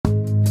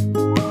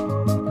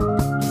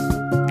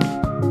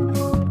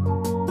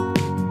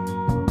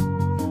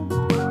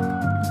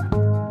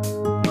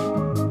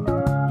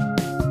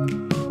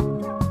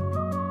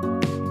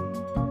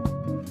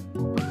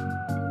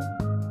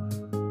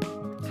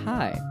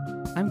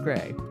I'm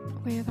Gray.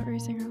 Wait, I thought we were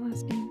saying our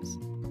last names.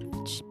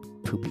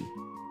 Poopy.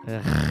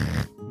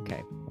 Ugh.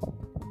 Okay.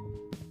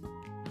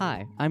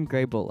 Hi, I'm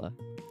Gray Bulla.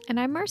 And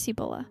I'm Marcy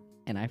Bulla.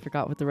 And I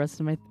forgot what the rest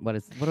of my... What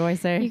do I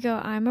say? You go,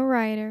 I'm a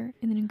writer.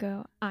 And then you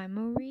go, I'm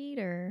a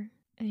reader.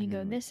 And you And go,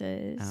 then- this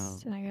is. oh.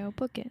 And I go,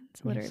 bookends.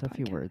 You Literary have so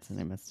few podcast. words and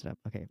I messed it up.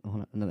 Okay,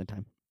 hold on. Another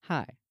time.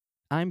 Hi,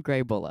 I'm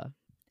Gray Bulla.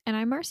 And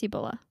I'm Marcy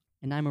Bulla.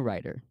 And I'm a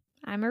writer.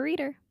 I'm a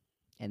reader.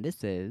 And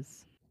this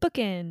is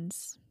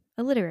Bookends,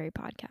 a literary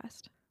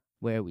podcast.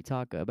 where we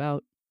talk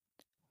about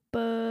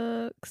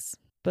Books.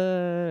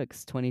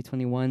 books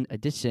 2021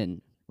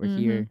 edition. We're Mhm.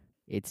 here.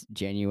 It's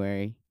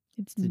January.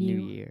 It's It's a new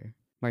new. year.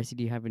 Marcy,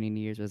 do you have any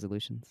New Year's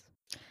resolutions?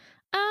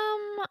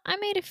 I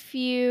made a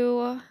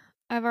few.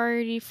 I've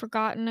already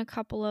forgotten a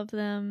couple of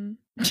them.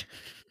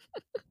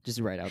 Just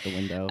right out the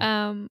window.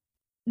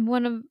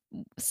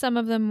 Some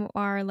of them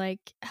are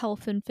like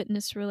health and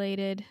fitness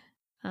related,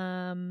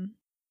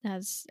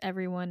 as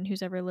everyone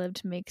who's ever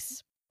lived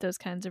makes those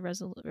kinds of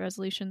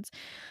resolutions.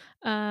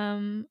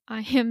 I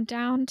am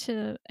down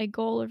to a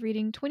goal of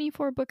reading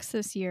 24 books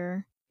this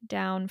year,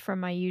 down from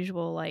my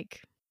usual,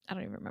 like, I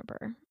don't even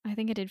remember. I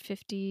think I did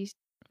 50,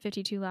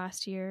 52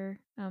 last year.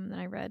 And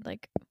I read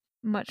like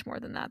much more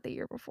than that the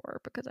year before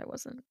because I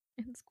wasn't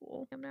in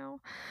school now.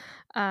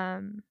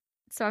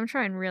 So I'm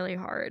trying really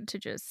hard to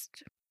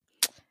just,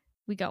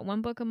 we got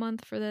one book a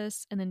month for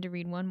this, and then to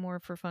read one more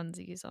for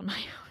funsies on my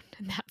own,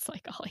 and that's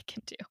like all I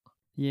can do.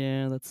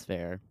 Yeah, that's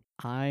fair.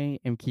 I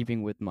am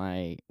keeping with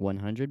my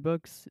 100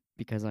 books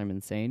because I'm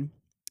insane,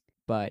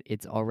 but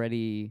it's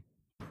already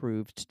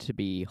proved to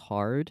be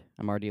hard.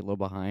 I'm already a little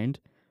behind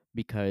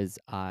because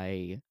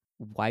I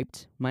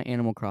wiped my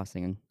Animal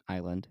Crossing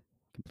island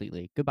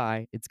completely.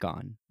 Goodbye, it's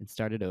gone, and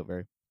started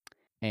over.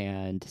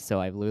 And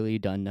so I've literally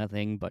done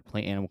nothing but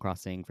play Animal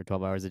Crossing for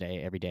 12 hours a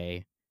day, every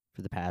day,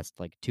 for the past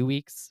like 2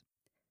 weeks,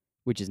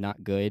 which is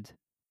not good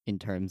in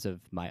terms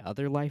of my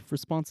other life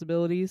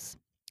responsibilities.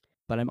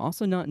 But I'm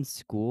also not in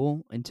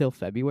school until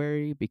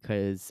February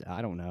because,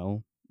 I don't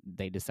know,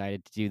 they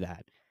decided to do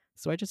that.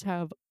 So I just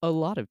have a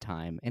lot of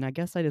time, and I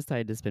guess I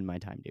decided to spend my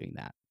time doing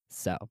that.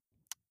 So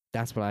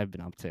that's what I've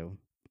been up to.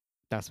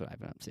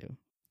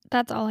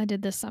 That's all I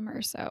did this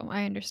summer, so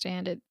I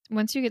understand it.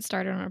 Once you get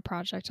started on a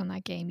project on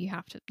that game, you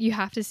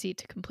have to see it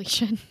to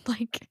completion.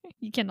 Like,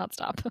 you cannot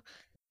stop.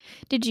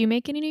 Did you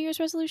make any New Year's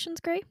resolutions,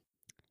 Gray?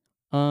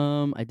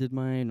 I did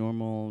my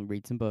normal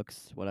read some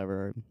books,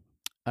 whatever.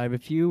 I have a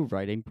few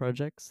writing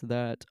projects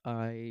that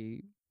I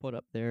put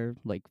up there,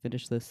 like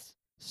finish this,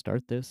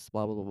 start this,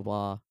 blah, blah, blah, blah,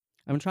 blah.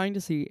 I'm trying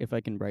to see if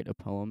I can write a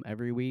poem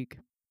every week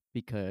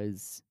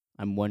because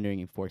I'm wondering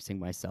if forcing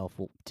myself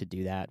to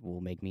do that will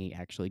make me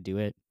actually do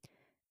it.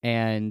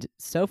 And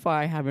so far,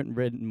 I haven't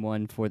written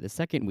one for the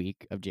second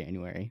week of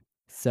January.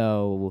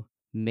 So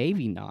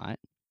maybe not,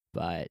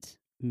 but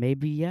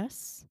maybe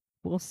yes.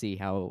 We'll see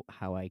how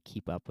I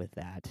keep up with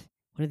that.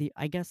 What are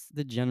I guess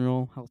the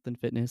general health and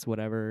fitness,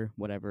 whatever,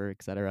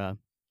 etc.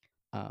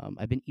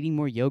 I've been eating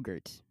more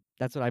yogurt.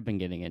 That's what I've been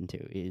getting into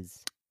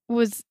is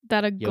Was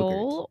that a yogurt.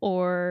 goal,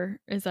 or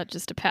is that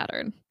just a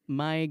pattern?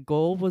 My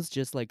goal was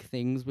just like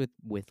things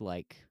with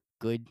like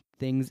good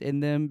things in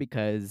them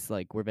because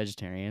like we're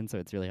vegetarian, so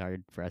it's really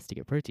hard for us to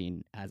get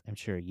protein, as I'm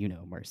sure you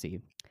know, Marcy.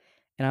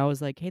 And I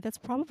was like, hey, that's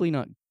probably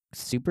not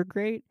super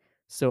great,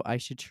 so I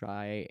should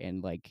try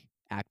and like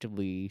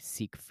actively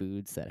seek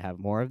foods that have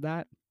more of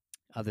that,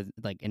 other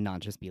like, and not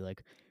just be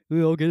like, "Oh,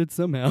 I'll get it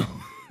somehow,"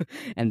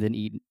 and then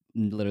eat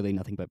literally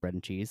nothing but bread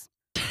and cheese.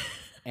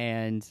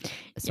 And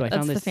so Yeah, I found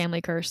that's this. the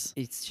family curse.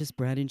 It's just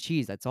bread and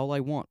cheese. That's all I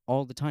want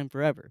all the time,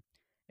 forever.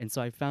 And so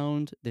I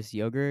found this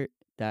yogurt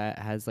that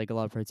has like a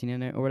lot of protein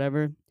in it or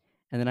whatever.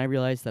 And then I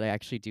realized that I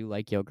actually do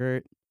like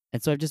yogurt.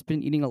 And so I've just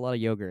been eating a lot of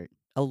yogurt,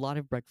 a lot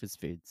of breakfast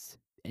foods,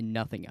 and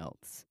nothing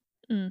else.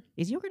 Mm.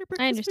 Is yogurt a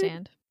breakfast I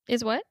understand.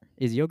 Is what? food?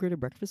 Is yogurt a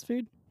breakfast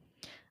food?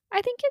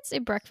 I think it's a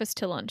breakfast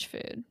to lunch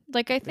food.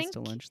 Like, I think, Breakfast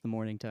to lunch, the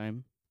morning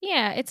time.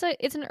 yeah, it's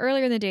an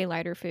earlier in the day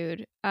lighter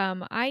food.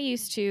 I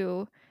used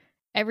to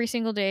every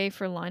single day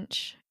for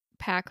lunch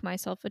pack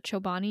myself a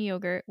Chobani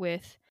yogurt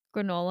with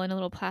granola in a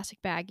little plastic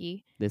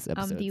baggie. This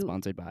episode the- is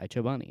sponsored by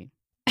Chobani.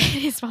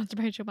 It is sponsored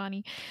by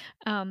Chobani.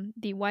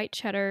 The white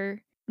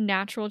cheddar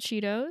natural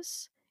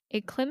Cheetos,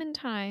 a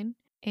clementine,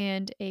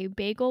 and a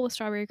bagel with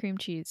strawberry cream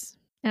cheese.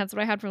 And that's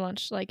what I had for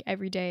lunch like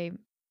every day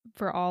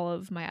for all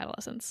of my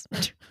adolescence.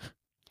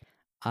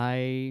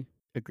 I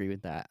agree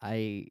with that.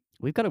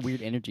 We've got a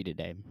weird energy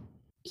today.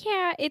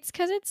 Yeah, it's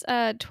because it's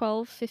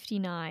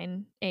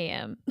 12:59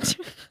 a.m. That's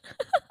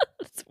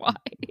why.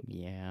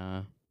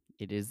 Yeah,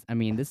 it is. I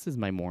mean, this is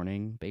my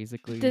morning,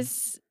 basically.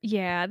 This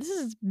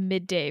is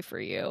midday for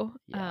you.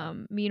 Yeah.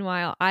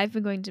 Meanwhile, I've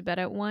been going to bed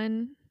at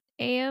 1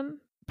 a.m.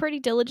 pretty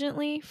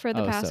diligently for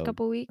the past so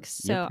couple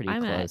weeks. You're So pretty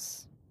I'm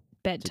close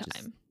at to just-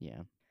 bedtime.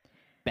 yeah.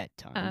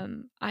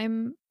 Bedtime.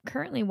 I'm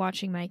currently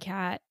watching my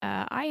cat.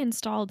 I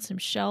installed some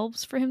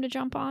shelves for him to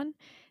jump on,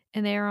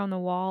 and they are on the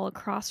wall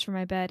across from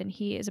my bed, and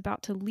he is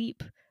about to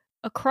leap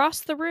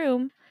across the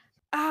room.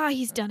 Ah,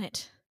 he's done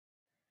it.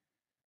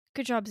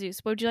 Good job,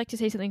 Zeus. Would you like to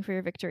say something for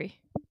your victory?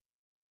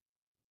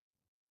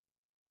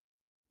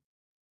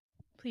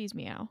 Please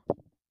meow.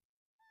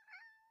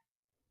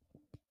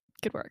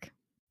 Good work.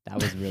 That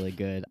was really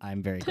good.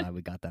 I'm very glad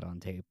we got that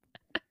on tape.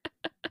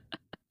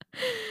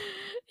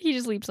 He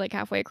just leaps like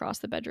halfway across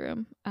the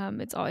bedroom.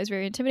 It's always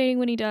very intimidating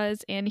when he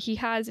does, and he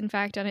has in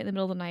fact done it in the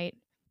middle of the night,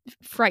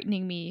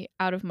 frightening me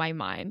out of my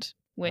mind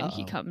when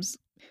he comes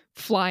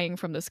flying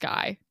from the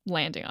sky,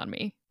 landing on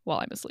me while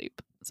I'm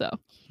asleep. So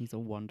he's a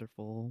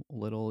wonderful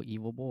little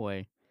evil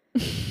boy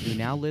who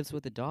now lives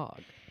with a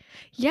dog.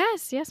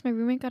 Yes, my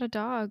roommate got a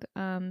dog.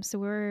 So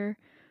we're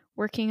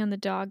working on the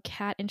dog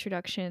cat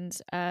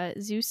introductions.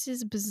 Zeus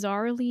is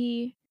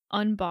bizarrely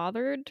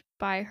unbothered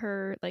by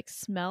her like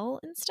smell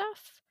and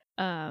stuff.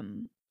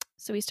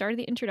 So we started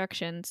the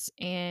introductions,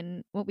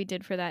 and what we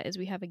did for that is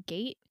we have a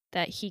gate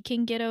that he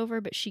can get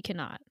over, but she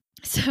cannot.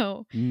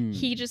 So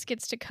he just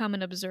gets to come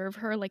and observe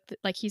her like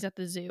he's at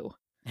the zoo,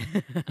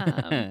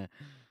 and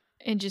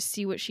just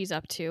see what she's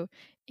up to.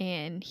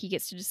 And he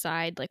gets to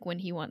decide like when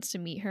he wants to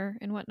meet her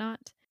and whatnot.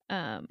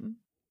 Now,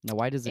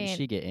 why doesn't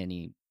she get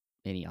any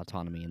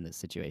autonomy in this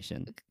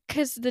situation?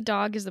 Because the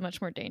dog is the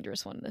much more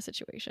dangerous one in this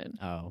situation.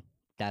 Oh,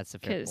 that's a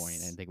fair point.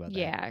 I didn't think about that.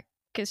 Yeah,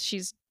 because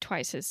she's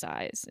twice his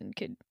size and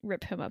could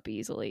rip him up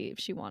easily if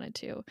she wanted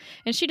to.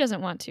 And she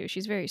doesn't want to.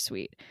 She's very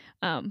sweet.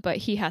 But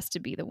he has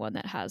to be the one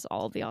that has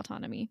all of the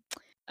autonomy.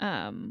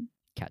 And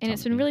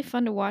it's been really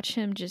fun to watch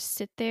him just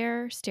sit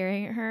there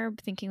staring at her,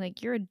 thinking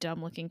like, you're a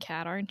dumb looking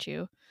cat, aren't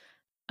you?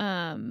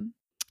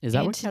 Is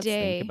that what cats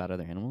think about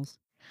other animals?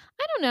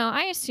 I don't know.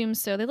 I assume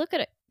so. They look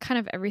at it, kind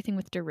of everything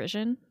with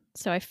derision.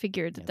 So I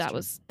figured that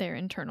was their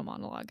internal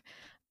monologue.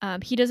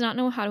 He does not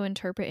know how to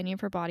interpret any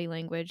of her body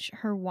language.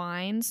 Her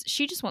whines,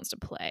 she just wants to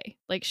play.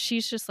 Like,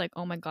 she's just like,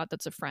 oh my God,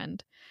 that's a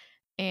friend.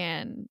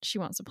 And she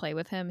wants to play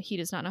with him. He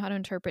does not know how to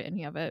interpret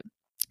any of it.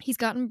 He's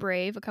gotten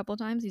brave a couple of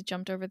times. He's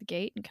jumped over the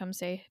gate and come to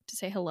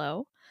say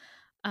hello.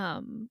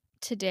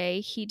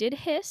 Today he did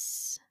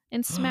hiss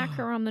and smack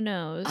her on the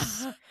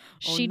nose.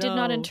 She did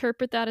not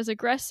interpret that as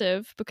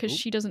aggressive because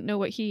she doesn't know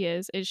what he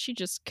is, and she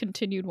just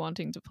continued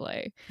wanting to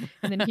play.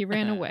 And then he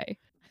ran away.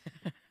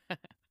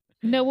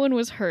 No one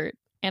was hurt,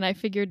 and I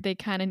figured they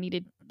kind of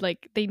needed,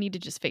 like, they need to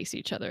just face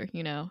each other,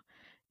 you know,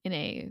 in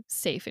a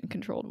safe and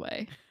controlled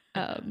way.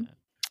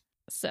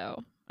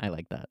 So I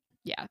like that.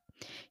 Yeah.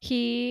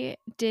 He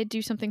did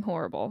do something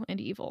horrible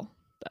and evil,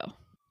 though.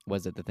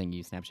 Was it the thing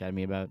you Snapchatted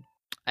me about?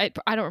 I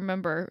don't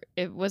remember.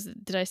 Did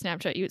I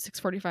Snapchat you at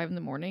 6:45 in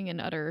the morning in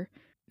utter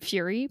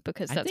fury?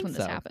 Because that's when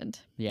this happened.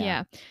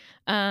 Yeah.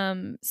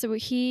 So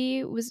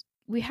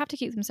we have to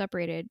keep them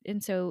separated.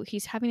 And so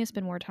he's having to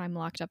spend more time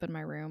locked up in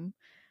my room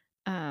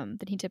than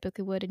he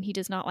typically would. And he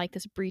does not like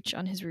this breach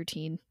on his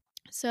routine.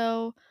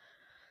 So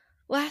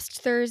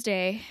last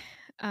Thursday,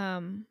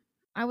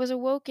 I was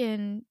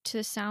awoken to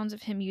the sounds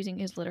of him using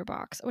his litter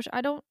box, which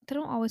they don't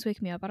always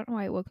wake me up. I don't know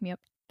why it woke me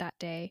up that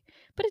day,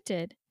 but it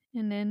did.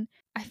 And then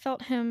I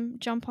felt him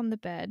jump on the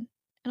bed,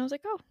 and I was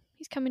like, oh,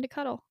 he's coming to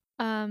cuddle.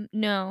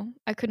 No,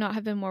 I could not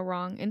have been more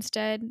wrong.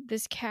 Instead,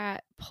 this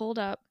cat pulled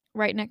up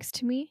right next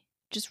to me,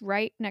 just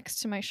right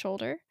next to my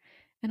shoulder.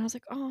 And I was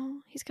like,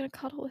 oh, he's going to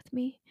cuddle with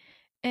me.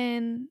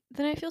 And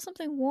then I feel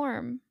something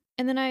warm.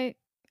 And then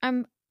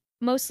I'm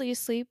mostly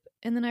asleep.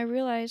 And then I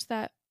realized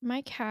that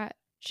my cat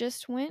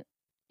just went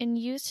and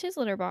used his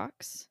litter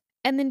box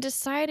and then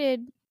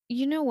decided,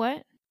 you know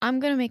what?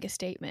 I'm going to make a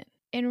statement,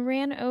 and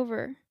ran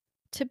over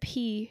to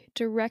pee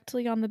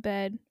directly on the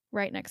bed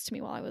right next to me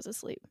while I was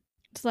asleep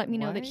to let me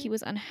know that he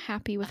was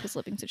unhappy with his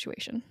living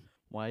situation.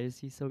 Why is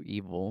he so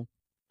evil?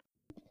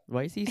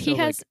 Why is he so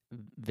has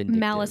vindictive?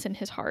 Malice in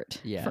his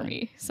heart for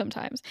me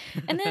sometimes.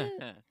 And then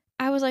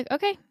I was like,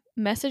 okay,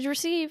 message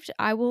received.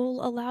 I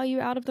will allow you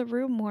out of the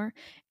room more.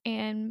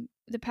 And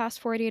the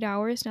past 48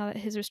 hours, now that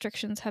his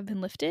restrictions have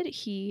been lifted,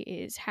 he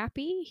is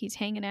happy. He's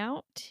hanging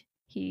out.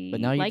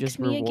 But now you likes just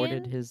me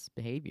rewarded again. his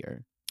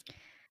behavior.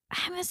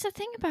 That's the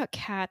thing about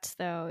cats,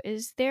 though,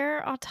 is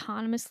they're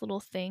autonomous little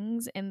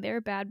things, and their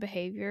bad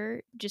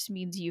behavior just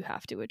means you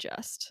have to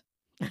adjust.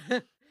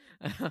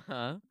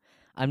 I'm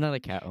not a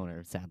cat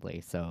owner,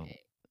 sadly, so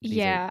these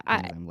are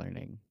things I'm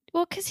learning.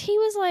 Well, because he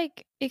was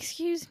like,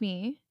 excuse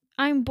me,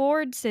 I'm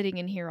bored sitting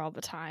in here all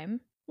the time.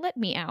 Let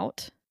me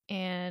out.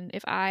 And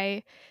if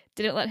I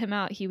didn't let him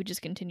out, he would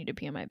just continue to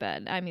pee on my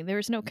bed. I mean, there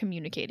was no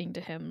communicating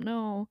to him.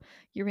 No,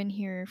 you're in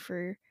here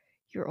for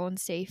your own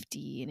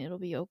safety and it'll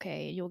be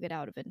okay. You'll get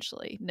out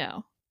eventually.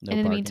 No. And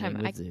in the meantime,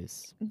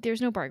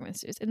 there's no bargaining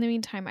with Zeus. In the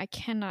meantime, I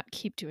cannot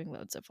keep doing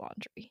loads of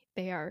laundry.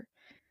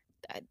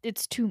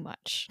 It's too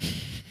much.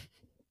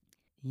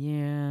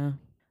 Yeah.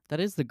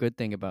 That is the good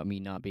thing about me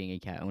not being a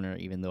cat owner,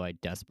 even though I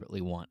desperately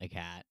want a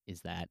cat,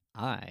 is that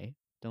I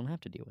don't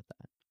have to deal with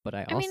that. But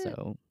I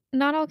also...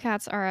 not all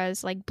cats are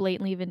as like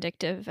blatantly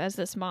vindictive as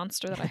this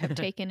monster that I have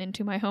taken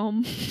into my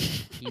home.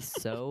 He's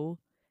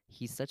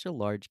such a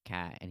large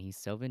cat, and he's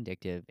so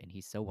vindictive, and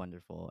he's so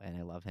wonderful, and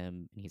I love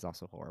him, and he's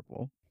also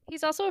horrible.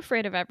 He's also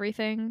afraid of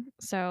everything,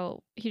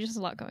 so he just has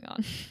a lot going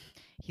on.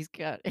 He's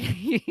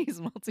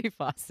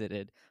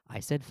multifaceted. I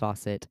said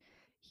faucet.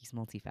 He's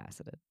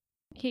multifaceted.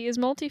 He is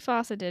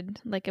multifaceted,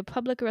 like a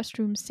public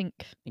restroom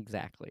sink.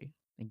 Exactly.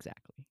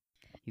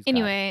 He's got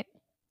Anyway,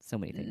 so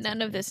many things.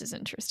 none of happening. this is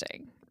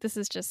interesting. This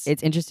is just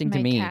It's interesting my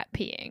to me. cat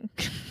peeing.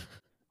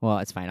 Well,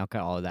 it's fine. I'll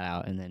cut all of that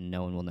out, and then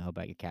no one will know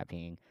about your cat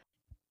peeing.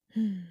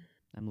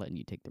 I'm letting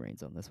you take the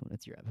reins on this one.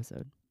 It's your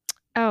episode.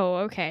 Oh,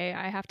 okay.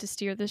 I have to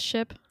steer this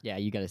ship. Yeah,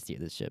 you got to steer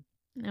this ship.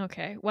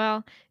 Okay.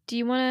 Well, do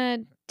you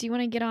want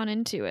to get on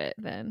into it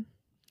then?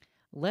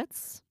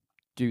 Let's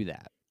do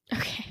that.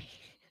 Okay.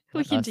 We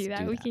Let can us do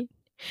that. do that.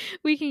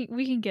 We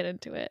can get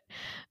into it.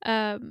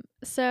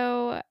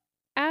 So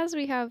as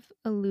we have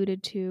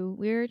alluded to,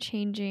 we're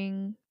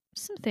changing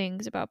some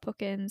things about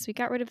Bookends. We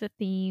got rid of the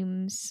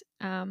themes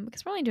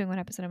because we're only doing one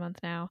episode a month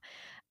now.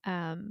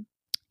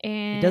 And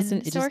It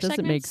doesn't. It so our just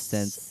doesn't make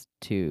segments- sense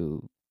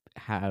to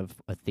have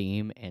a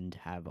theme and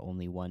have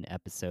only one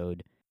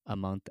episode a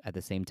month at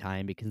the same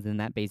time, because then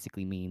that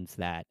basically means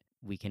that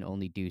we can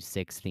only do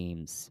 6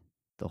 themes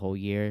the whole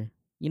year.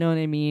 You know what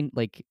I mean?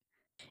 Like,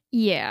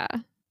 Yeah,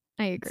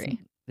 I it's- agree.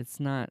 It's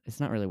not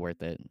really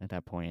worth it at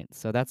that point.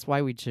 So that's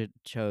why we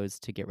chose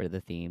to get rid of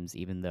the themes,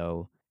 even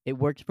though it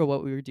worked for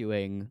what we were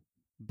doing.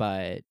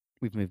 But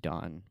we've moved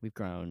on. We've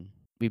grown.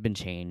 We've been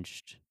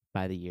changed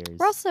by the years.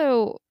 We're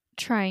also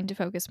trying to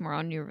focus more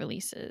on new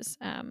releases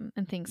and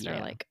things that are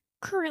Yeah. like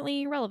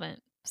currently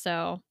relevant.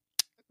 So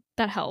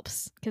that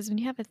helps because when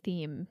you have a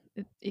theme,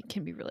 it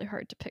can be really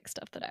hard to pick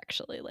stuff that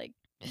actually like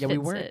Yeah, we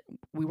fits weren't it.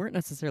 we weren't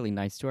necessarily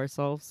nice to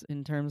ourselves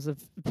in terms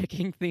of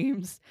picking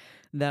themes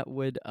that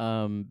would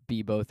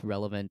be both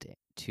relevant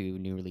to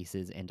new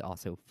releases and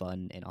also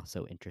fun and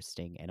also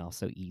interesting and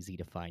also easy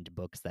to find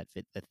books that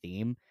fit the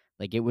theme.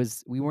 Like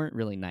we weren't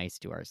really nice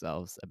to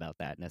ourselves about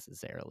that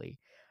necessarily.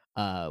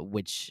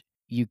 Which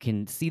you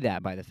can see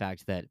that by the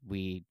fact that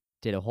we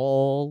did a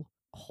whole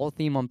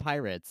theme on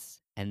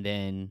pirates and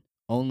then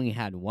only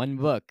had one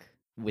book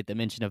with the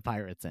mention of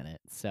pirates in it.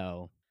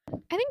 So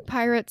I think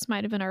Pirates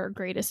might have been our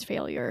greatest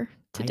failure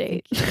to I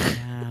date. think-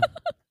 yeah.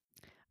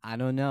 I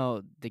don't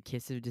know. The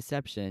Kiss of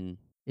Deception.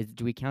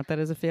 Do we count that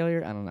as a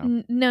failure? I don't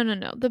know.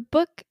 No. The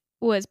book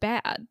was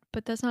bad,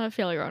 but that's not a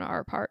failure on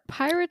our part.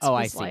 Pirates Oh,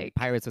 was I see. like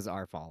Pirates was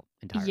our fault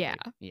entirely. Yeah,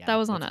 that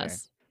was on that's fair.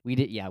 us. We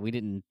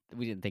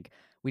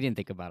didn't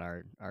think about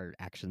our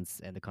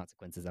actions and the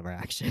consequences of our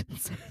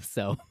actions.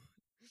 So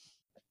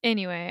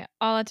Anyway,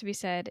 all that to be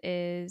said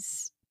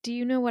is, do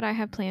you know what I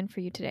have planned for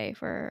you today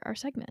for our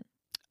segment?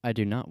 I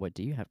do not. What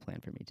do you have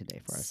planned for me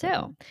today for our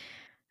So,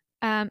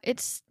 segment?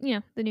 it's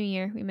the new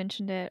year. We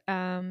mentioned it.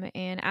 And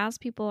as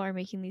people are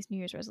making these New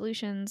Year's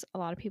resolutions, a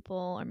lot of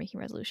people are making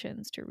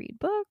resolutions to read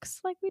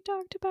books, like we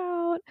talked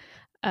about.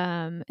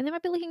 And they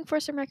might be looking for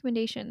some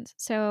recommendations.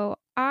 So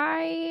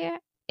I,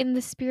 in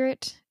the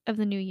spirit of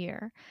the new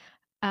year,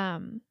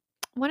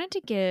 wanted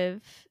to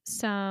give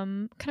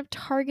some kind of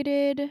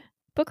targeted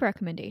book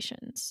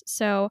recommendations.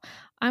 So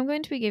I'm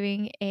going to be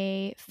giving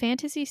a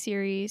fantasy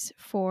series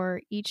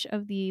for each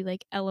of the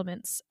like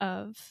elements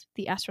of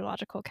the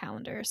astrological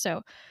calendar.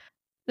 So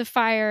the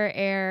fire,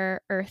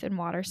 air, earth, and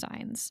water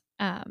signs.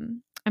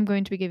 I'm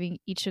going to be giving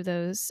each of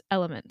those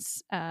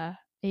elements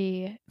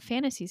a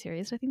fantasy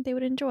series I think they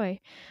would enjoy.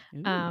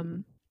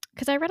 Ooh.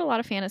 Because I read a lot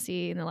of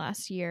fantasy in the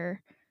last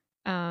year,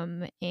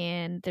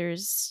 and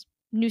there's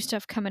new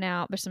stuff coming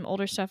out. There's some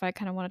older stuff I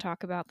kind of want to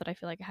talk about that I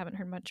feel like I haven't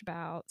heard much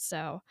about.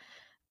 So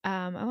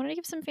I wanted to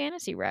give some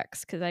fantasy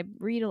recs because I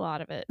read a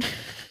lot of it.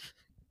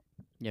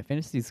 Yeah,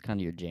 fantasy is kind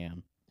of your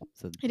jam.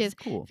 So It this is.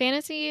 cool.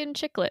 Fantasy and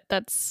chick lit.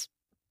 That's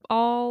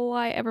all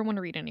I ever want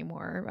to read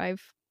anymore.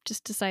 I've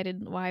just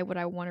decided, why would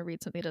I want to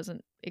read something that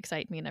doesn't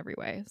excite me in every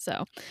way?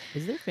 So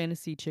Is there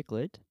fantasy chick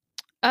lit?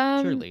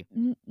 surely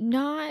Surely.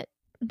 not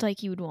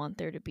like you would want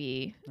there to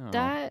be. Oh.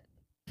 That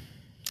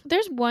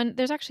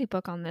there's actually a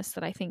book on this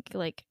that I think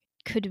like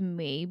could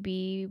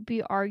maybe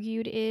be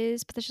argued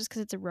is, but that's just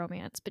because it's a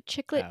romance. But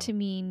chick lit Oh. to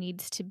me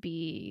needs to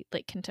be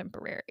like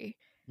contemporary.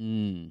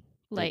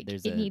 Like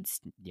There's it needs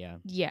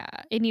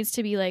it needs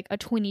to be like a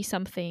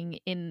 20-something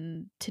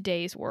in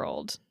today's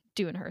world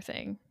doing her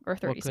thing, or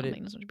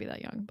 30-something doesn't have to be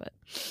that young, but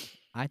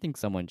I think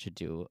someone should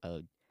do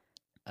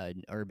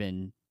an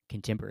urban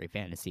contemporary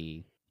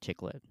fantasy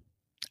chick lit.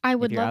 I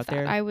would you're love out that.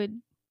 there, I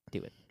would do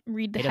it.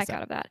 read the Hit us heck up.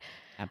 out of that.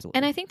 Absolutely.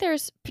 And I think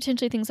there's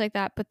potentially things like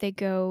that, but they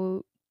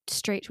go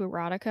straight to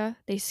erotica.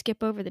 They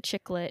skip over the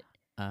chick lit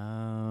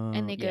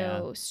and they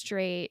go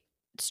straight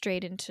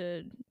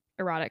into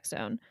erotic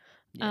zone.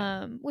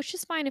 Which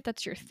is fine if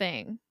that's your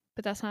thing,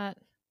 but that's not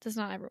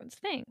everyone's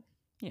thing.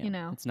 yeah, you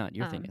know, it's not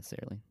your thing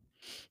necessarily.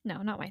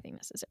 No, not my thing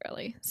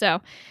necessarily.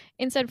 So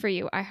instead for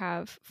you, I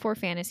have 4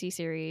 fantasy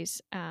series.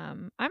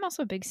 I'm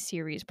also a big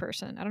series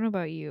person. I don't know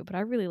about you, but I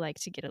really like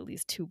to get at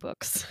least 2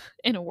 books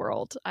in a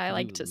world. I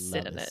like You to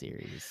sit love in a it.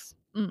 series.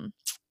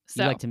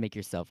 So You like to make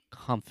yourself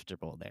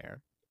comfortable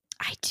there.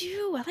 I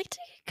do. I like to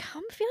get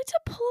comfy. I like to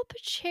pull up a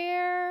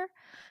chair.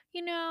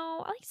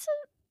 I like to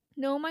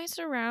know my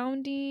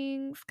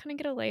surroundings, kind of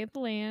get a lay of the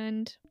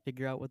land.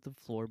 Figure out what the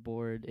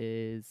floorboard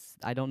is.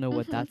 I don't know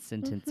what that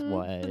sentence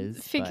was.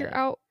 Figure but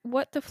out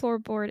what the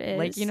floorboard is.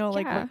 like,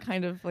 like Yeah. what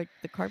kind of like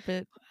the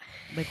carpet,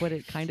 like what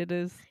it kind of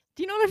is.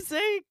 Do you know what I'm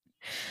saying?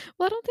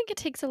 Well, I don't think it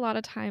takes a lot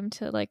of time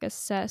to like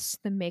assess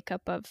the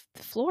makeup of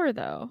the floor,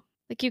 though.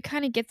 Like, you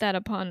kind of get that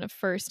upon a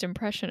first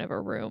impression of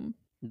a room.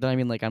 But I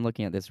mean, like, I'm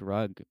looking at this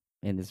rug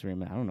in this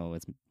room. I don't know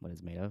what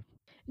it's made of.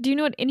 Do you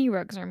know what any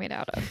rugs are made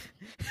out of?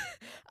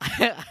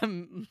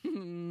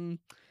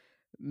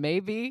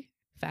 Maybe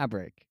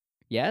fabric.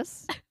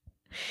 Yes?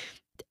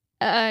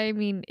 I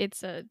mean,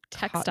 it's a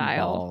Cotton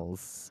textile.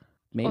 balls.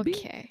 Maybe?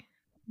 Okay.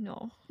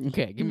 No.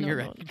 Okay, give me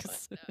your No.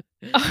 eggs.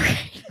 Okay.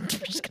 We're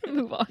just going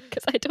to move on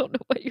because I don't know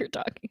what you're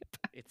talking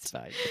about. It's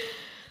fine.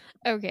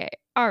 Okay.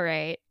 All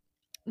right.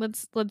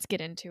 Let's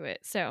get into it.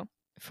 So,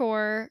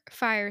 for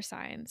fire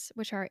signs,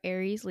 which are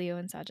Aries, Leo,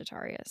 and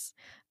Sagittarius.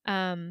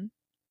 I'm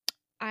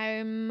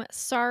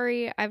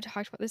sorry I've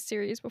talked about this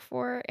series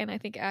before, and I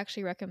think I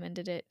actually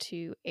recommended it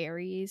to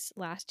Aries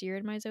last year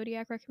in my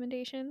zodiac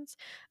recommendations.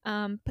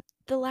 But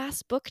the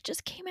last book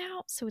just came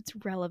out, so it's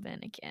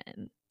relevant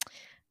again.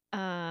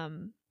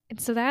 And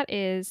so that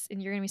is,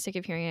 and you're gonna be sick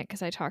of hearing it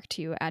because I talked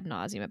to you ad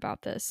nauseum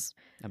about this.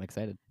 I'm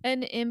excited.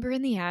 An Ember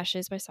in the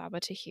Ashes by Sabaa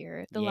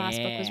Tahir. The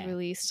last book was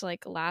released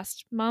like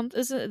last month.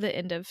 This is the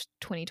end of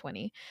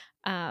 2020.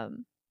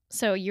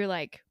 So you're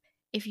like,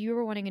 if you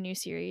were wanting a new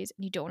series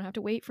and you don't have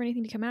to wait for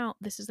anything to come out,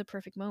 this is the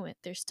perfect moment.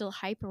 There's still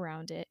hype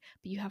around it,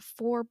 but you have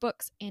 4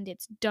 books and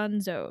it's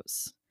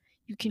dunzos.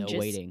 You can no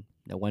waiting,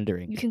 no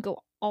wondering. You can go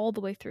all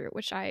the way through,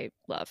 which I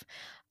love.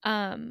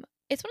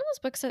 It's one of those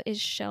books that is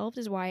shelved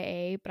as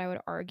YA, but I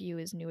would argue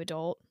is new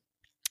adult.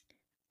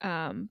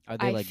 Are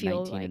they like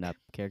 19 and up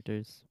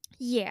characters?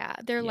 Yeah,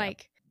 they're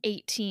like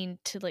 18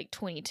 to like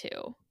 22.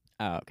 Oh,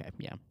 okay.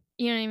 Yeah.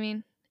 You know what I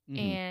mean? Mm-hmm.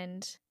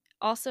 And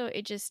also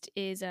it just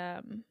is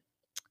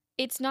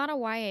it's not a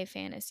YA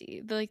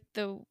fantasy.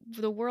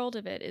 The world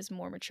of it is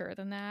more mature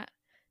than that.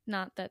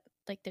 Not that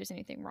like there's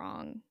anything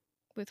wrong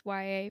with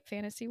YA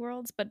fantasy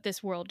worlds, but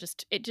this world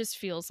just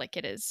feels like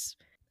it is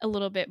a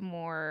little bit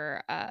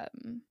more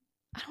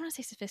I don't want to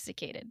say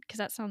sophisticated because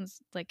that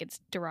sounds like it's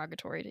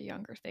derogatory to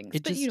younger things.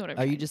 But you know what I'm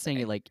Are you trying just to say.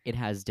 saying it like it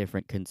has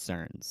different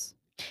concerns?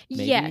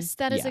 Maybe? Yes,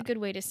 that is a good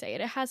way to say it.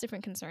 It has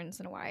different concerns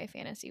than a YA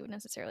fantasy would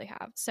necessarily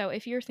have. So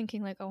if you're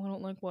thinking like, oh, I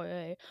don't like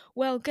YA,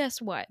 well,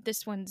 guess what?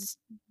 This one's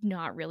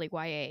not really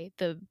YA.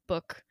 The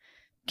book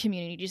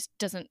community just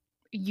doesn't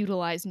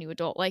utilize new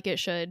adult like it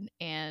should,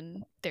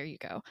 and there you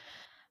go.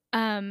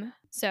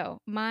 So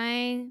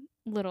my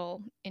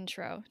little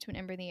intro to An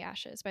Ember in the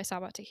Ashes by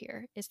Sabaa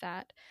Tahir is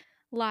that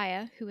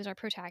Laya, who is our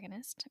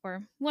protagonist,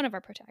 or one of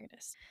our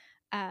protagonists,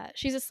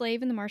 she's a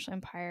slave in the Marshall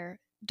Empire,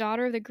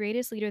 daughter of the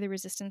greatest leader the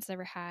resistance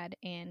ever had,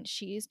 and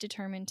she's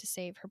determined to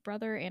save her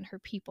brother and her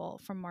people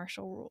from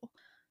martial rule.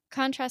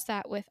 Contrast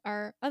that with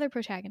our other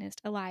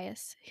protagonist,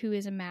 Elias, who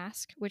is a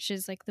mask, which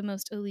is like the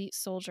most elite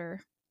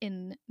soldier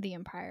in the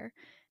Empire.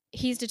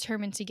 He's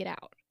determined to get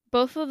out.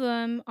 Both of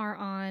them are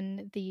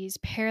on these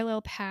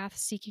parallel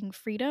paths seeking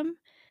freedom,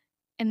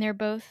 and they're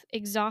both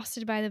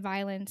exhausted by the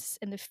violence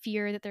and the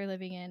fear that they're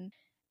living in,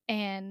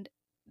 and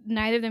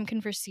neither of them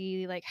can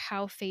foresee like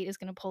how fate is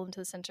going to pull them to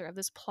the center of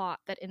this plot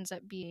that ends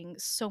up being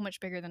so much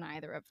bigger than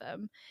either of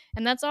them.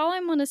 And that's all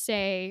I'm going to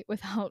say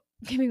without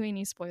giving away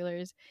any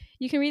spoilers.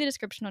 You can read the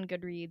description on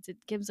Goodreads. It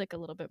gives like a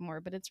little bit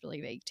more, but it's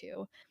really vague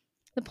too.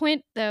 The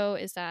point though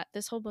is that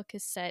this whole book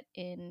is set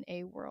in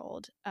a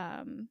world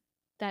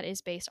that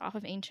is based off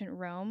of ancient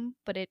Rome,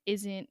 but it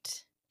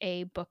isn't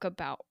a book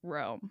about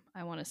Rome.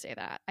 I want to say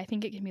that. I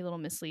think it can be a little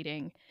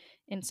misleading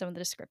in some of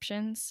the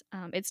descriptions.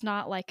 It's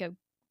not like a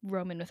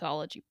Roman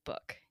mythology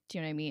book. Do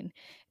you know what I mean?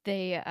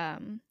 They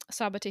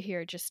Sabaa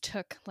Tahir just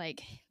took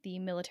like the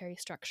military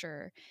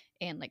structure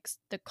and like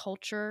the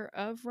culture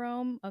of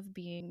Rome of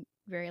being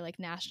very like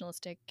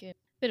nationalistic and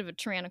bit of a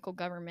tyrannical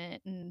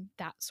government and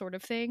that sort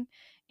of thing,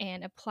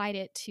 and applied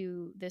it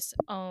to this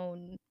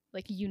own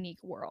like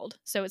unique world.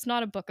 So it's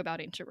not a book about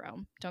ancient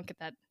Rome. Don't get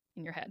that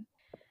in your head.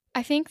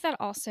 I think that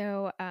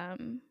also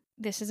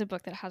this is a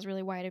book that has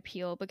really wide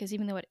appeal because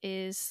even though it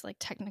is like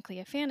technically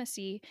a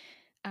fantasy,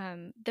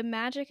 the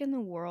magic in the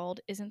world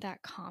isn't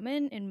that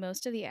common, and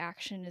most of the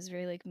action is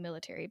very like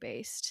military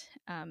based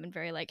and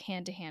very like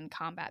hand to hand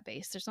combat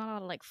based. There's not a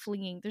lot of like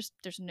flinging.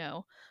 There's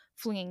no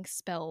flinging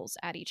spells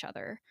at each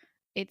other.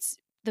 It's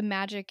the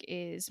magic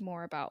is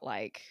more about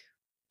like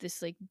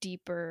this like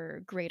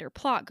deeper, greater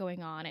plot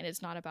going on, and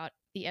it's not about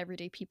the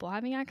everyday people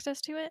having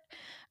access to it.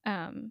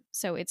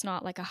 So it's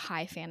not like a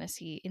high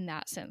fantasy in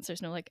that sense.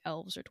 There's no like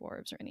elves or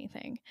dwarves or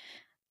anything.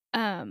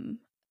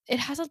 It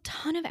has a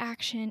ton of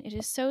action. It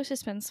is so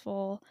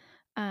suspenseful.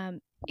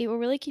 It will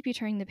really keep you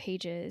turning the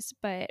pages.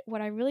 But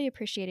what I'm really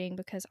appreciating,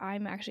 because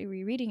I'm actually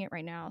rereading it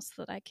right now so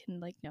that I can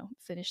like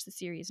finish the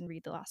series and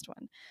read the last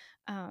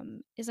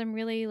one, is I'm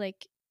really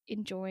like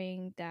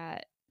enjoying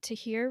that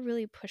Tahir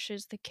really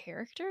pushes the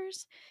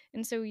characters.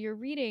 And so you're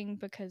reading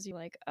because you're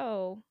like,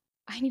 oh,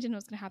 I need to know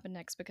what's going to happen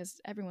next because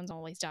everyone's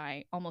always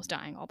almost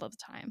dying all the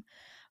time.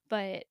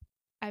 But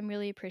I'm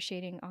really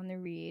appreciating on the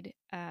read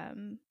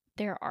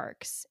their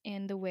arcs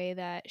and the way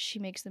that she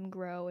makes them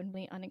grow in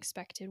really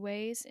unexpected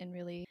ways, and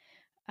really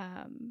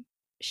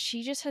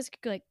she just has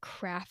like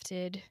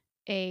crafted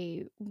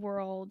a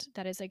world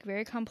that is like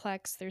very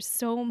complex. There's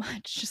so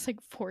much just like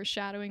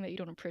foreshadowing that you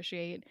don't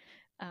appreciate.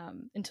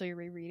 until you're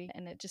rereading,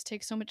 and it just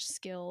takes so much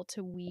skill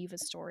to weave a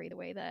story the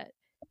way that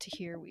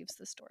Tahir weaves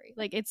the story.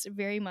 Like, it's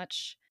very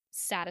much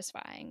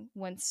satisfying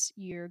once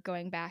you're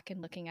going back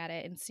and looking at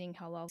it and seeing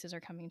how well pieces are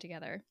coming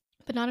together,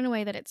 but not in a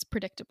way that it's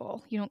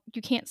predictable. You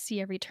can't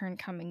see every turn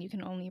coming. You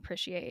can only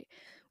appreciate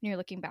when you're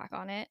looking back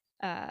on it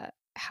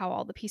how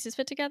all the pieces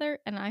fit together.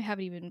 And I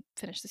haven't even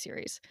finished the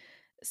series,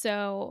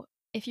 so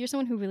if you're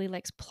someone who really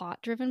likes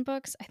plot-driven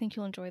books, I think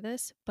you'll enjoy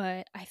this,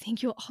 but I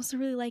think you'll also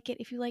really like it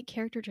if you like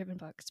character-driven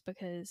books,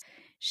 because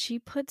she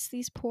puts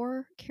these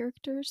poor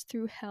characters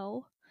through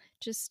hell,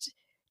 just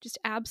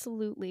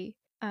absolutely.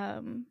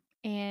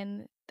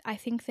 And I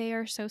think they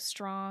are so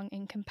strong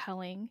and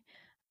compelling.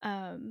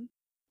 And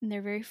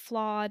they're very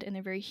flawed and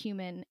they're very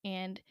human,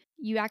 and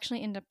you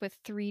actually end up with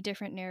 3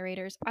 different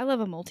narrators. I love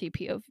a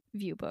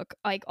multi-POV book.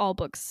 Like,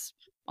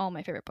 all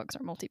my favorite books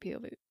are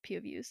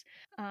multi-POVs.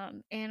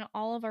 And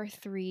all of our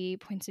 3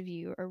 points of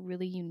view are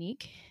really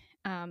unique,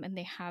 and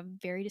they have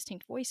very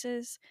distinct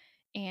voices.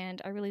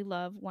 And I really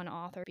love one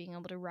author being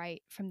able to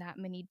write from that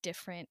many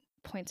different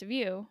points of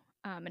view,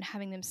 and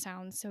having them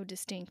sound so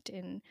distinct,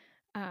 and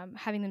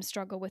having them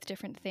struggle with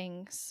different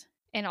things,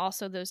 and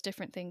also those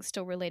different things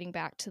still relating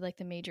back to like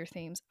the major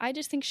themes. I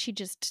just think she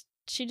just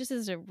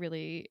is a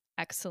really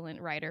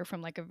excellent writer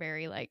from like a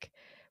very like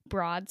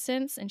broad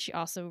sense, and she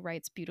also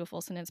writes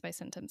beautiful sentence by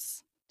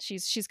sentence.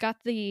 She's got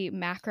the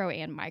macro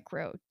and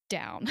micro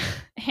down,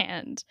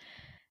 and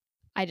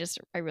I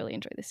really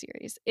enjoy the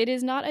series. It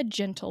is not a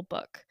gentle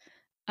book.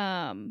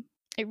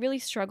 It really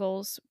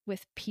struggles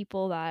with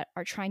people that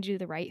are trying to do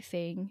the right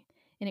thing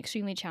in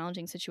extremely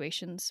challenging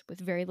situations with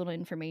very little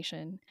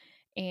information.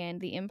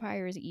 And the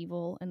empire is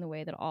evil in the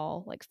way that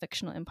all like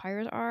fictional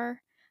empires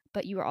are,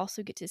 but you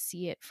also get to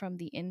see it from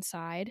the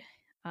inside,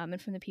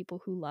 and from the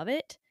people who love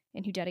it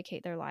and who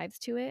dedicate their lives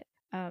to it.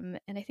 And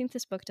I think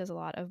this book does a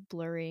lot of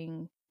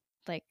blurring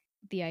like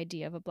the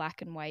idea of a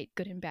black and white,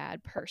 good and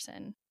bad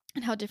person,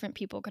 and how different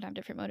people could have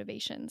different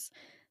motivations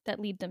that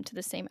lead them to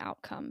the same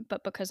outcome,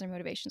 but because their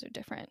motivations are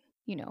different,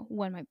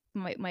 one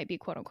might be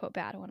quote unquote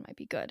bad, one might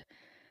be good.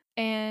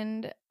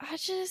 And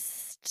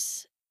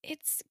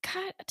it's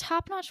got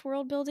top-notch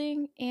world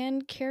building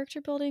and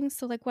character building,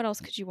 so like what else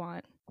could you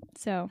want?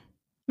 So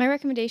my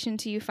recommendation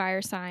to you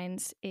fire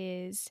signs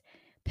is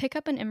pick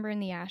up An Ember in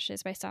the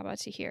Ashes by Sabaa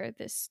Tahir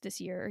this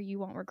year. You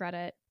won't regret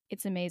it.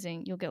 It's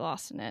amazing. You'll get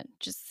lost in it.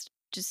 Just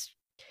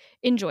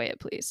enjoy it,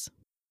 please.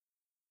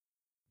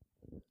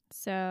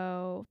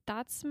 So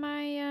that's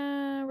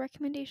my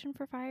recommendation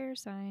for fire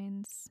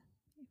signs.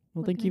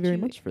 Well, thank you very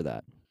much for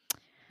that.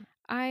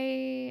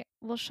 I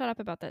will shut up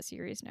about that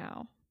series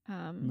now.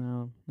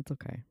 No, it's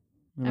okay.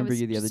 I remember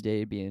you the other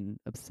day being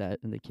upset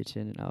in the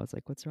kitchen, and I was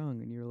like, "What's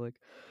wrong?" And you were like,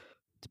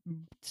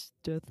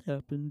 "Death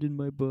happened in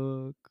my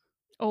book."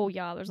 Oh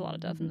yeah, there's a lot of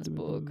death in this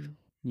book.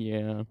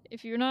 Yeah.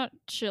 If you're not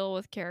chill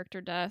with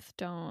character death,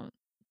 don't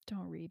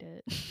read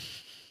it.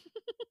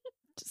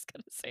 Just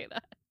gonna say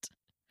that.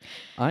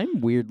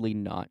 I'm weirdly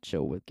not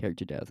chill with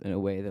character death in a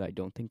way that I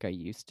don't think I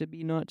used to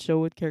be not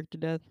chill with character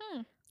death.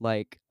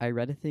 Like, I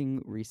read a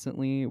thing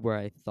recently where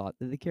I thought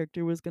that the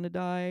character was gonna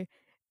die,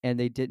 and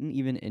they didn't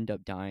even end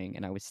up dying,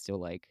 and I was still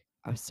like,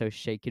 I was so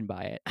shaken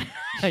by it.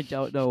 I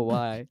don't know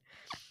why.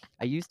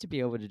 I used to be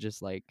able to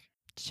just like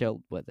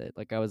chill with it.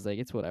 Like, I was like,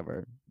 it's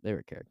whatever. They're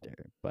a character.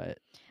 But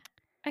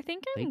I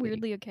think I'm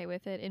weirdly okay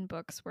with it in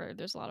books where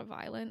there's a lot of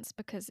violence,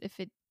 because if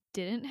it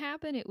didn't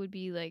happen, it would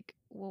be like,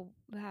 well,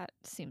 that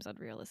seems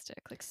unrealistic.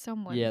 Like,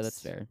 someone's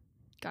that's fair.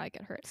 Gotta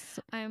get hurt.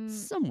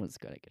 Someone's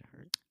gotta get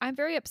hurt. I'm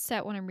very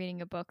upset when I'm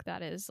reading a book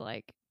that is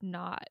like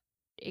not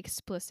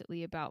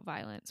explicitly about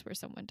violence where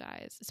someone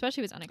dies,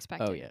 especially if it's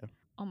unexpected. Oh yeah.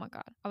 Oh my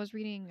god. I was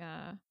reading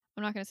I'm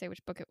not gonna say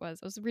which book it was.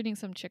 I was reading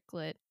some chick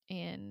lit,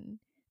 and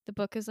the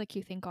book is like,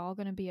 you think all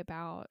gonna be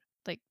about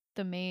like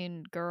the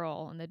main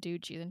girl and the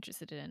dude she's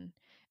interested in.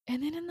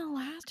 And then in the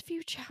last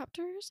few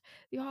chapters,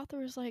 the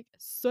author is like,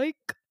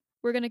 psych,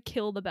 we're gonna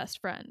kill the best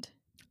friend.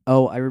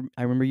 Oh, I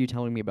remember you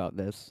telling me about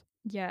this.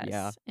 Yes.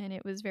 Yeah. And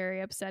it was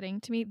very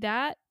upsetting to me.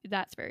 That's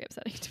very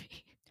upsetting to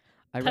me.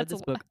 I read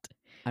this book.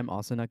 I'm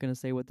also not going to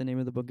say what the name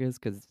of the book is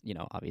because,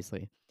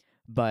 obviously.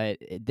 But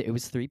it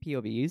was 3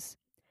 POVs.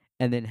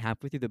 And then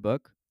halfway through the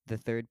book, the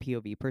third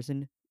POV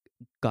person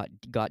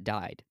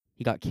died.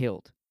 He got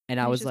killed. And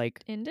I was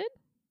like... ended?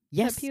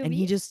 Yes, and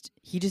he just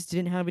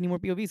didn't have any more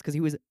POVs because he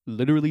was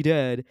literally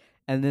dead.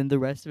 And then the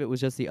rest of it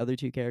was just the other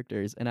 2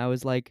 characters. And I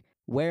was like,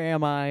 where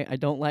am I? I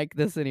don't like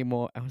this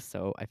anymore.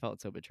 I felt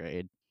so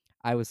betrayed.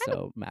 I was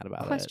so mad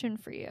about it. Question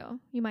for you.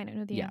 You might not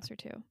know the answer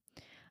to.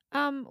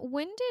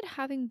 When did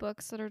having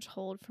books that are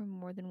told from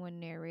more than one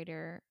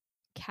narrator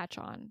catch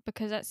on?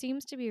 Because that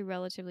seems to be a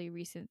relatively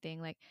recent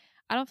thing. Like,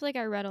 I don't feel like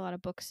I read a lot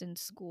of books in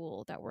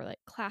school that were like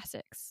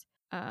classics,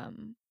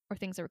 or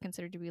things that were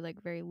considered to be like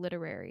very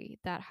literary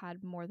that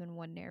had more than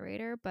one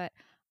narrator. But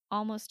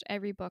almost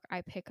every book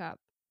I pick up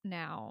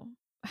now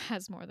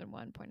has more than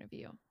one point of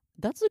view.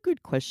 That's a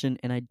good question,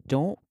 and I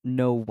don't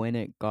know when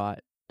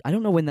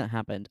that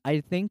happened.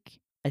 I think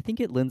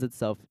it lends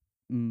itself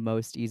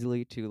most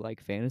easily to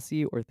like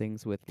fantasy or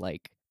things with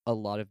like a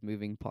lot of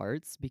moving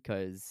parts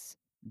because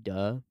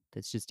duh,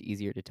 that's just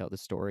easier to tell the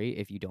story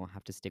if you don't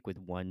have to stick with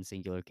one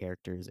singular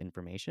character's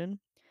information.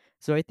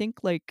 So I think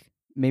like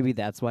maybe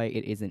that's why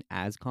it isn't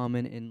as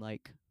common in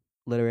like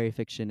literary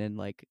fiction and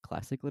like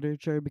classic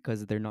literature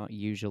because they're not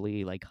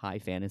usually like high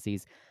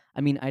fantasies.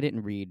 I mean, I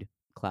didn't read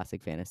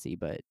classic fantasy,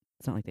 but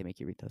it's not like they make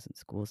you read those in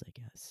schools, I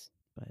guess.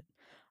 But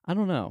I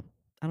don't know.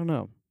 I don't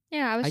know.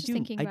 Yeah, I was just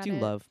thinking I about do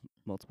it. love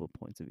multiple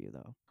points of view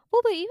though.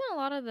 Well, but even a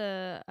lot of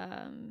the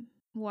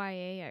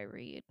YA I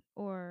read,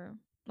 or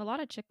a lot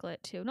of chick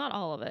lit too. Not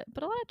all of it,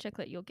 but a lot of chick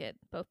lit, you'll get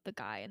both the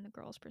guy and the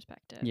girl's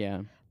perspective.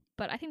 Yeah.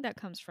 But I think that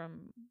comes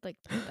from like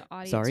the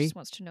audience Sorry? just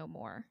wants to know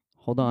more.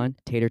 Hold on.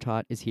 Tater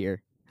Tot is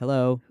here.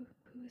 Hello.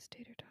 Who is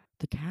Tater Tot?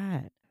 The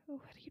cat. Oh,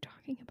 what are you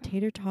talking about?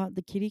 Tater Tot,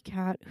 the kitty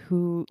cat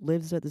who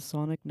lives at the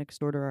Sonic next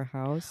door to our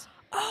house.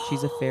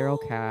 She's a feral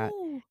cat,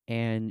 Oh!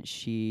 and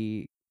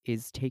she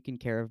is taken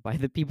care of by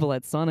the people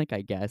at Sonic,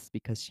 I guess,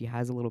 because she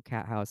has a little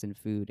cat house and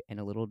food and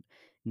a little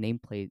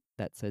nameplate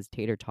that says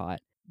Tater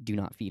Tot, do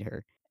not feed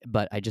her.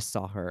 But I just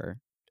saw her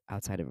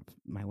outside of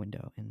my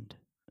window, and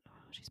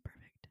she's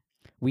perfect.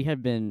 We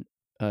have been,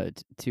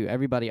 to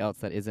everybody else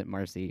that isn't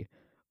Marcy,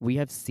 we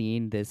have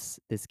seen this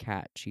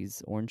cat.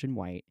 She's orange and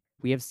white.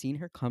 We have seen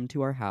her come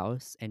to our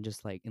house and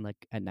just like in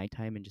like at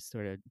nighttime and just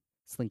sort of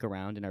slink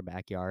around in our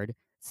backyard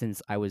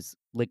since I was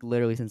like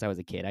literally since I was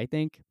a kid, I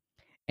think.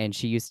 And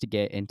she used to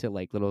get into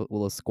like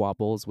little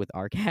squabbles with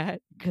our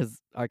cat because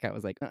our cat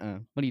was like, what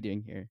are you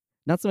doing here?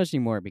 Not so much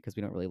anymore because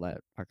we don't really let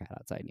our cat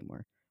outside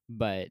anymore.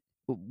 But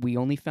we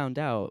only found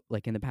out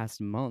like in the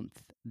past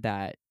month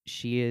that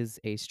she is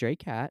a stray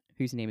cat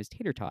whose name is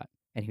Tater Tot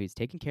and who's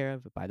taken care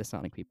of by the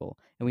Sonic people.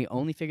 And we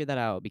only figured that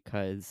out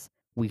because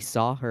we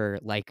saw her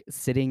like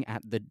sitting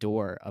at the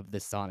door of the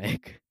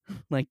Sonic,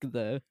 like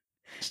the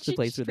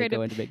place where they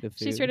go in to make the food.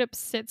 She straight up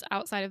sits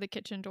outside of the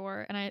kitchen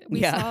door, and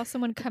we saw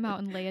someone come out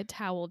and lay a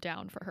towel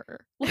down for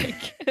her.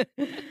 Like,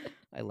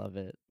 I love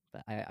it.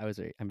 But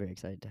I'm very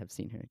excited to have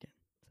seen her again.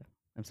 So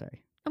I'm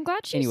sorry. I'm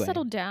glad she's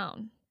settled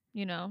down.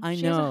 You know,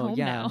 she has a home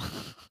now.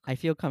 I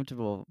feel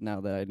comfortable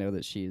now that I know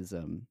that she's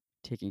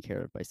taken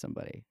care of by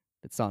somebody.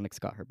 That Sonic's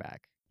got her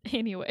back.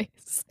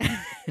 Anyways.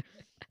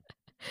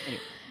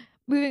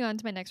 Moving on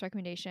to my next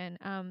recommendation.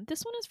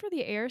 This one is for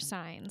the air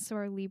signs, so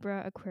our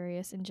Libra,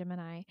 Aquarius, and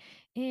Gemini.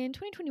 In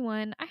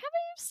 2021, I have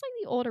a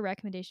slightly older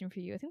recommendation for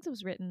you. I think this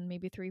was written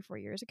maybe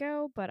 3-4 years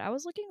ago, but I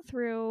was looking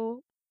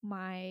through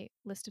my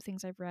list of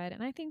things I've read,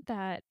 and I think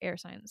that air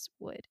signs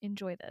would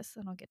enjoy this,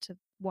 and I'll get to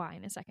why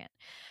in a second.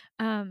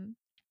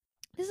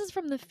 This is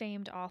from the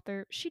famed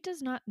author. She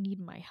does not need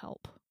my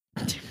help.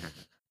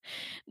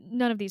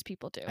 None of these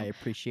people do. I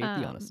appreciate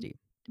the honesty.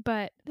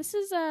 But this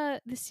is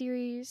the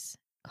series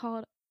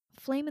called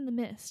Flame in the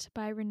Mist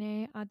by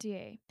Renee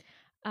Ahdieh.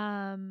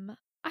 I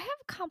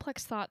have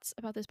complex thoughts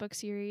about this book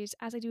series,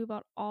 as I do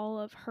about all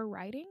of her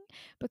writing,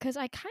 because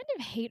I kind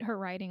of hate her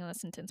writing on a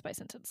sentence by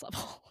sentence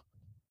level.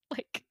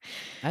 Like,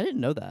 I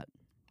didn't know that.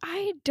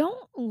 I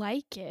don't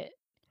like it.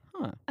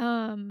 Huh.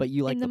 But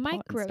you like in the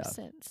micro plot and stuff.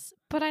 sense.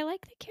 But I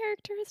like the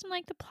characters and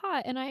like the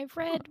plot, and I've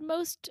read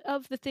most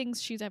of the things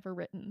she's ever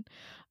written.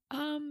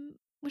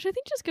 Which I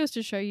think just goes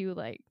to show you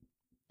like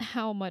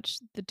how much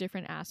the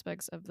different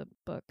aspects of the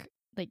book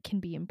like can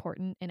be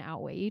important and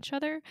outweigh each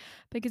other,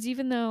 because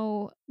even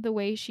though the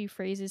way she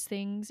phrases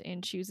things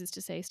and chooses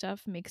to say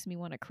stuff makes me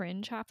want to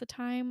cringe half the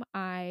time,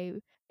 I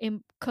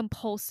am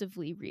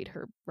compulsively read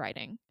her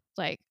writing.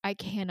 Like, I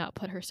cannot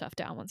put her stuff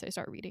down once I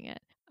start reading it.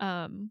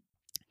 And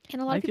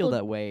a lot of people feel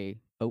that way.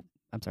 Oh,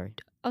 I'm sorry.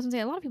 I was gonna say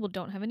a lot of people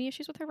don't have any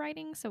issues with her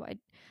writing, so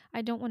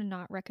I don't want to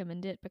not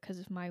recommend it because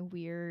of my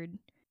weird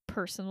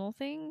personal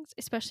things,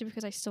 especially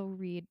because I still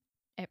read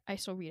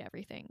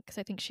everything because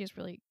I think she has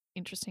really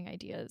interesting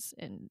ideas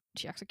and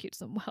she executes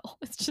them well.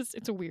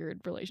 It's a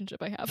weird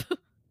relationship I have.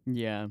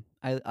 Yeah,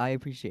 I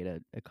appreciate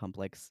a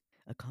complex,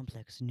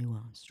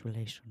 nuanced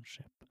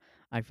relationship.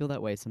 I feel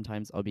that way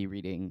sometimes. I'll be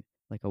reading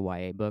like a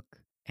YA book,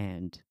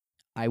 and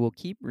I will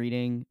keep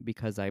reading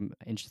because I'm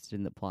interested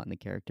in the plot and the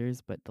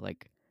characters. But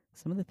like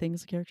some of the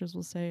things the characters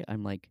will say,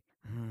 I'm like,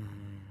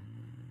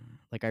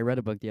 like I read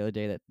a book the other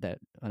day that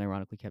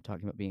unironically kept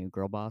talking about being a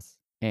girl boss,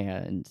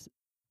 and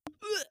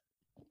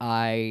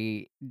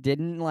I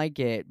didn't like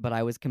it, but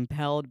I was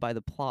compelled by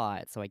the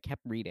plot, so I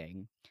kept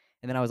reading.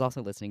 And then I was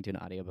also listening to an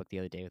audiobook the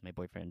other day with my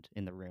boyfriend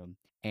in the room,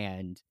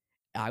 and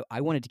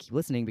I wanted to keep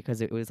listening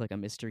because it was like a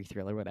mystery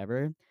thriller,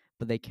 whatever.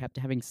 But they kept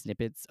having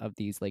snippets of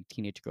these like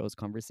teenage girls'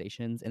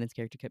 conversations, and this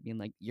character kept being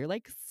like, "You're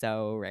like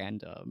so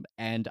random,"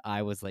 and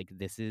I was like,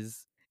 "This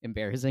is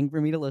embarrassing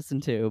for me to listen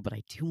to, but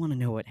I do want to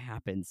know what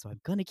happens, so I'm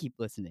gonna keep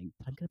listening.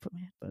 But I'm gonna put my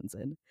headphones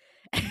in."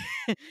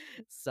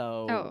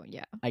 So, oh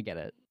yeah, I get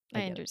it.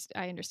 I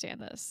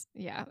understand this.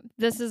 Yeah,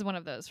 this is one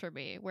of those for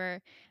me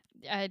where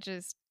I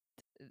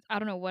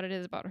don't know what it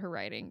is about her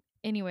writing.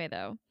 Anyway,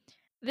 though,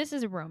 this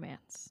is a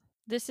romance.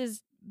 This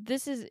is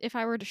if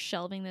I were to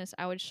shelving this,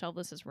 I would shelve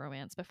this as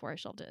romance before I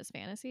shelved it as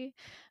fantasy.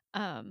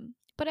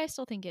 But I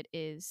still think it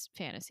is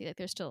fantasy. Like,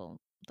 there's still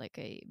like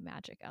a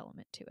magic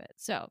element to it,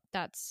 so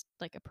that's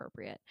like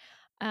appropriate.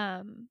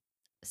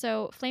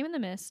 So Flame in the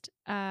Mist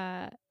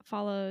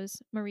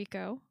follows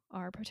Mariko,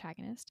 our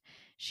protagonist.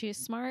 She is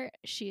smart.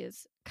 She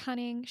is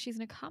cunning. She's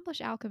an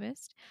accomplished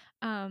alchemist,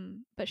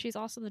 but she's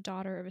also the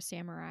daughter of a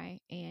samurai,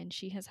 and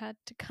she has had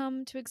to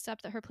come to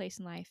accept that her place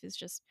in life is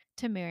just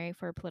to marry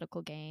for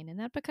political gain, and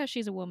that because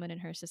she's a woman in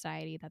her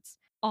society, that's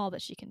all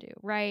that she can do.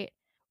 Right?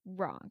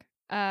 Wrong.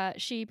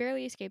 She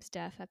barely escapes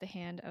death at the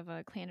hand of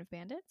a clan of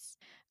bandits.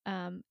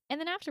 And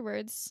then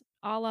afterwards,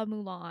 a la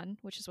Mulan,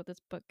 which is what this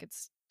book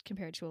gets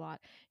compared to a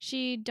lot,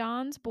 she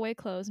dons boy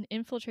clothes and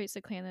infiltrates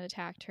the clan that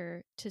attacked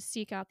her to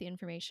seek out the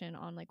information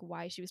on like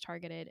why she was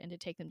targeted and to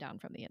take them down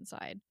from the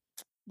inside.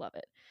 Love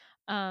it.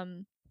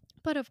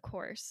 But of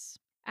course,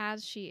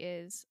 as she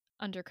is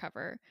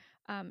undercover,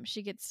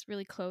 she gets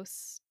really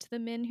close to the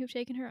men who've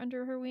taken her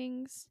under her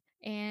wings.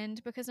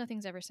 And because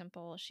nothing's ever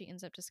simple, she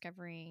ends up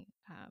discovering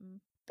a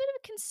bit of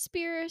a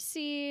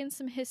conspiracy and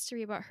some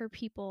history about her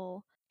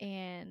people,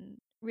 and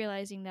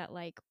realizing that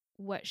like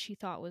what she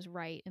thought was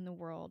right in the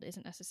world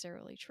isn't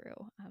necessarily true,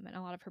 and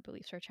a lot of her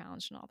beliefs are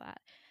challenged and all that.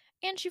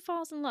 And she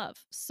falls in love.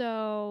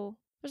 So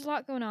there's a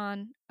lot going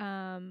on.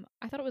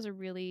 I thought it was a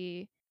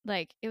really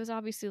like it was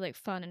obviously like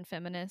fun and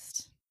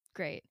feminist,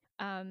 great.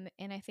 And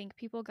I think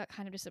people got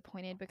kind of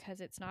disappointed because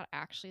it's not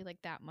actually like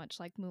that much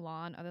like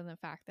Mulan, other than the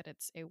fact that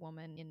it's a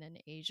woman in an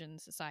Asian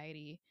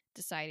society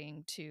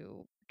deciding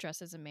to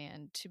dress as a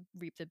man to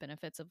reap the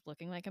benefits of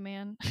looking like a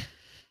man.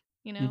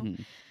 you know?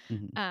 Mm-hmm.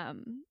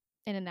 Mm-hmm.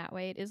 And in that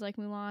way it is like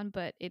Mulan,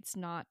 but it's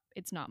not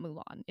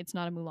Mulan. It's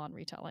not a Mulan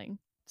retelling.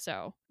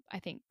 So I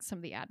think some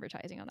of the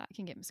advertising on that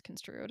can get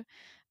misconstrued.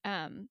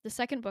 The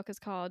second book is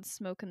called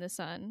Smoke in the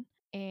Sun,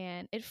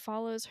 and it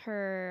follows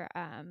her.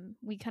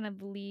 We kind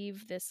of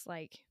leave this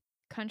like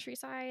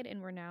countryside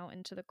and we're now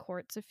into the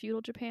courts of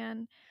feudal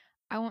Japan.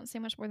 I won't say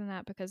much more than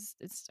that because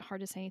it's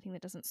hard to say anything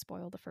that doesn't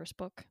spoil the first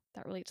book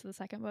that relates to the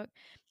second book.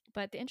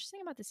 But the interesting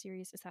thing about the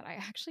series is that I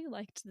actually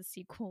liked the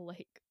sequel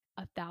like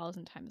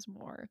 1,000 times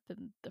more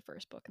than the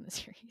first book in the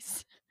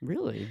series.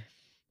 Really?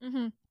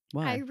 Mm-hmm.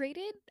 Why? I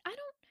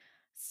don't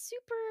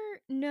super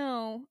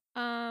know.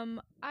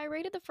 I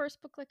rated the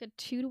first book like a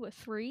 2 to a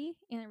 3,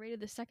 and I rated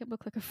the second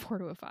book like a 4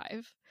 to a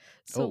 5.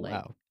 So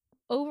wow.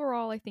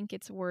 overall I think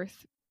it's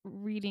worth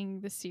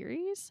reading the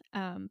series,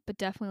 but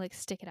definitely like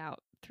stick it out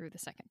through the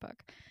second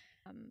book.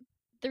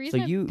 The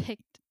reason I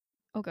picked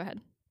go ahead.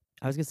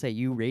 I was gonna say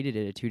you rated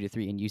it a 2 to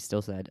 3 and you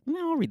still said,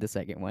 no, I'll read the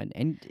second one,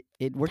 and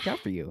it worked out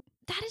for you.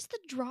 That is the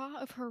draw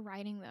of her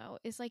writing though,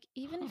 is like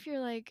even if you're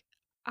like,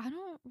 I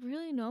don't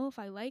really know if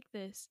I like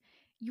this,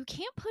 you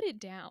can't put it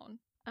down.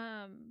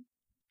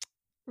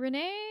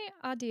 Renee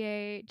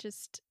Ahdieh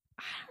just,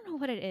 I don't know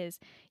what it is.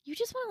 You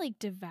just want to like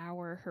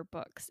devour her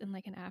books in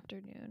like an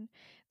afternoon.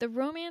 The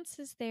romance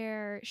is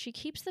there. She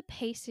keeps the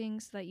pacing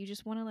so that you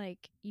just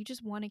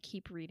want to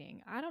keep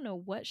reading. I don't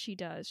know what she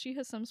does. She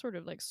has some sort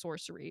of like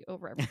sorcery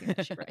over everything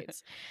that she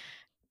writes.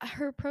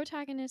 Her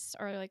protagonists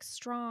are like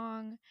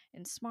strong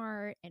and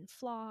smart and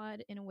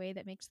flawed in a way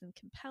that makes them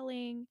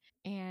compelling,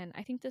 and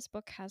I think this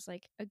book has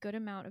like a good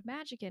amount of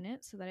magic in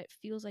it so that it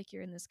feels like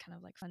you're in this kind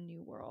of like fun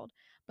new world.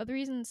 But the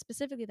reason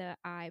specifically that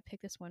I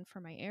picked this one for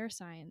my air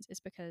signs is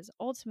because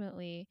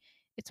ultimately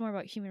it's more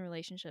about human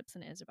relationships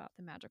than it is about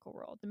the magical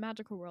world. The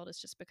magical world is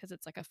just because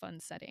it's like a fun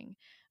setting.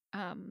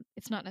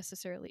 It's not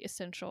necessarily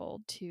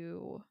essential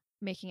to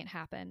making it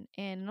happen.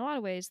 And in a lot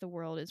of ways, the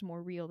world is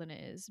more real than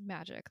it is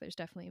magic. There's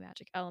definitely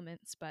magic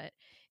elements, but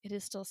it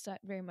is still set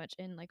very much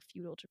in like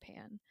feudal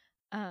Japan.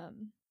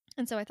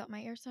 And so I thought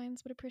my air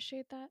signs would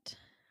appreciate that.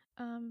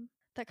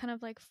 That kind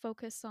of like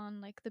focus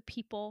on like the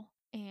people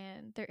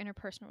and their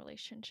interpersonal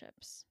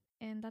relationships.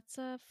 And that's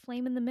a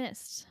Flame in the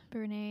Mist by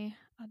Renee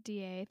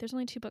Ahdieh. There's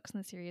only 2 books in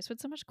the series, so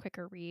it's a much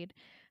quicker read.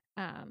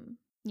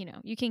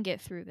 You can get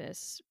through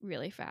this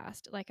really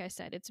fast. Like I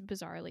said, it's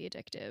bizarrely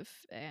addictive,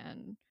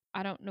 and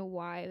I don't know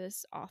why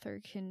this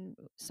author can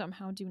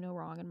somehow do no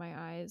wrong in my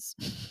eyes.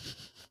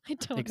 I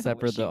don't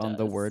Except know what for she on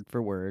the does. word for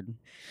word.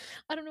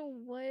 I don't know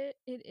what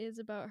it is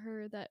about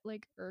her that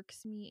like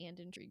irks me and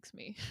intrigues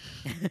me.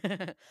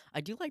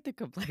 I do like the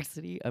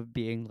complexity of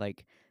being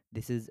like,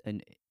 this is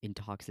an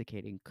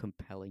intoxicating,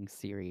 compelling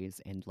series,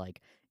 and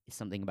like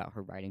something about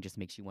her writing just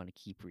makes you want to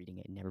keep reading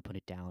it and never put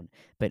it down.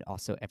 But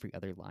also every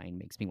other line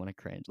makes me want to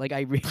cringe. Like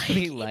I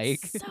really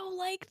like it's so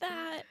like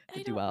that. the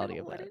I don't duality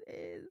know of what that.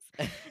 it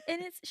is.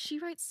 And she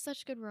writes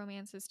such good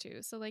romances too.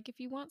 So like if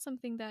you want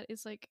something that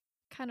is like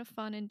kind of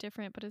fun and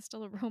different but it's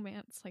still a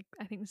romance, like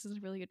I think this is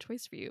a really good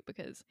choice for you,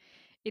 because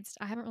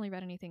I haven't really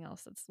read anything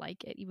else that's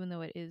like it, even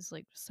though it is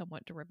like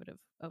somewhat derivative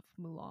of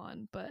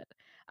Mulan, but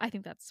I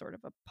think that's sort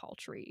of a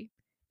paltry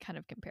kind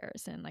of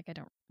comparison. Like I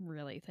don't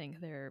really think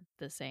they're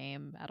the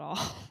same at all.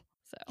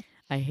 So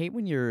I hate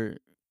when you're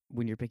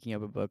picking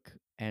up a book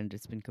and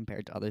it's been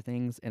compared to other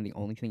things and the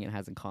only thing it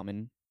has in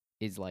common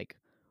is like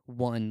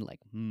one like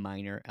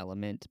minor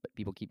element, but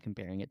people keep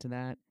comparing it to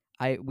that.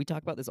 We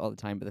talk about this all the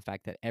time, but the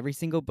fact that every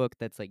single book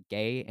that's like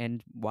gay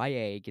and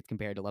YA gets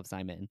compared to Love,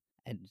 Simon,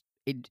 and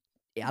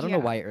I don't know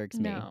why it irks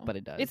me, but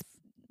it does.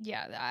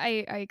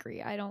 I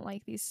agree. I don't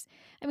like these.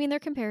 I mean, they're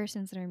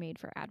comparisons that are made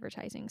for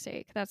advertising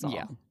sake. That's all.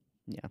 Yeah.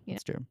 Yeah, You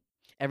that's true.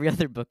 Every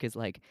other book is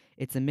like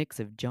it's a mix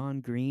of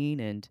John Green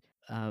and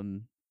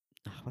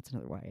what's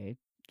another YA?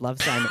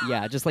 Love Simon.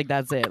 Yeah, just like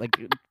that's it. Like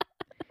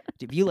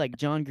if you like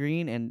John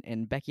Green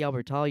and Becky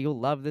Albertalli, you'll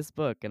love this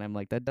book. And I'm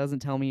like, that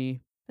tells me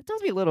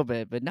a little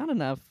bit, but not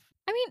enough.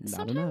 I mean,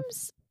 Not enough.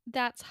 sometimes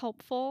that's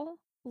helpful.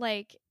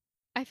 Like,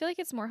 I feel like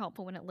it's more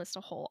helpful when it lists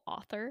a whole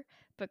author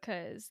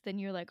because then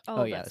you're like, Oh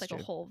oh, yeah, that's that's like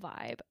true. a whole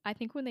vibe. I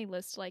think when they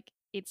list like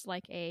it's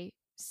like a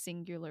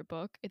singular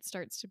book, it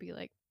starts to be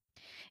like,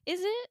 is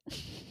it?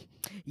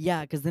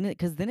 Yeah, because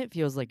then it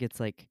feels like it's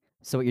like.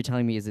 So what you're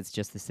telling me is it's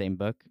just the same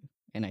book,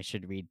 and I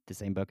should read the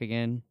same book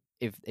again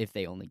if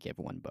they only give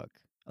one book.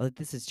 Oh,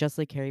 this is just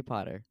like Harry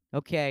Potter.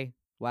 Okay,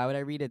 why would I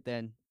read it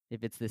then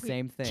if it's the We,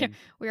 same yeah, thing?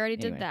 we already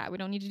Anyway, did that. We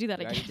don't need to do that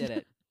we again. already did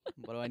it.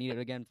 What do I need it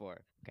again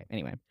for? Okay.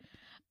 Anyway.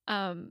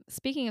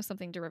 Speaking of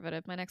something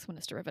derivative, my next one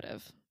is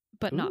derivative,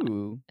 but not,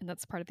 Ooh. and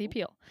that's part of the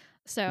appeal.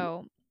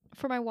 So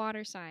for my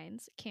water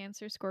signs,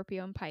 Cancer,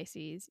 Scorpio, and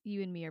Pisces,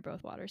 you and me are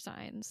both water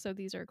signs, so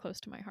these are close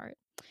to my heart.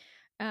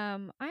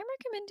 I'm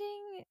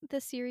recommending the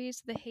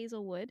series The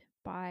Hazelwood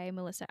by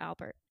Melissa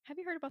Albert. Have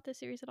you heard about this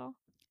series at all?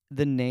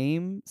 The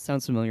name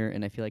sounds familiar,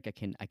 and I feel like I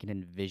can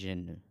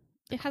envision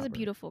the It has a cover,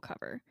 beautiful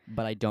cover.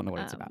 but I don't know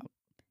what it's Um, about.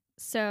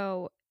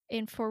 So,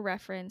 and for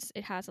reference,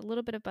 it has a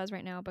little bit of buzz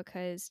right now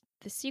because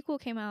the sequel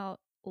came out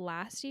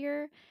last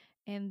year,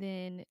 and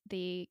then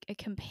a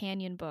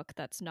companion book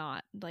that's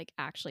not like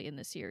actually in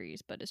the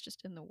series, but is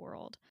just in the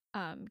world,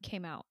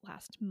 came out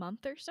last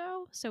month or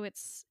so. So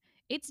it's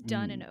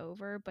done and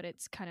over, but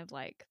it's kind of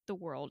like the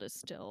world is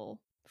still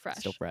fresh.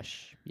 Still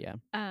fresh. Yeah.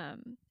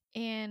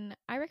 And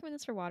I recommend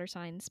this for water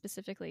signs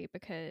specifically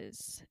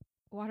because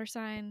water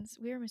signs,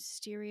 we are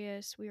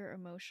mysterious, we are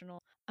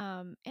emotional.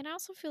 And I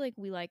also feel like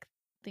we like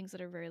things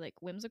that are very like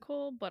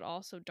whimsical, but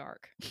also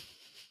dark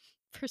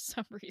for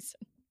some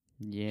reason.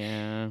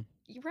 Yeah.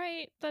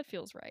 Right? That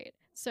feels right.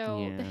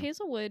 So the Yeah.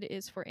 Hazelwood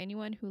is for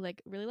anyone who like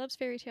really loves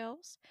fairy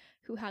tales,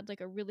 who had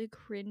like a really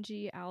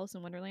cringy Alice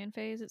in Wonderland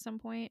phase at some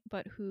point,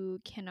 but who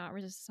cannot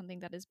resist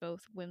something that is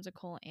both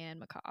whimsical and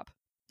macabre.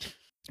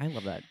 I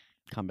love that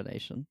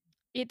combination.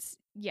 It's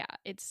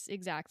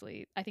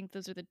exactly. I think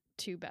those are the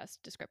two best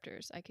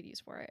descriptors I could use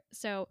for it.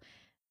 So,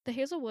 The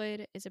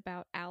Hazelwood is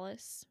about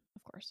Alice,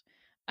 of course,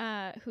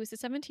 who is the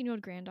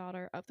 17-year-old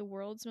granddaughter of the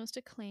world's most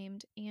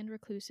acclaimed and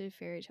reclusive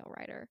fairy tale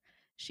writer.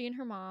 She and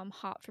her mom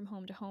hopped from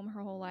home to home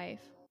her whole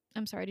life.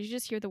 I'm sorry, did you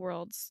just hear the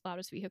world's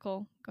loudest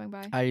vehicle going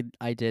by?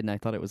 I did, and I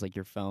thought it was like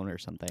your phone or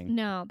something.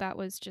 No, that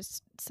was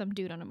just some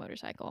dude on a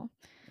motorcycle.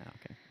 Oh,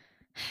 okay.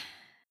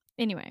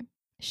 Anyway,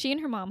 she and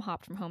her mom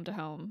hopped from home to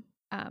home,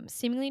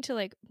 seemingly to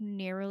like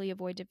narrowly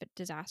avoid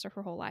disaster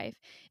her whole life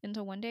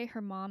until one day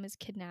her mom is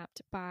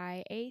kidnapped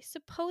by a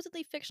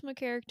supposedly fictional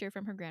character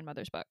from her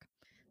grandmother's book.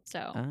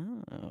 So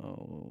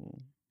Oh.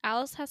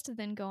 Alice has to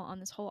then go on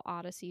this whole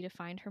odyssey to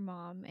find her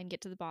mom and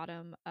get to the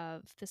bottom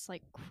of this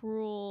like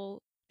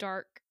cruel,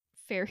 dark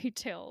fairy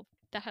tale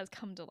that has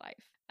come to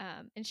life.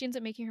 And she ends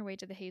up making her way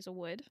to the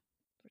Hazelwood,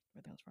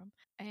 where the hell's from.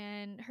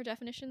 And her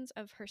definitions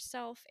of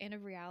herself and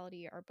of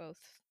reality are both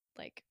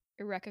like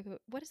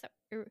what is that?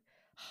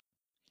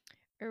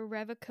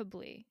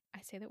 Irrevocably.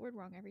 I say that word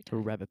wrong every time.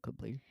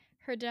 Irrevocably.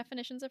 Her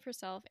definitions of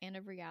herself and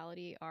of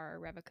reality are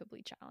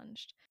irrevocably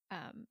challenged.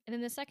 And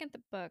in the second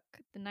book,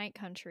 The Night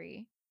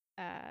Country,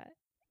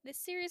 this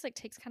series like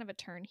takes kind of a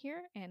turn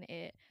here, and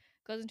it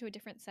goes into a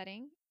different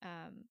setting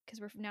because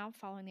we're now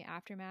following the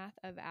aftermath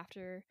of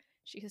after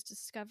she has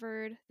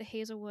discovered the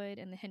Hazelwood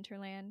and the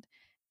hinterland.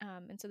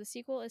 And so the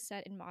sequel is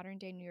set in modern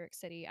day New York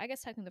City. I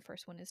guess technically the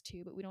first one is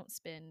too, but we don't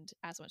spend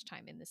as much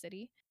time in the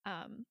city.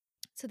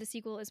 So the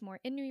sequel is more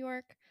in New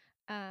York.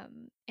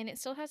 And it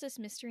still has this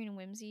mystery and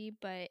whimsy,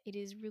 but it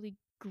is really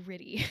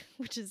gritty,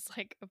 which is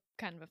like a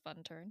kind of a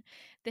fun turn.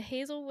 The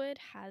Hazelwood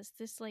has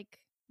this like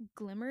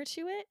glimmer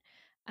to it,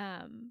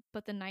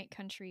 but the Night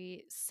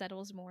Country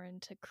settles more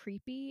into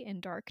creepy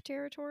and dark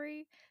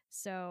territory.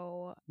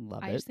 So Love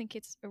I it. just think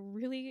it's a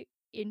really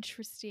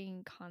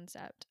interesting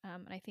concept.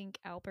 And I think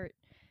Albert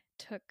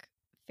took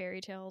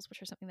fairy tales,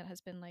 which are something that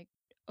has been like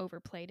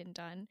overplayed and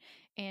done,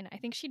 and I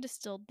think she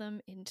distilled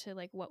them into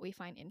like what we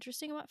find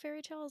interesting about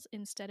fairy tales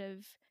instead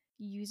of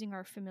using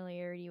our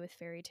familiarity with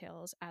fairy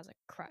tales as a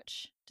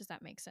crutch. Does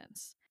that make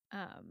sense?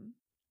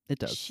 It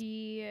does.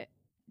 She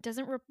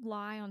doesn't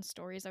rely on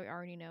stories that we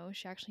already know.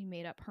 She actually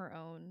made up her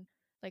own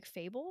like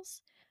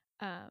fables.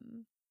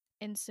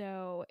 And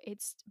so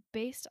it's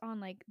based on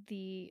like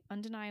the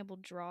undeniable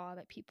draw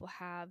that people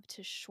have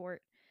to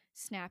short,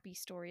 snappy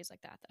stories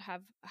like that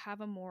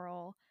have a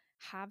moral,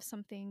 have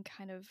something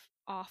kind of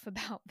off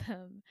about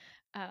them,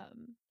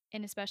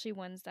 and especially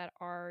ones that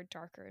are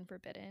darker and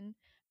forbidden.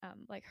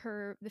 Like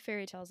the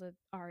fairy tales that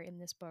are in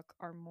this book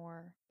are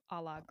more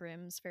a la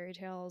Grimm's fairy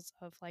tales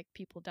of like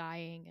people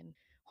dying and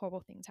horrible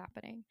things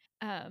happening.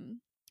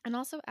 And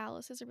also,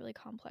 Alice is a really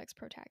complex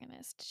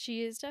protagonist.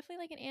 She is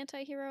definitely like an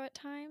anti-hero at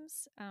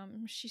times.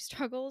 She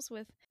struggles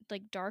with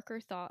like darker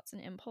thoughts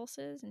and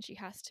impulses, and she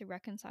has to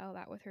reconcile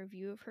that with her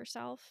view of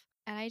herself.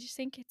 And I just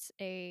think it's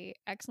a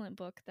excellent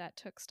book that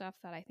took stuff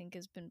that I think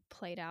has been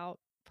played out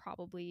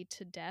probably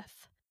to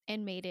death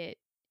and made it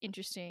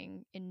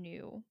interesting and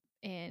new.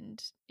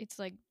 And it's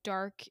like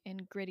dark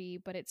and gritty,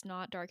 but it's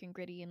not dark and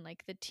gritty and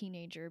like the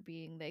teenager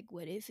being like,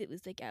 what if it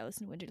was like Alice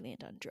in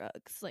Wonderland on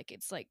drugs? Like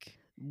it's like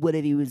What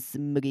if he was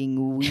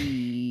smoking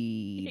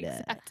weed?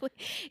 exactly.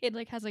 It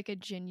like has like a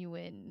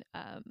genuine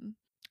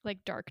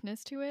like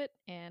darkness to it,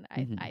 and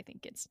Mhm. I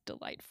think it's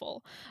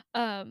delightful.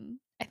 I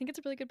think it's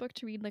a really good book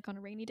to read like on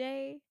a rainy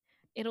day.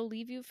 It'll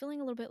leave you feeling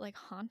a little bit like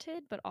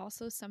haunted, but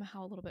also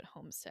somehow a little bit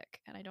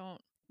homesick. And I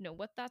don't know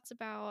what that's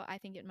about. I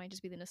think it might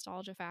just be the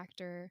nostalgia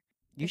factor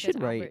You because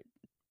should write. Albert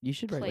You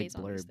should write like plays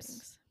on these blurbs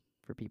things.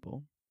 for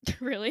people.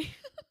 Really?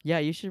 Yeah,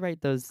 you should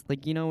write those.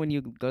 Like, you know, when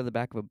you go to the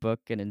back of a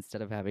book and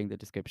instead of having the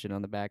description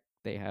on the back,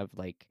 they have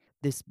like,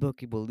 this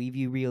book will leave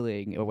you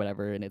reeling or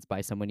whatever, and it's by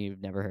someone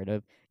you've never heard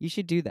of. You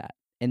should do that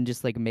and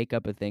just like make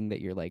up a thing that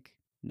you're like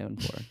known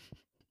for.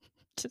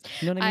 Just,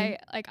 You know what I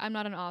mean? I'm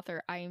not an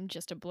author. I am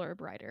just a blurb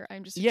writer.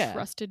 I'm just a Yeah.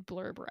 trusted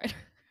blurb writer.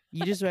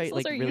 You just write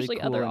Those like are really usually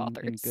cool other and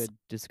authors. good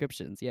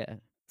descriptions. Yeah.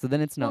 So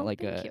then it's not Well,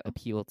 like thank a you.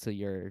 appeal to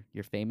your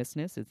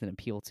famousness. It's an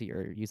appeal to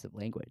your use of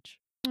language.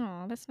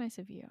 Oh, that's nice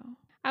of you.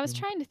 I was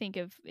You're trying to think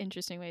of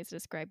interesting ways to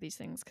describe these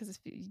things because if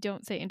you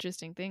don't say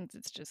interesting things,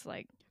 it's just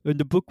like, And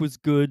the book was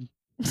good.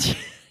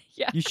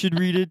 yeah. You should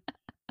read it.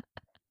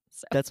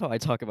 So- That's how I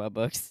talk about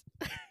books.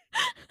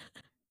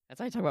 That's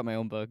how I talk about my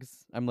own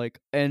books. I'm like,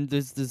 and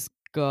there's this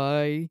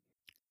guy,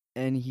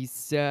 and he's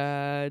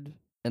sad,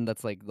 and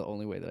that's like the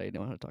only way that I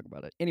know how to talk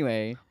about it.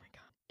 Anyway, Oh my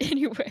god.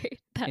 Anyway,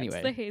 that's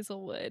Anyway. The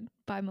Hazelwood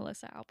by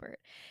Melissa Albert.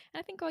 And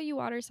I think all you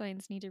water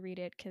signs need to read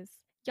it because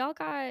y'all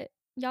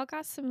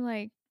got some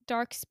like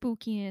dark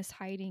spookiness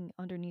hiding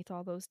underneath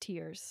all those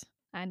tears.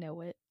 I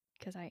know it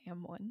because I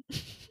am one.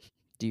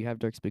 do you have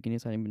dark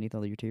spookiness hiding beneath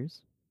all your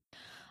tears?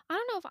 I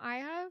don't know if I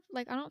have,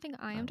 like, I don't think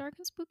I am Oh. dark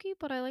and spooky,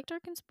 but I like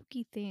dark and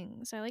spooky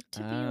things. I like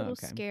to be a little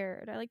Okay.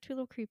 scared. I like to be a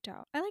little creeped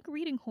out. I like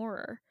reading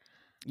horror.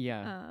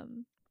 Yeah.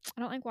 I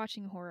don't like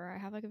watching horror. I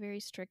have like a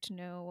very strict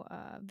no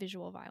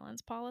visual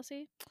violence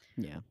policy,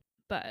 Yeah.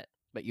 but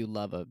But you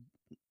love a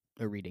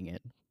reading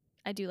it.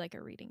 I do like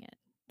a reading it.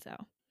 So,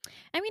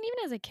 I mean,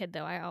 even as a kid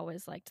though, I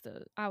always liked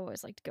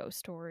ghost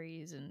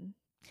stories and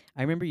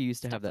I remember you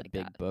used to have Stuff that like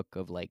big that. book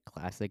of like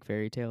classic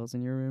fairy tales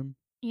in your room,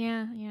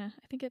 yeah.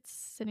 I think it's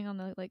sitting on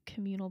the like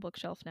communal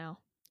bookshelf now.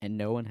 and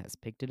no one has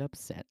picked it up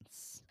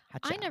since. I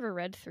Hacha. never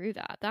read through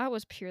that. That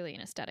was purely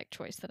an aesthetic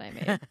choice that I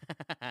made.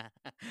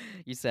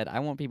 You said, I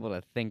want people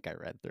to think I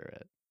read through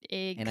it.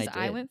 And I Because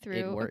I did. went It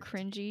through a worked.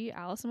 cringy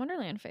Alice in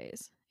Wonderland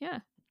phase. Yeah.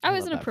 I I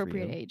was love an that for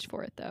appropriate you. age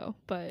for it though,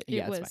 but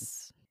Yeah, it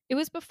it's fine.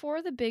 was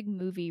before the big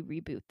movie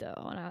reboot though,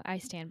 and I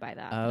stand by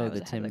that. Oh, I was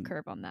the ahead of Tim- the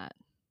curve on that.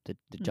 The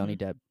Johnny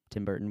Depp,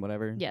 Tim Burton,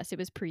 whatever. Yes, it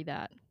was pre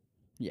that.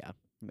 Yeah,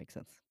 makes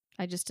sense.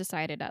 I just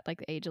decided at like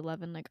the age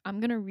 11, like I'm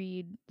gonna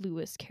read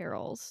Lewis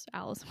Carroll's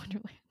Alice in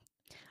Wonderland.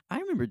 I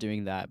remember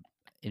doing that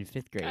in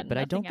 5th grade, Got but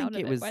I don't nothing out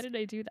think of it was. Why did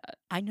I do that?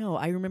 I know.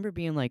 I remember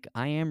being like,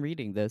 I am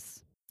reading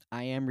this.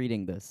 I am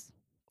reading this.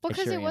 Well, I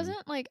because sure it am.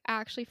 wasn't like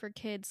actually for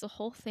kids. The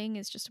whole thing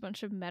is just a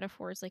bunch of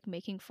metaphors, like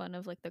making fun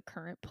of like the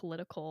current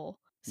political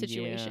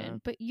situation. Yeah.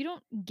 But you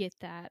don't get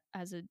that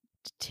as a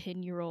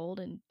 10-year-old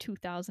in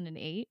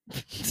 2008.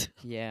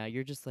 Yeah,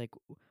 you're just like,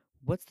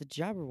 what's the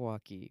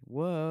Jabberwocky?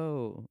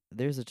 Whoa,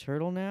 there's a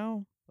turtle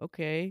now?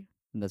 Okay.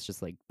 And that's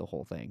just like the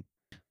whole thing.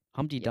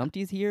 Humpty Yeah.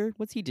 Dumpty's here?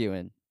 What's he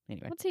doing?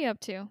 Anyway, What's he up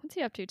to? What's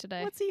he up to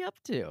today? what's he up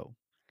to?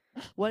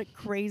 What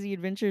crazy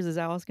adventures is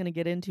Alice going to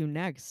get into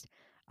next?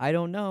 I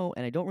don't know,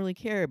 and I don't really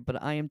care,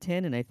 but I am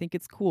 10 and I think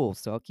it's cool,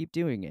 so I'll keep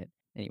doing it.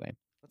 Anyway,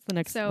 what's the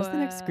next So,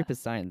 group of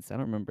signs? I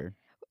don't remember.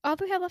 all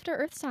we have left are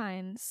Earth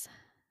signs.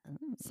 Oh.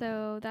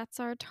 So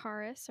that's our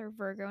Taurus, our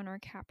Virgo, and our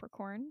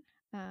Capricorn.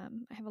 I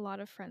have a lot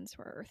of friends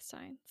who are Earth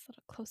signs, a lot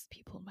of close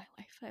people in my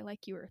life. I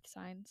like you, Earth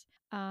signs.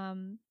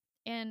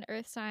 And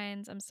Earth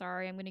signs, I'm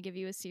sorry, I'm going to give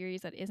you a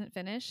series that isn't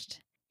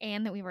finished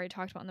and that we've already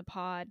talked about in the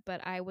pod,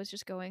 but I was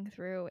just going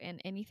through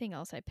and anything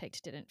else I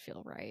picked didn't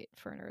feel right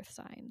for an Earth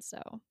sign. So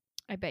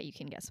I bet you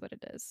can guess what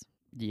it is.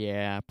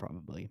 Yeah,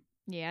 probably.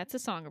 Yeah, it's a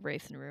Song of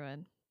Wraith and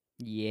Ruin.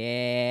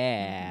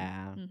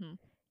 Yeah. Mm-hmm.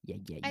 Yeah,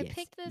 I yes,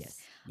 picked this.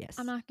 Yes.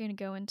 I'm not going to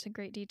go into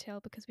great detail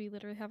because we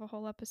literally have a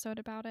whole episode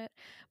about it.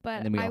 But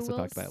And then we I also will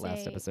talked about it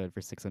last say- episode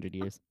for 600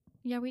 years.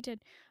 Yeah, we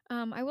did.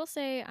 I will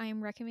say I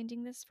am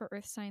recommending this for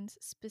Earth signs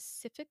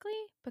specifically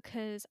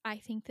because I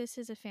think this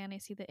is a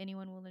fantasy that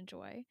anyone will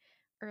enjoy.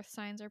 Earth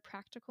signs are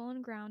practical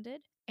and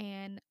grounded,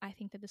 and I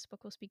think that this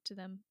book will speak to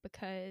them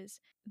because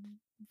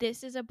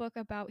this is a book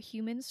about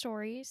human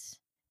stories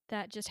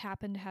that just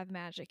happen to have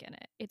magic in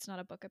it. It's not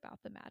a book about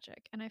the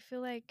magic. And I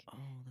feel like Oh,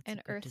 that's an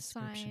a good Earth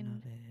description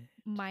sign of it.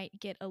 might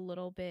get a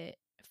little bit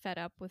fed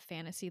up with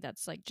fantasy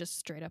that's like just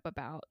straight up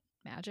about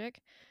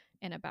magic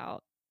and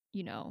about,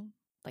 you know,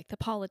 like the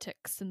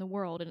politics in the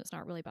world, and it's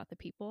not really about the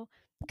people.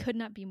 Could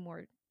not be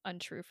more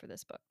untrue for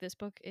this book. This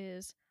book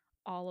is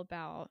all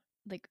about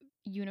like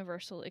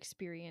universal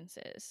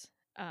experiences,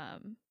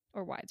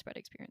 or widespread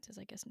experiences.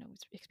 I guess no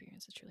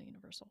experience is truly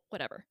universal.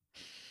 Whatever.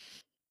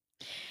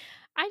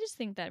 I just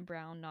think that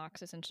Brown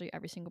knocks essentially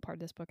every single part of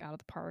this book out of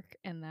the park,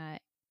 and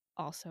that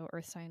also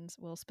earth signs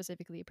will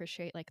specifically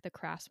appreciate like the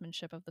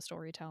craftsmanship of the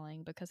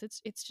storytelling, because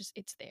it's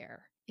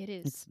there.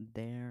 It's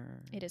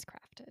there. It is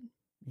crafted.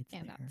 It's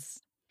And there.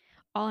 that's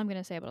all I'm going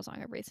to say about A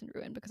Song of Wraith and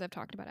Ruin, because I've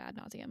talked about it ad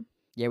nauseum.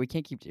 Yeah, we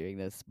can't keep doing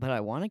this, but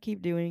I want to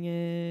keep doing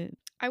it.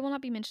 I will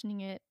not be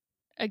mentioning it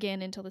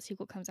again until the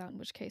sequel comes out, in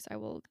which case I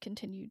will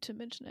continue to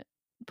mention it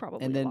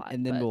probably And then a lot.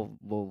 and then but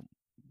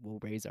we'll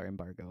raise our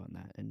embargo on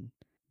that and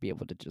be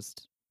able to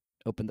just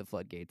open the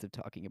floodgates of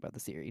talking about the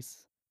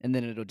series. And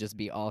then it'll just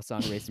be all Song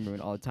of Wraith and Ruin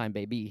all the time,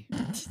 baby.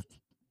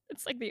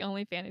 it's like the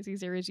only fantasy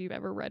series you've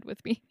ever read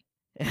with me.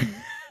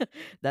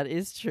 That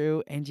is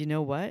true. And you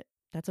know what?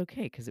 That's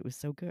okay, because it was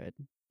so good.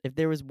 If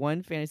there was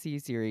one fantasy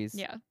series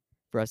Yeah.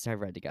 for us to have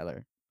read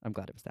together, I'm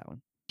glad it was that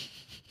one.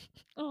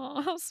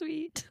 Oh, how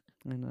sweet.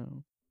 I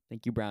know.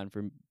 Thank you, Brown,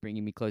 for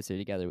bringing me closer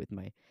together with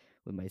my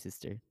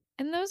sister.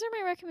 And those are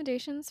my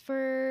recommendations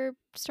for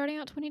starting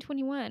out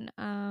 2021.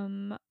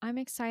 I'm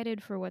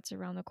excited for what's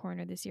around the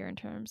corner this year in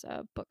terms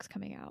of books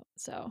coming out.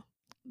 So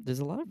There's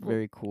a lot of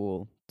very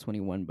cool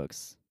 21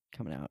 books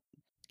coming out.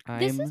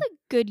 this is a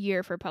good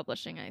year for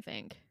publishing, I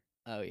think.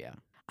 Oh yeah.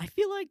 I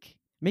feel like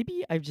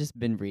maybe I've just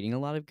been reading a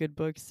lot of good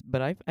books,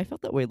 but I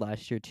felt that way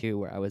last year too,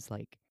 where I was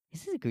like,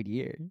 this is a good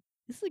year.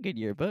 This is a good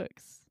year of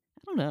books.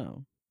 I don't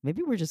know.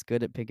 Maybe we're just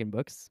good at picking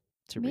books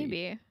to read.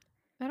 Maybe.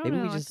 I don't Maybe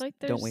know. we just I feel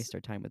like don't waste our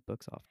time with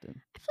books often.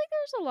 I feel like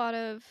there's a lot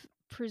of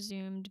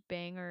presumed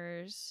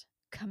bangers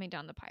coming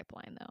down the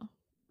pipeline, though.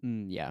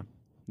 Yeah.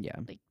 Yeah.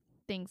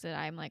 Things that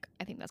I'm like,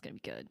 I think that's going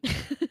to be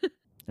good.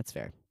 That's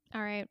fair.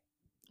 All right.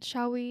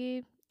 Shall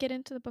we get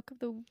into the book of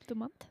the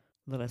month?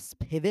 Let us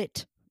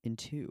pivot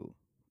into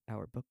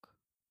our book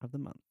of the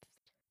month.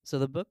 So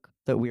the book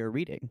that we are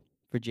reading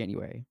for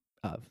January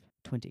of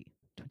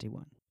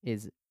 2021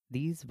 is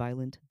These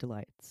Violent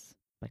Delights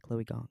by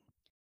Chloe Gong.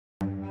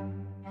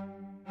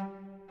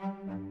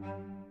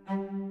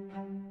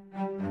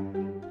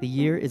 The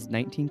year is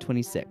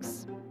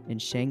 1926, and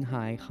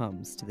Shanghai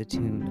hums to the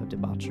tune of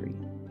debauchery.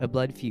 A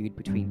blood feud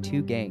between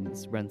two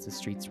gangs runs the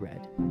streets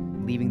red,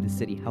 leaving the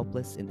city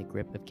helpless in the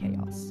grip of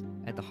chaos.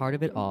 At the heart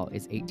of it all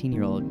is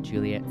 18-year-old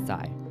Juliet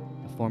Tsai,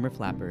 a former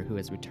flapper who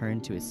has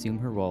returned to assume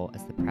her role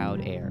as the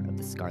proud heir of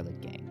the Scarlet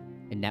Gang,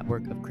 a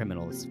network of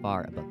criminals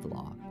far above the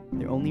law.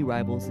 Their only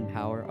rivals in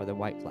power are the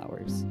White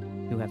Flowers,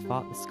 who have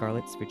fought the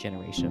Scarlets for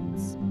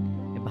generations.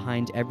 And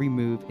behind every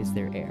move is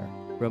their heir,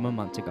 Roma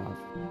Montagov,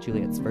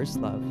 Juliet's first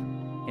love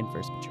and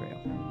first betrayal.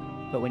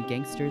 But when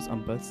gangsters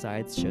on both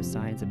sides show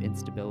signs of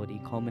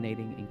instability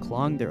culminating in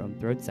clawing their own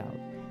throats out,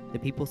 the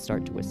people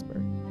start to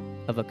whisper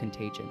of a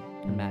contagion,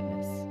 a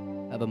madness,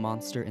 of a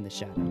monster in the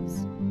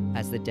shadows.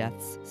 As the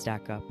deaths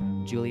stack up,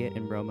 Juliet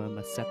and Roma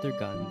must set their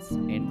guns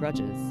and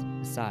grudges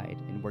aside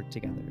and work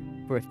together.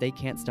 For if they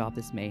can't stop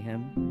this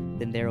mayhem,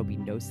 then there will be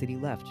no city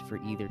left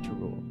for either to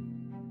rule.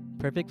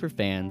 Perfect for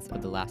fans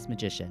of The Last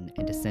Magician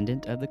and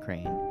Descendant of the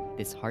Crane,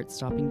 this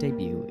heart-stopping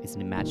debut is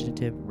an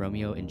imaginative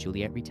Romeo and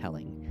Juliet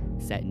retelling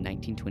set in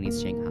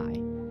 1920s Shanghai,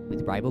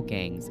 with rival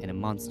gangs and a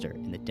monster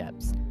in the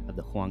depths of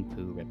the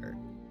Huangpu River.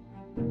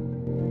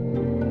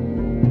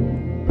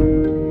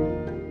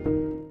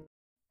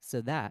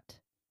 So that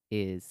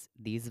is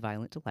These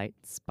Violent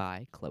Delights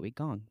by Chloe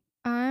Gong.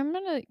 I'm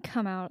going to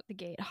come out the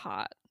gate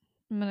hot.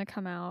 I'm going to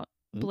come out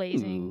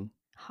blazing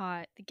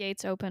hot. The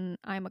gates open.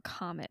 I'm a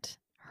comet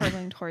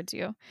hurtling towards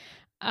you.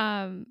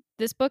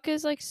 This book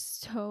is like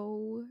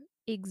so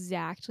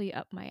exactly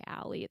up my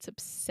alley. It's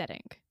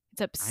upsetting.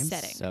 It's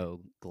upsetting. I'm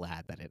so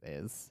glad that it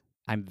is.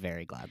 I'm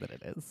very glad that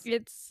it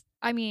is.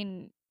 I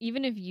mean,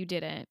 even if you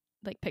didn't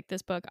like pick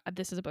this book,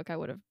 this is a book I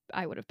would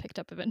have picked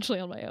up eventually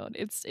on my own.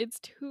 It's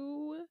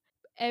too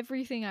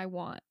everything I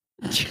want.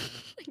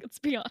 Let's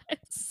be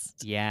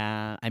honest.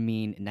 Yeah, I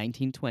mean,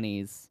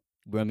 1920s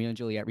Romeo and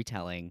Juliet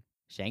retelling,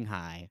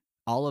 Shanghai,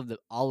 all of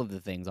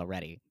the things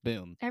already.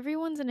 Boom.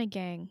 Everyone's in a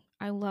gang.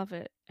 I love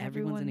it.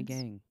 Everyone's in a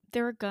gang.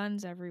 There are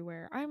guns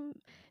everywhere.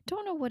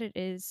 Don't know what it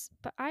is,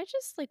 but I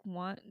just like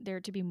want there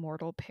to be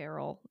mortal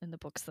peril in the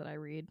books that I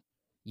read.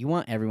 You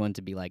want everyone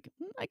to be like,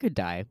 I could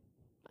die.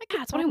 I could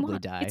That's what I probably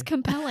want. die. It's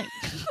compelling.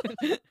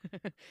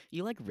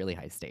 You like really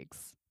high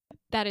stakes.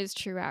 That is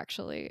true,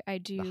 actually. I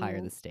do. The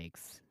higher the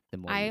stakes, the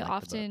more I you like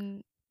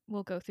often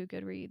will go through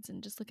Goodreads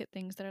and just look at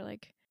things that are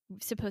like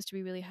supposed to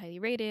be really highly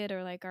rated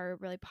or like are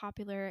really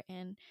popular,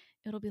 and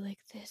it'll be like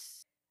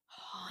this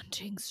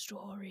haunting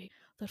story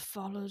that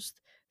follows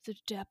the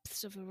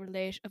depths of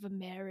a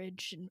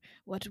marriage and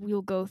what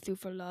we'll go through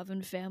for love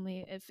and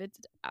family.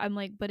 I'm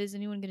like, but is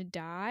anyone gonna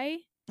die?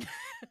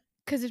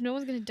 Because if no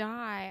one's gonna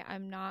die,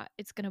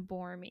 it's gonna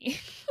bore me.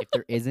 If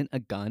there isn't a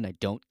gun, I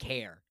don't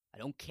care. I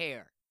don't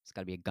care. There's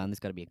got to be a gun. There's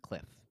got to be a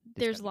cliff.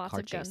 There's lots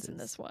of guns in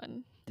this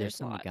one. There's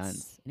so many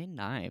guns. And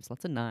knives.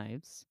 Lots of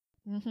knives.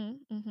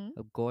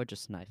 A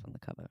gorgeous knife on the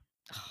cover.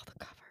 Oh, the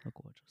cover. Oh,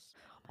 gorgeous.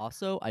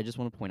 Also, I just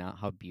want to point out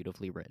how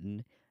beautifully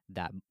written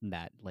that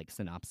like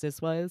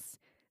synopsis was,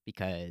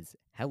 because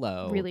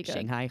really good.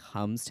 Shanghai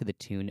hums to the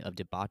tune of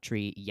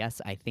debauchery.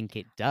 Yes, I think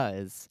it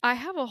does. I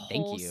have a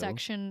whole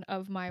section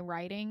of my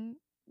writing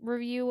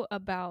review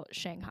about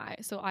Shanghai,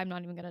 so I'm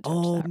not even going to touch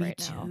that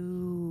right now. Oh, me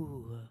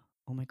too.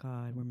 Oh my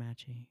god, we're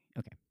matching.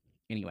 Okay.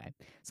 Anyway,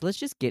 so let's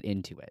just get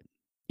into it.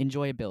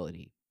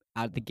 Enjoyability.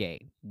 Out the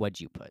gate,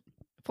 what'd you put?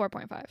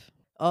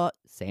 4.5.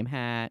 Same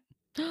hat.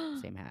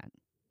 Same hat.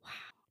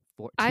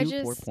 Wow.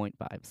 Two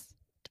 4.5s.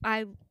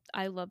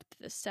 I loved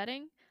the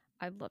setting.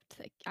 I loved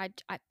the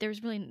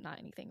there's really not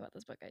anything about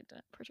this book I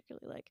didn't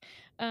particularly like.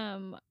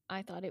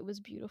 I thought it was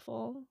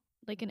beautiful,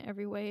 like in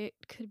every way it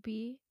could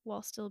be,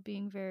 while still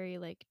being very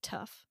like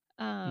tough.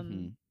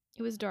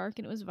 It was dark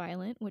and it was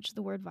violent, which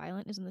the word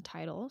violent is in the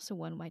title, so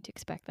one might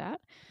expect that.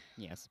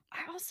 Yes. I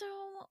also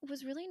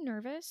was really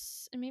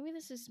nervous, and maybe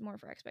this is more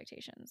for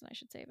expectations, and I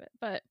should save it,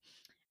 but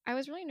I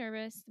was really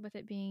nervous with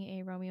it being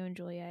a Romeo and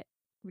Juliet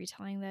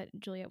retelling, that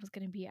Juliet was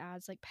going to be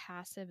as like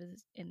passive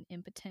and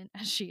impotent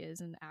as she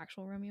is in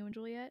actual Romeo and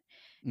Juliet.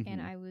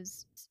 And I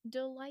was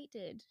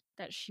delighted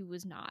that she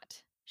was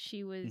not.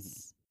 She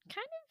was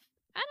kind of,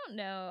 I don't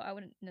know, I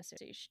wouldn't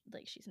necessarily say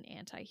like she's an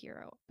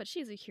anti-hero, but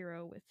she's a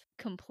hero with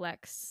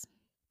complex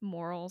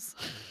morals.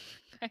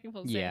 I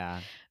will say. Yeah.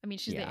 I mean,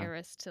 she's the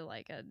heiress to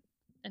like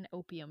an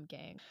opium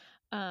gang.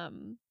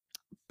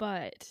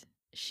 But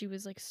she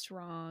was like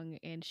strong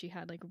and she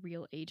had like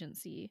real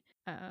agency.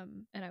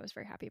 And I was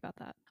very happy about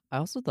that. I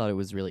also thought it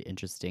was really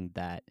interesting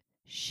that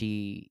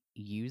she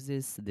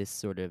uses this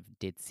sort of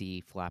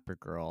ditzy flapper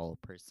girl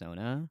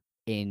persona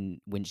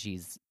when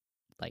she's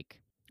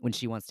like when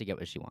she wants to get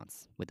what she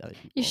wants with other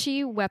people.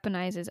 She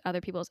weaponizes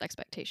other people's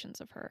expectations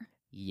of her.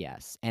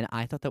 Yes. And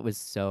I thought that was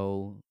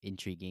so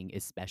intriguing,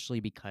 especially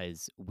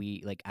because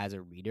we, like, as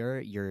a reader,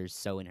 you're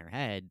so in her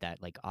head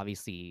that, like,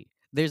 obviously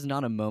there's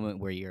not a moment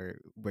where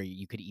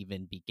you could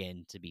even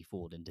begin to be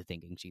fooled into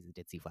thinking she's a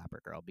ditzy flapper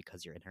girl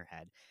because you're in her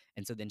head.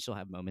 And so then she'll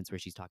have moments where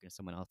she's talking to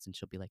someone else and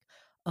she'll be like,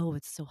 "Oh,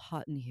 it's so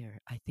hot in here.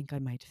 I think I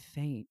might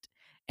faint."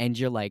 And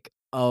you're like,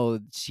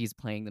 "Oh, she's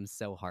playing them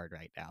so hard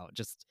right now."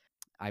 Just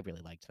I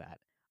really liked that.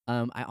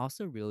 I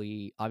also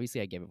really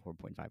obviously I gave it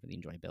 4.5 for the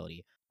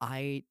enjoyability.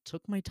 I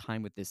took my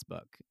time with this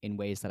book in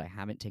ways that I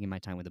haven't taken my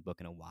time with a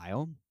book in a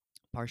while,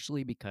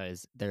 partially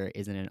because there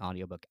isn't an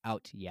audiobook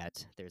out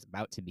yet. There's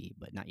about to be,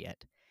 but not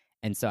yet.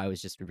 And so I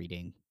was just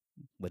reading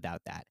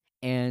without that.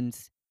 And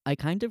I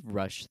kind of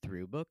rush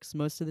through books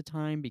most of the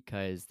time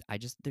because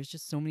there's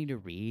just so many to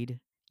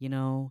read, you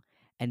know,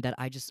 and that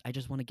I just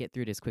want to get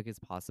through it as quick as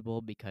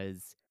possible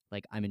because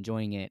like I'm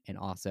enjoying it and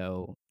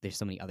also there's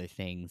so many other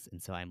things, and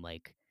so I'm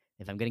like,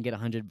 if I'm going to get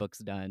 100 books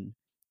done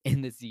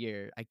in this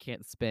year, I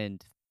can't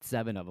spend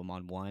 7 of them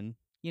on one.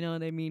 You know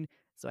what I mean?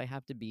 So I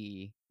have to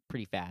be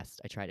pretty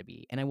fast. I try to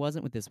be. And I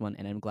wasn't with this one,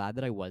 and I'm glad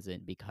that I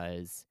wasn't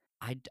because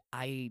I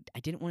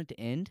didn't want it to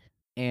end,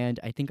 and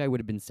I think I would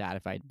have been sad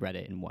if I'd read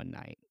it in one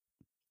night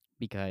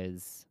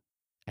because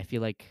I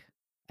feel like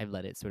I've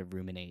let it sort of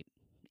ruminate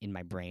in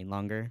my brain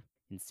longer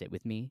and sit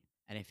with me,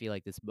 and I feel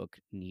like this book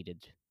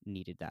needed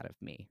that of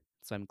me.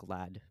 So I'm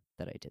glad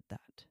that I did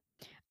that.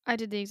 I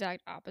did the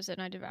exact opposite,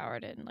 and I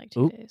devoured it in like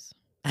 2 days.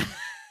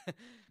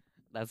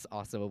 That's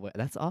also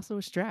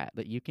a strat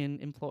that you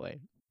can employ.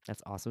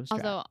 That's also a strat.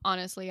 Although,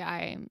 honestly,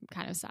 I'm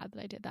kind of sad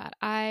that I did that.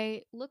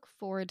 I look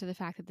forward to the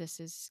fact that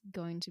this is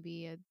going to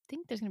be I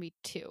think there's going to be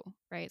 2,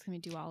 right? It's going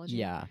to be duology.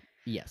 Yeah.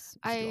 Yes.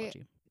 It's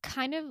duology.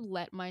 Kind of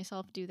let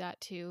myself do that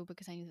too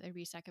because I knew that I'd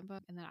read a second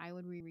book and then I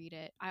would reread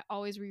it. I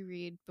always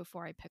reread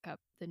before I pick up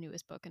the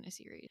newest book in a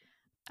series.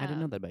 I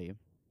didn't know that about you.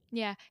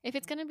 Yeah, if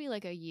it's going to be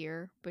like a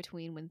year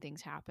between when things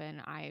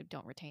happen, I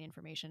don't retain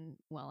information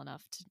well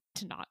enough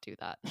to not do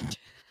that.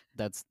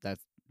 That's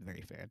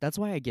very fair. That's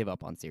why I give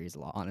up on series a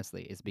lot,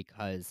 honestly, is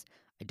because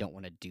I don't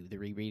want to do the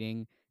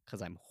rereading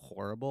because I'm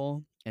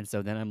horrible. And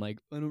so then I'm like,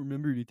 I don't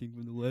remember anything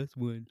from the last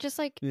one. Just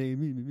like,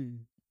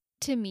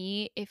 to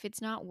me, if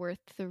it's not worth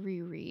the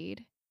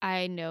reread,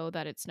 I know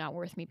that it's not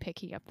worth me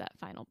picking up that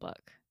final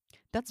book.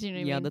 That's, you know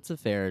what I mean? That's a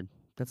fair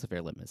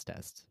litmus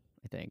test,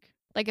 I think.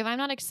 Like, if I'm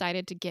not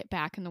excited to get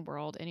back in the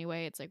world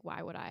anyway, it's like,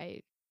 why would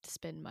I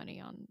spend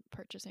money on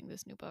purchasing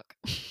this new book?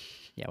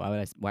 Yeah, why would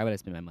I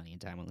spend my money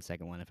and time on the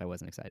second one if I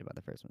wasn't excited about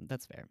the first one?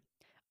 That's fair.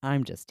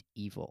 I'm just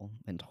evil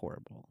and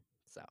horrible.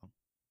 So,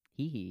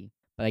 hee.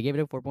 But I gave it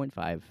a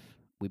 4.5.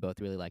 We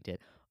both really liked it.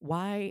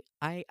 Why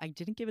I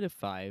didn't give it a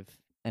 5,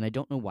 and I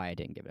don't know why I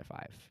didn't give it a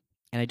 5.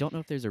 And I don't know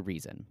if there's a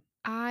reason.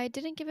 I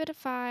didn't give it a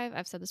 5.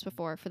 I've said this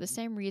before, for the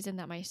same reason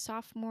that my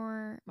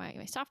sophomore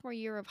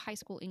year of high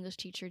school English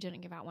teacher didn't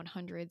give out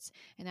 100s,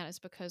 and that is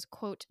because,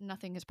 quote,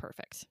 nothing is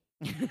perfect.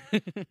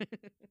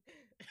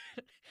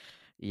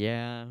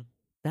 Yeah,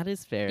 that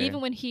is fair. Even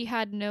when he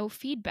had no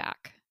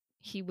feedback,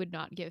 he would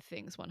not give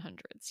things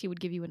 100s. He would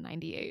give you a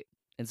 98.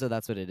 And so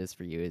that's what it is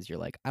for you, is you're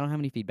like, I don't have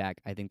any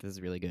feedback. I think this is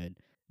really good.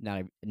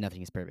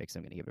 Nothing is perfect, so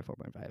I'm going to give it a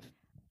 4.5.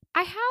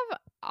 I have,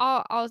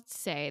 I'll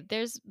say,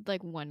 there's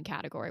like one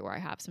category where I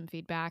have some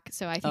feedback,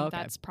 so I think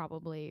that's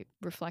probably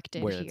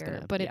reflected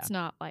here. But it's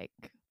not like,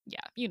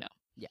 yeah, you know.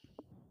 Yeah.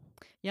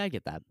 Yeah, I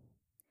get that.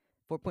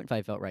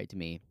 4.5 felt right to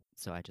me,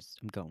 so I'm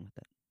going with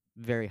it.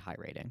 Very high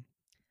rating.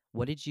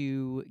 What did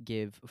you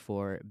give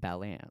for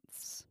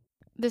Balance?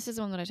 This is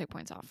one that I took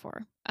points off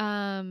for.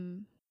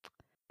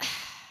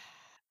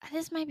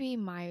 this might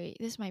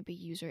be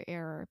user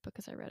error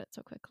because I read it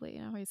so quickly.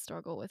 I always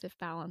struggle with if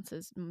balance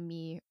is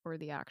me or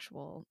the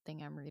actual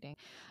thing I'm reading.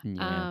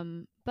 Yeah.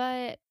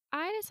 But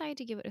I decided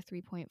to give it a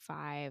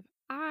 3.5.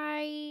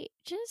 I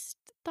just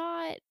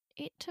thought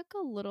it took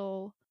a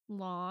little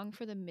long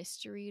for the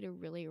mystery to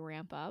really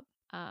ramp up.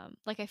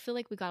 Like I feel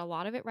like we got a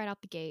lot of it right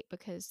out the gate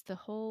because the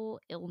whole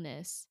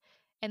illness,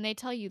 and they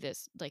tell you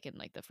this like in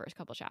like the first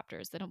couple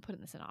chapters. They don't put it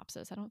in the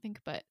synopsis, I don't think,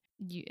 but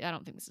I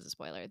don't think this is a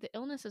spoiler. The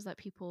illness is that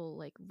people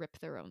like rip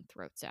their own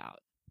throats out.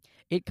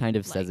 It kind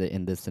of Like says it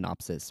in the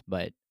synopsis,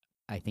 but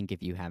I think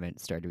if you haven't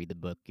started to read the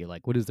book, you're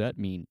like, what does that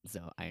mean?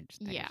 So I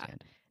yeah.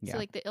 understand. So Yeah.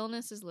 like the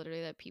illness is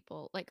literally that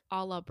people like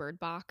a la Bird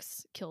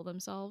Box kill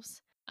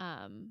themselves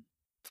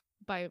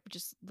by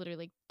just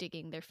literally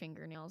digging their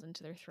fingernails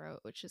into their throat,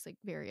 which is like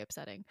very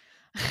upsetting.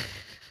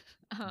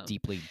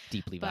 Deeply,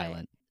 deeply but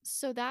violent.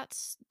 so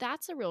that's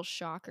a real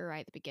shocker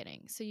right at the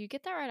beginning. So you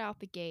get that right out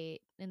the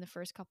gate in the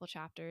first couple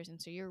chapters, and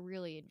so you're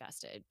really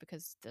invested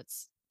because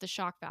that's the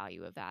shock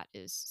value of that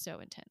is so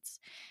intense.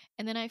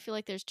 And then I feel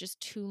like there's just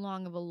too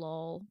long of a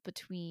lull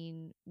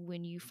between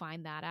when you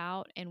find that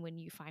out and when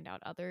you find out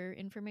other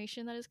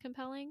information that is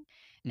compelling,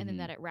 and then Mhm.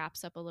 that it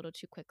wraps up a little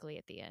too quickly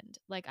at the end.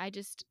 Like I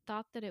just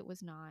thought that it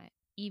was not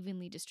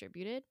evenly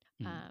distributed.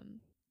 Mhm.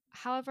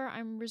 However,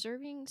 I'm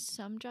reserving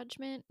some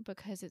judgment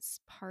because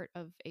it's part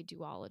of a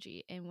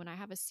duology. And when I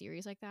have a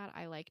series like that,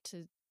 I like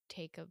to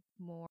take a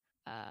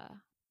uh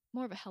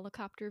more of a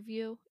helicopter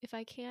view if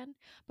I can.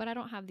 But I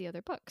don't have the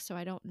other books, so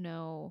I don't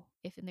know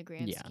if in the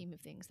grand Yeah. scheme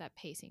of things that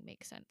pacing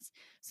makes sense.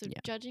 So Yeah.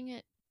 judging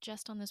it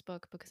just on this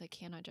book because I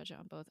cannot judge it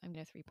on both, I'm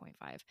gonna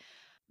 3.5.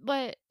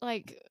 But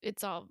like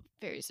it's all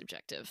very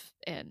subjective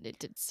and it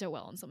did so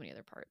well in so many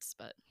other parts,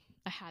 but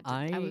I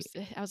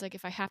I was like,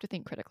 if I have to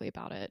think critically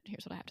about it,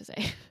 here's what I have to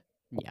say.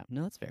 Yeah,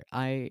 no, that's fair.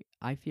 I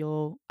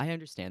feel I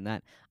understand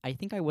that. I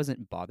think I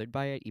wasn't bothered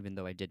by it, even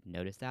though I did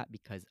notice that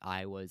because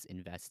I was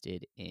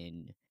invested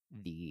in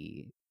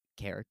the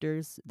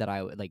characters that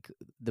like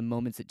the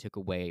moments it took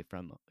away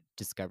from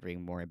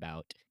discovering more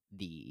about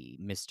the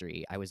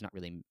mystery. I wasn't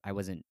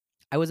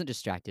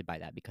distracted by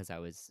that because I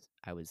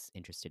was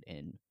interested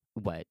in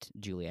what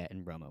Juliet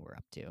and Roma were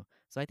up to.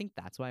 So I think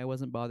that's why I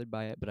wasn't bothered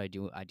by it, but I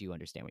do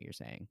understand what you're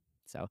saying.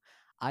 So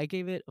I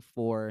gave it a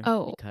 4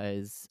 Oh,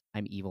 because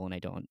I'm evil and I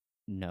don't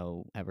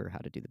know ever how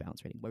to do the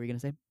balance rating. What were you gonna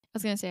say? I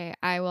was gonna say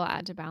I will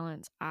add to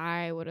balance.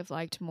 I would have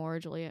liked more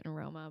Juliet and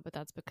Roma, but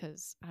that's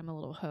because I'm a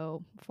little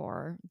hoe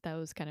for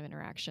those kind of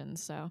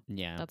interactions. So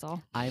Yeah, that's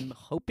all. I'm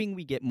hoping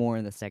we get more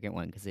in the second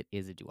one because it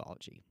is a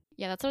duology.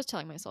 Yeah, that's what I was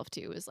telling myself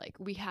too. Is like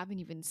we haven't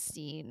even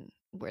seen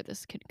where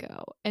this could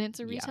go, and it's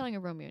a Yeah, retelling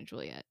of Romeo and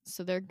Juliet,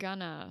 so they're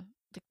gonna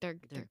like they're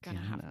they're gonna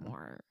have gonna.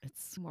 more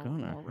It's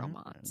gonna happen.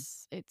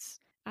 romance. It's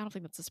I don't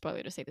think that's a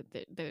spoiler to say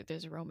that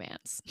there's a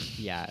romance.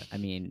 Yeah, I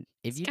mean,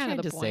 if It's you kind of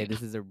tried the to say point.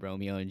 this is a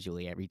Romeo and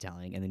Juliet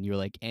retelling, and then you're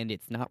like, and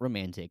it's not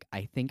romantic,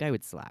 I think I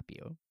would slap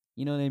you.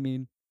 You know what I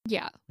mean?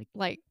 Yeah, Like,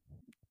 like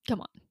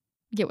come on,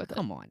 get with it.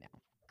 come on now,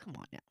 come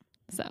on now.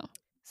 So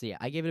So yeah,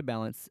 I gave it a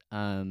balance.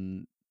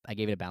 I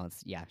gave it a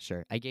balance. Yeah,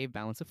 sure. I gave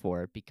balance a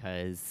 4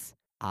 because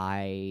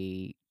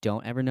I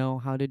don't ever know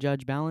how to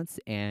judge balance,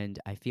 and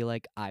I feel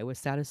like I was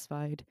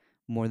satisfied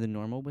more than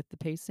normal with the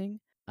pacing.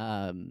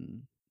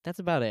 Um, that's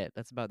about it.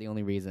 That's about the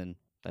only reason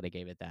that I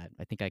gave it that.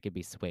 I think I could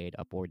be swayed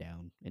up or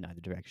down in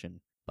either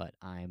direction, but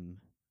I'm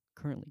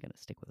currently gonna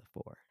stick with a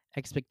 4.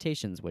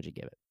 Expectations, what'd you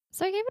give it?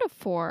 So I gave it a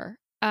 4.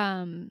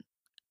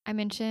 I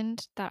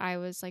mentioned that I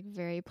was like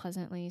very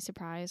pleasantly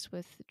surprised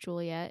with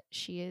Juliet.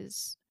 She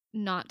is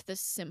not the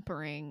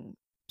simpering,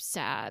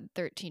 sad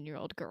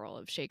 13-year-old girl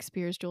of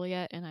Shakespeare's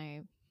Juliet, and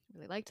I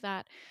really liked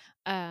that.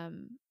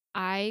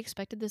 I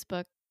expected this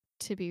book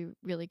to be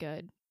really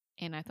good,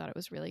 and I thought it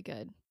was really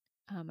good.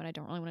 And I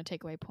don't really want to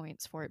take away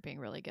points for it being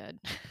really good.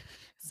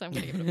 So I'm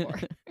going to give it a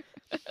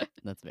 4.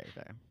 That's very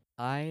fair.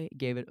 I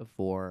gave it a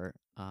 4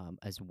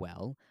 as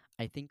well.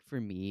 I think for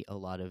me, a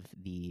lot of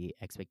the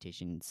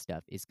expectation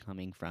stuff is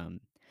coming from.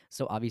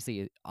 So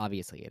obviously, it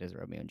is a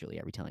Romeo and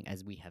Juliet retelling,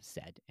 as we have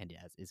said, and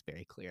as is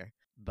very clear.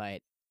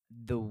 But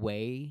the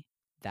way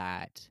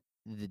that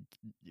the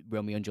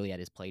Romeo and Juliet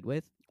is played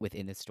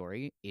within this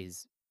story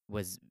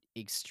was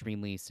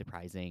extremely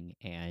surprising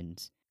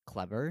and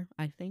clever.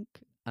 I think.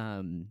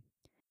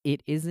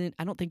 It isn't.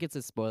 I don't think it's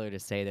a spoiler to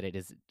say that it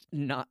is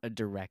not a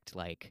direct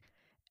like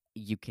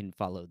you can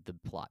follow the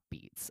plot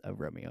beats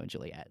of Romeo and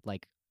Juliet.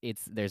 Like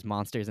there's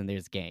monsters and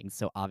there's gangs,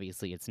 so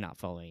obviously it's not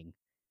following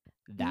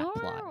that Nor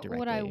plot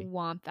would I directly.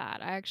 want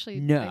that. I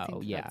No,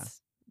 think yeah,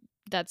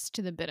 that's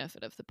to the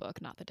benefit of the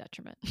book, not the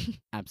detriment.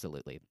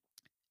 absolutely.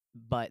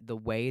 But the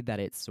way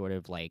that it's sort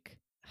of like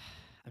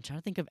I'm trying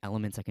to think of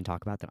elements I can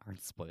talk about that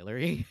aren't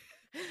spoilery.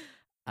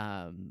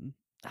 I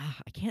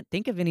can't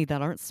think of any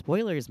that aren't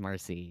spoilers,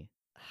 Marcy.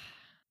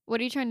 What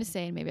are you trying to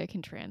say? And maybe I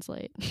can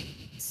translate.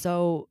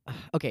 So,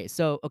 okay,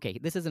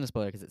 this isn't a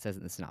spoiler because it says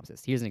in the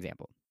synopsis. Here's an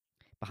example.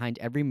 Behind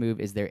every move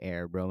is their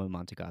heir, Roman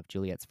Montague,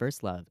 Juliet's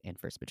first love and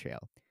first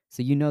betrayal.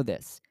 So you know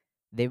this.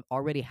 They've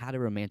already had a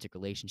romantic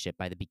relationship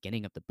by the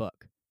beginning of the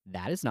book.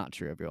 That is not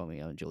true of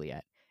Romeo and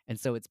Juliet. And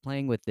so it's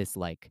playing with this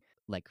like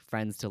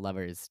friends to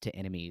lovers to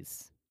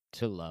enemies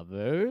to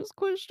lovers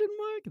question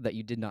mark that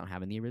you did not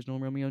have in the original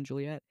Romeo and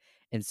Juliet.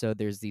 And so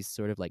there's these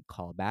sort of like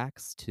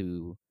callbacks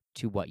to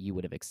what you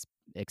would have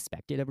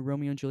expected of a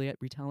Romeo and Juliet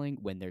retelling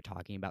when they're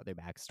talking about their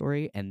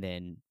backstory, and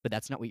then but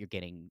that's not what you're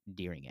getting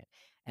during it.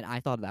 And I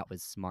thought that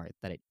was smart,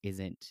 that it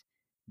isn't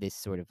this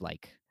sort of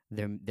like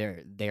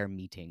they're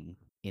meeting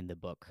in the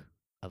book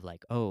of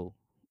like, oh,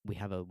 we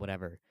have a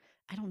whatever.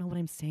 I don't know what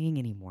I'm saying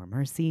anymore.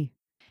 Mercy,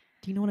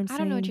 do you know what I'm I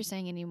don't know what saying? you're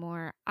saying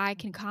anymore. I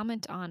can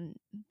comment on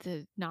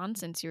the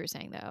nonsense you were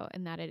saying though,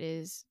 and that it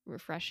is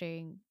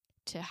refreshing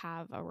to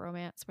have a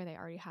romance where they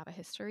already have a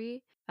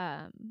history.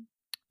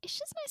 It's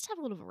just nice to have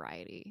a little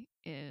variety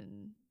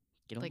in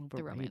Get a like little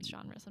the romance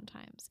variety. genre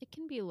sometimes. It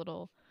can be a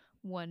little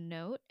one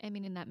note. I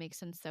mean, and that makes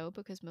sense though,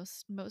 because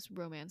most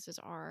romances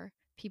are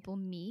people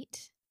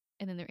meet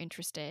and then they're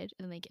interested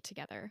and then they get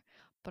together.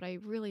 But I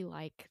really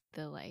like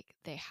the like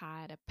they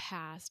had a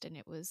past and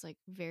it was like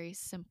very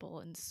simple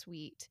and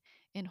sweet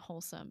and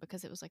wholesome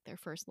because it was like their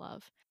first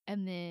love.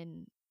 And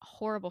then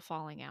horrible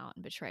falling out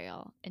and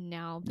betrayal. And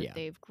now that Yeah.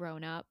 they've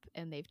grown up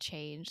and they've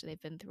changed,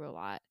 they've been through a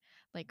lot,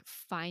 like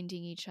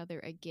finding each other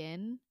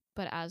again,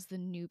 but as the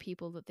new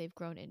people that they've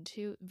grown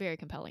into, very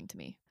compelling to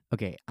me.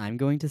 Okay, I'm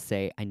going to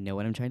say, I know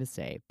what I'm trying to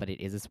say, but it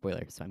is a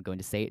spoiler. So I'm going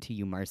to say it to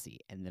you, Marcy,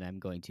 and then I'm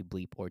going to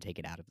bleep or take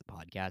it out of the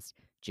podcast.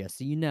 Just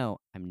so you know,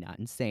 I'm not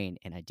insane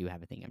and I do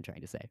have a thing I'm trying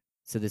to say.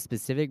 So the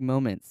specific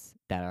moments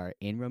that are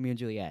in Romeo and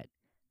Juliet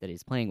that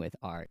he's playing with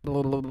are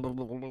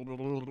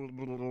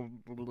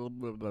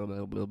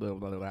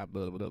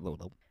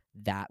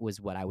that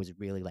was what I was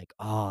really like,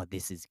 oh,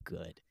 this is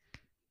good.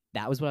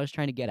 That was what I was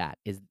trying to get at,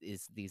 is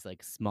these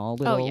like small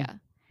Oh yeah.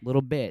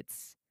 little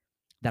bits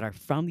that are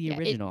from the Yeah,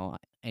 original,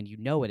 and you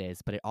know it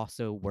is, but it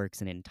also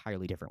works in an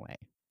entirely different way.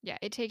 Yeah,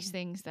 it takes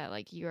things that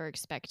like you're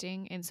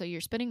expecting, and so you're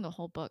spending the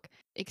whole book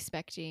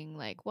expecting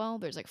like, well,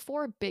 there's like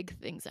four big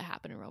things that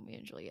happen in Romeo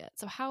and Juliet.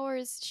 So how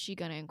is she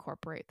going to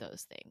incorporate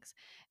those things?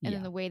 And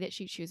then Yeah. the way that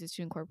she chooses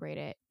to incorporate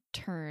it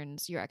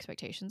turns your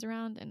expectations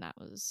around, and that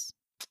was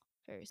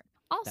very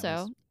also,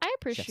 was I chef's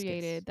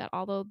appreciated kiss. that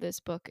although this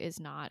book is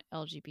not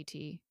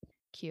LGBTQ,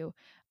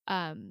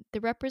 the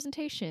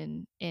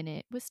representation in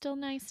it was still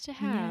nice to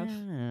have.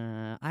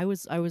 Yeah, I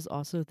was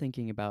also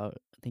thinking about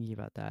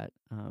that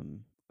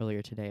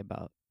earlier today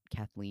about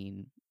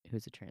Kathleen,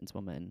 who's a trans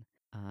woman.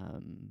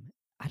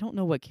 I don't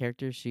know what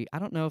character I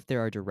don't know if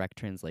there are direct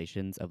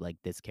translations of like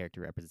this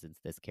character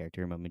represents this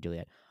character in Romeo and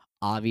Juliet.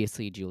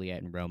 Obviously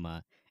Juliet and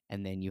Roma,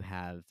 and then you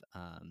have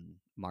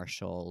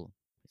Marshall,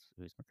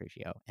 who's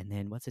Mercutio, and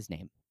then what's his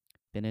name?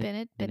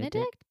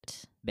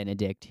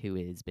 Benedict, who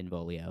is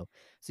Benvolio.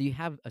 So you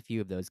have a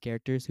few of those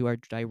characters who are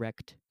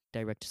direct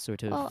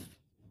sort of. Well,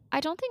 I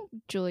don't think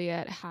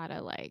Juliet had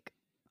a like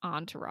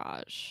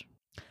entourage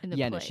in the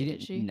Yeah, no, play, she did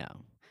didn't. she?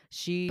 No,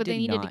 she But did they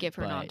needed to not. give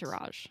her an But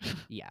entourage.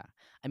 yeah,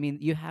 I mean,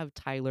 you have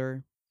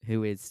Tyler,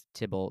 who is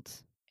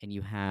Tybalt, and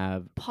you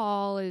have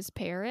Paul is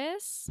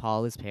Paris.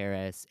 Paul is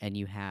Paris, and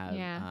you have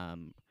Yeah.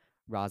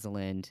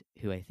 Rosalind,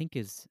 who I think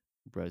is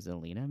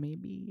Rosalina.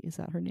 Maybe is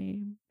that her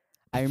name?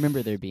 I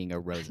remember there being a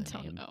Rosa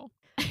I name, don't know.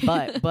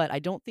 but I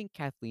don't think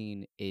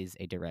Kathleen is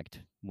a direct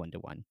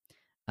 1-to-1.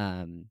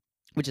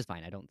 Which is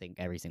fine. I don't think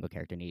every single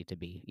character needed to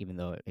be, even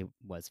though it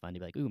was fun to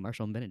be like, ooh,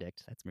 Marshall and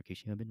Benedict, that's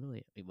Mercutio and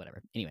Benvolio,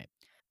 whatever. Anyway,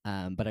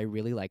 but I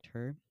really liked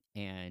her,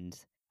 and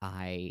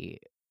I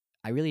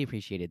really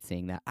appreciated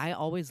seeing that. I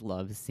always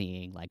love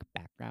seeing like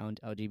background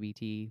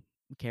LGBT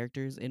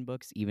characters in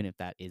books, even if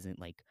that isn't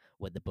like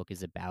what the book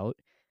is about,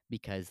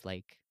 because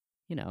like,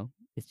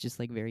 it's just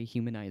like very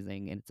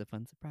humanizing, and it's a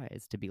fun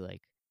surprise to be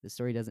like, the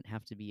story doesn't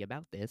have to be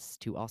about this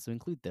to also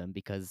include them,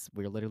 because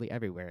we're literally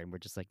everywhere and we're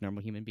just like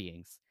normal human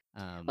beings.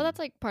 Well, that's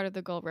like part of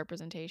the goal of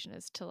representation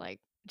is to like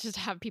just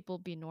have people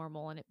be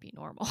normal and it be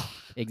normal.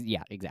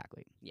 Yeah,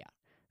 exactly. Yeah.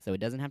 So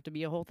it doesn't have to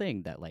be a whole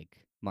thing that like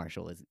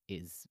Marshall is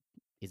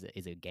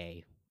a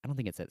gay. I don't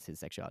think it says his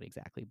sexuality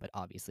exactly, but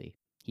obviously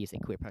he is a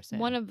queer person.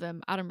 One of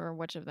them, I don't remember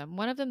which of them.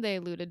 One of them they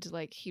alluded to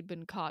like he'd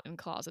been caught in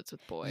closets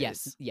with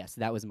boys. Yes,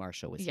 that was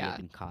Marshall. He Yeah. had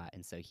been caught,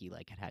 and so he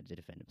like had to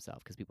defend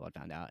himself because people had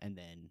found out, and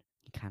then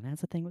he kind of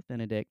has a thing with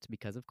Benedict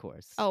because, of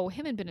course. Oh,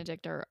 him and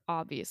Benedict are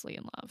obviously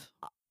in love.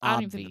 I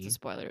don't even think that's a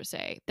spoiler to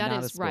say. That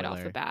Not a is right off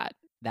the spoiler. bat.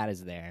 That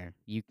is there.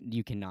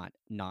 You cannot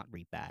not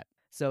read that.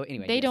 So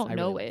anyway, They yes, don't I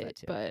know really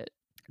liked it, that too. but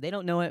They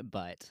don't know it,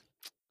 but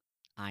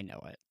I know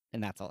it,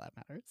 and that's all that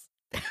matters.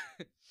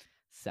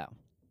 So,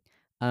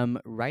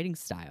 writing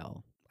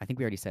style. I think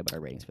we already said what our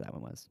ratings for that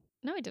one was.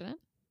 no, I didn't.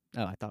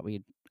 Oh, I thought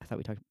we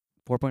talked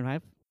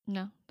 4.5.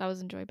 No, that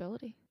was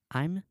enjoyability.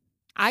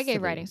 I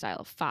gave writing style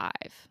a 5.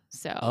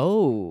 So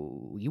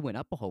Oh, you went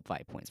up a whole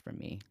 5 points from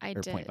me. I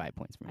or did. 0.5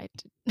 points from me. I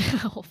did a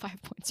whole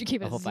 5 points. You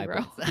gave A it whole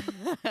 0. 5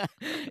 points.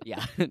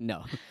 Yeah,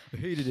 no, I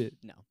hated it.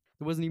 No,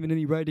 there wasn't even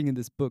any writing in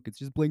this book. It's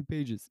just blank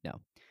pages.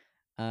 No.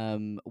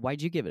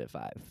 Why'd you give it a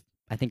 5?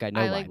 I think I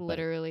know I why. like but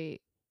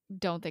literally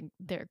don't think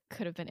there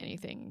could have been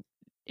anything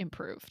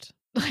improved.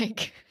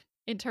 Like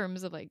in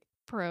terms of like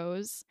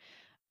prose,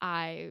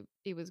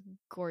 it was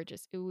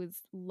gorgeous. It was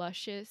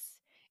luscious.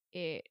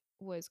 It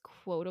was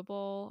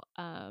quotable.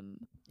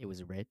 It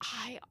was rich.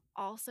 I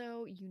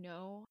also,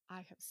 I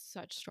have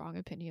such strong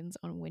opinions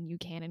on when you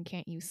can and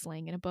can't use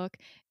slang in a book,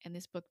 and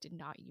this book did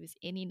not use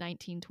any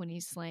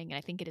 1920s slang, and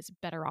I think it is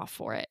better off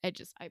for it.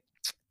 I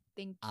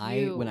thank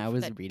you When I for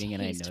was that reading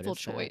and I tasteful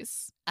noticed that.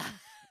 choice.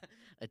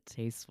 A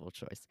tasteful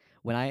choice.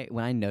 When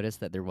I noticed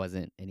that there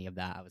wasn't any of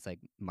that, I was like,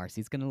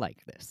 Marcy's gonna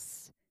like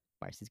this.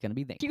 Marcy's gonna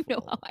be thankful. You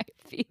know how I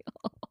feel.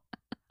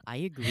 I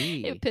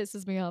agree. It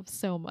pisses me off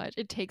so much.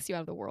 It takes you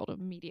out of the world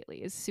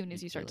immediately as soon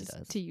as It you start really to,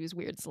 does. to use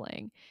weird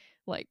slang.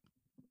 Like,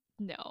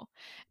 no.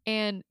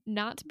 And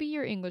not to be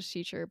your English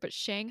teacher, but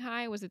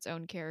Shanghai was its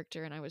own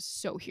character, and I was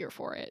so here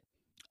for it.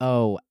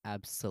 Oh,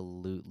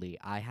 absolutely.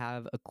 I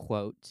have a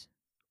quote.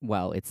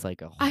 Well, it's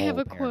like a whole I have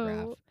a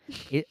paragraph. quote.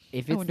 If I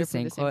it's wonder the if we're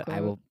same the same quote, I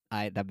quote. will.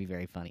 That'd be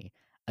very funny.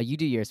 You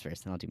do yours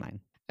first, and I'll do mine.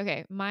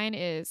 Okay, mine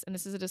is, and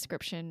this is a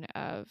description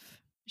of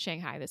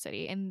Shanghai, the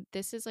city, and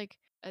this is like,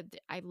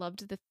 I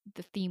loved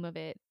the theme of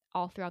it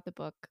all throughout the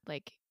book.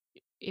 Like,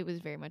 it was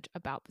very much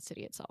about the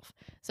city itself.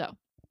 So,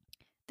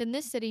 then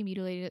this city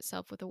mutilated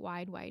itself with a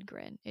wide, wide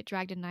grin. It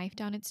dragged a knife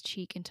down its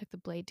cheek and took the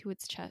blade to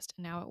its chest,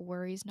 and now it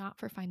worries not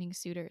for finding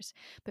suitors,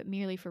 but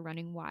merely for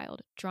running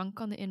wild,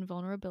 drunk on the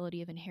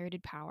invulnerability of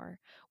inherited power,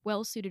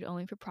 well suited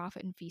only for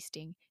profit and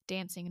feasting,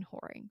 dancing and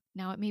whoring.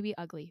 Now it may be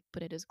ugly,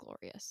 but it is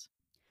glorious.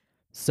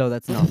 So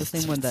that's not the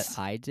same one that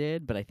I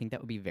did, but I think that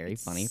would be very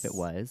funny if it It's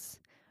was.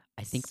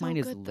 I think so mine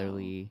is good, though.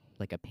 literally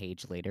like a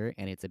page later,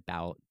 and it's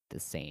about the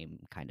same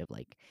kind of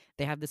like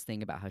they have this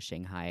thing about how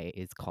Shanghai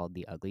is called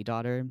the ugly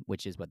daughter,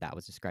 which is what that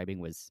was describing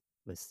was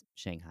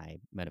Shanghai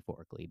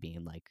metaphorically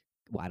being like,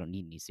 well, I don't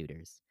need any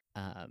suitors.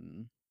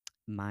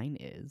 Mine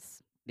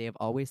is they have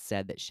always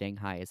said that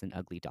Shanghai is an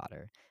ugly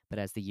daughter, but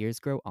as the years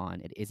grow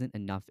on, it isn't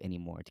enough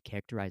anymore to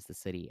characterize the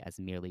city as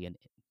merely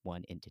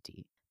one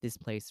entity. This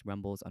place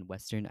rumbles on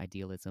Western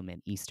idealism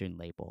and Eastern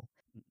labor.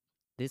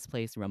 This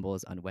place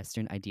rumbles on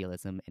Western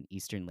idealism and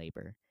Eastern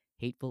labor,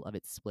 hateful of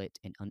its split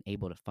and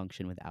unable to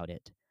function without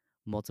it.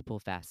 Multiple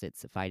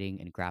facets fighting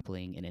and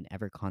grappling in an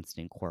ever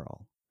constant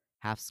quarrel.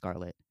 Half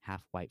scarlet,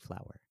 half white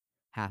flower.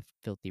 Half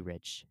filthy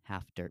rich,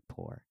 half dirt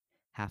poor.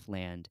 Half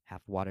land,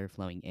 half water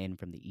flowing in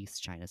from the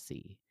East China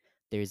Sea.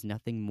 There is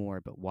nothing more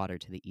but water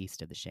to the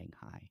east of the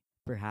Shanghai.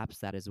 Perhaps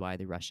that is why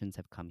the Russians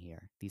have come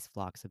here, these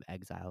flocks of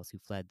exiles who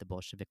fled the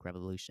Bolshevik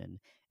Revolution,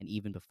 and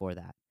even before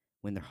that,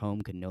 when their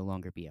home could no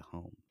longer be a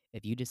home.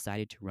 If you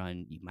decided to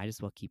run, you might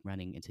as well keep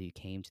running until you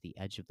came to the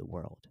edge of the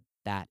world.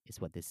 That is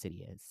what this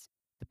city is.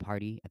 The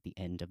party at the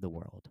end of the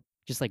world.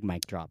 Just like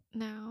mic drop.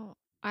 Now,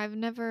 I've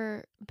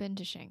never been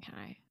to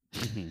Shanghai,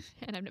 Mhm.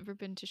 and I've never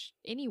been to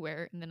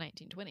anywhere in the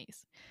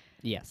 1920s.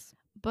 Yes.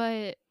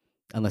 But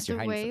Unless you're the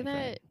hiding way something from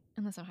that, me.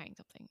 unless I'm hiding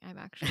something, I'm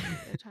actually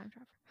a time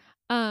traveler.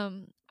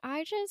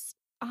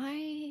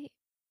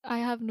 I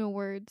have no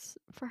words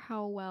for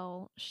how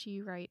well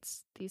she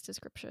writes these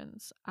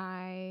descriptions.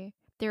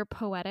 They're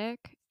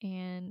poetic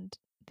and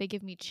they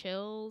give me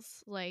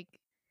chills. Like,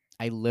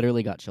 I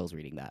literally got chills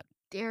reading that.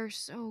 they're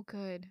so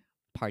good.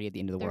 Party at the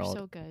end of the They're world.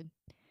 so good.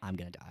 I'm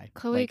gonna die.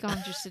 Chloe Gong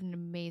just did an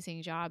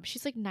amazing job.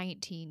 She's like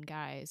 19,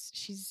 guys.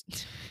 She's I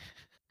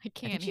I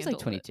can't think she's handle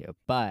like 22,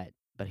 but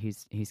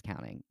who's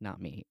counting?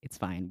 Not me. It's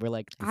fine. We're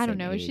like the I don't same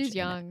know. age, She's and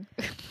young.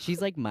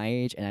 she's like my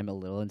age, and I'm a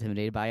little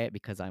intimidated by it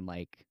because I'm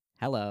like,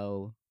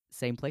 hello,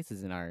 same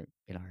places in our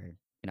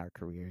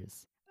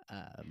careers,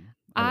 our writing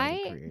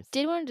I careers.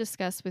 did want to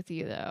discuss with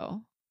you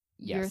though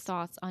your Yes.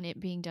 thoughts on it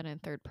being done in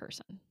third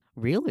person.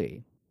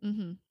 Really?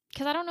 Mm-hmm.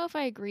 Because I don't know if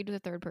I agreed with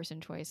the third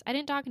person choice. I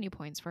didn't dock any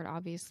points for it,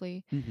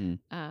 obviously, Mm-hmm.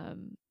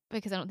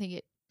 because I don't think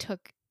it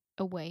took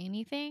away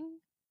anything.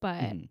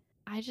 But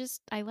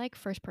I like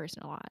first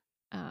person a lot.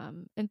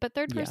 But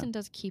third Yeah. person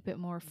does keep it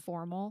more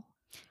formal.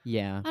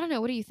 Yeah. I don't know.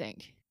 What do you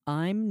think?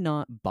 I'm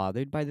not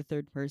bothered by the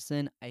third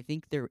person. I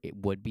think it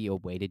would be a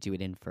way to do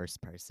it in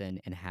first person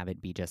and have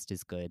it be just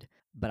as good.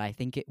 But I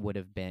think it would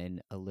have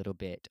been a little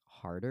bit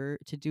harder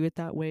to do it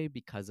that way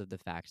because of the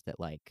fact that,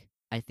 like,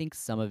 I think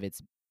some of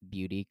its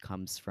beauty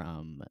comes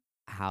from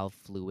how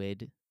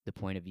fluid the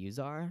point of views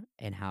are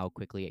and how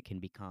quickly it can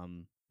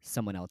become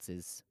someone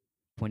else's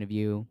point of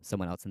view,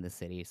 someone else in the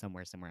city,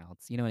 somewhere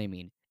else. You know what I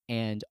mean?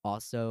 And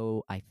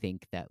also, I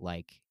think that,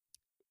 like,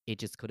 it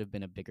just could have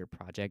been a bigger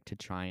project to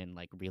try and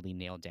like really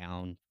nail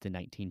down the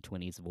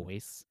 1920s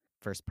voice,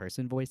 first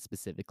person voice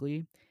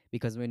specifically,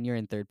 because when you're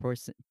in third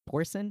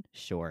person,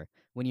 sure.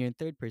 When you're in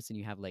third person,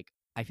 you have like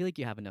I feel like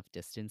you have enough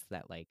distance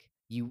that like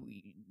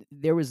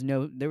there was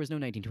no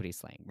 1920s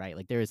slang, right?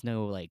 Like there is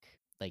no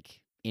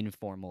like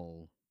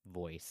informal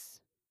voice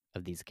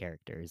of these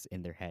characters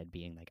in their head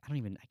being like I can't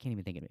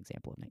even think of an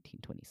example of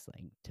 1920s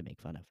slang to make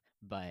fun of.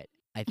 But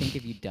I think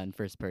if you'd done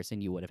first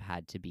person, you would have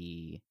had to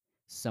be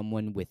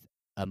someone with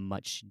a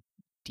much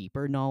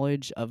deeper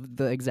knowledge of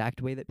the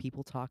exact way that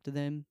people talk to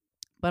them.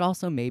 But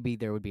also maybe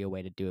there would be a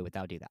way to do it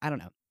without doing that. I don't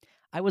know.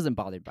 I wasn't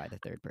bothered by the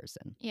third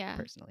person, Yeah.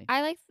 personally.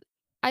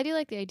 I do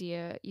like the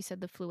idea you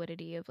said, the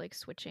fluidity of like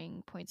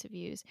switching points of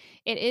views.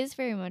 It is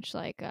very much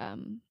like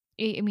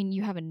I mean,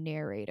 you have a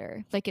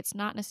narrator. Like, it's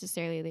not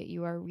necessarily that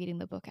you are reading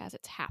the book as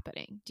it's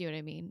happening. Do you know what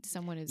I mean?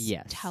 Someone is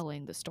Yes.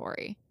 telling the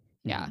story.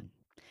 Yeah.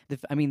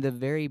 Mhm. The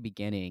very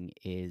beginning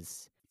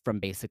is from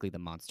basically the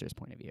monster's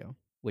point of view,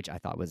 which I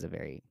thought was a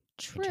very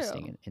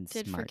interesting True. and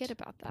Did smart forget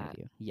about point of that.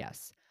 view.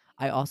 Yes.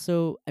 I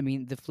also,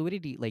 the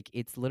fluidity, like,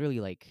 it's literally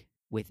like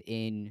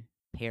within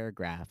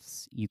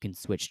paragraphs, you can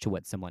switch to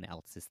what someone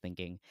else is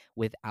thinking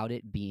without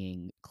it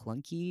being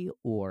clunky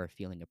or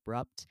feeling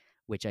abrupt,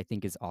 which I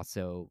think is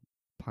also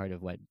part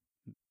of what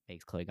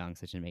makes Chloe Gong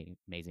such an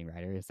amazing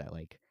writer, is that,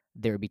 like,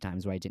 there would be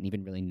times where I didn't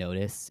even really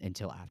notice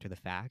until after the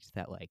fact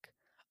that, like,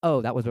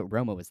 oh, that was what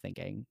Roma was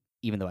thinking,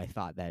 even though I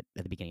thought that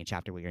at the beginning of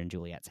chapter we were in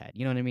Juliet's head.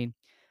 You know what I mean?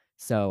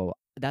 So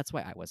that's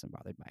why I wasn't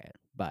bothered by it.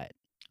 But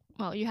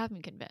Well, you have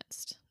me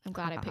convinced. I'm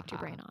glad I picked your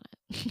brain on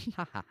it.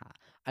 ha ha ha.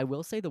 I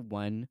will say the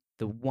one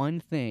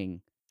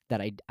thing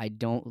that I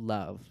don't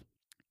love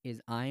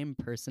is I am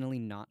personally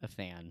not a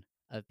fan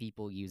of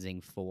people using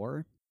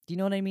for. Do you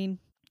know what I mean?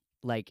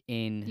 Like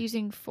in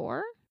Using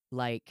for?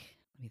 like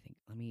let me think.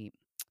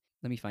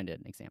 Let me find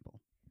an example.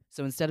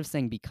 So instead of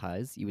saying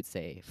because, you would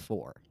say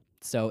for.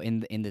 So in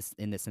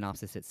the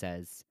synopsis it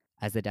says,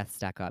 as the deaths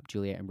stack up,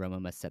 Juliet and Roma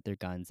must set their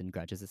guns and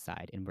grudges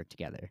aside and work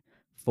together.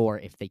 For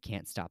if they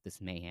can't stop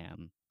this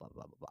mayhem, blah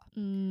blah blah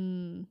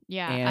blah.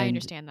 Yeah, I And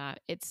understand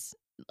that. It's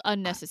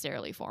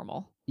unnecessarily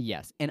formal.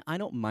 yes, and I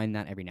don't mind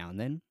that every now and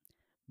then,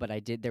 but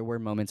there were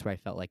moments where I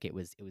felt like it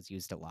was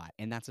used a lot.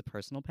 And that's a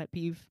personal pet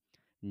peeve,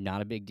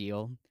 not a big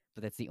deal,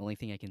 but that's the only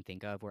thing I can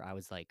think of where I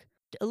was like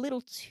a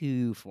little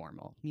too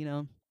formal, you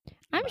know?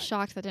 I'm But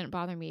shocked that didn't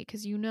bother me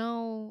because you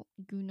know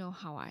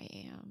how I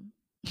am.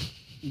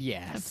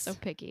 yes. I'm so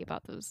picky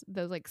about those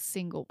like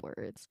single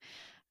words.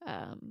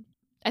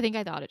 I think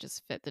I thought it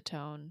just fit the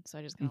tone, so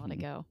I just kind of let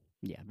it go.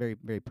 Yeah, very,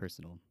 very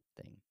personal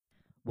thing.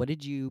 What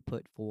did you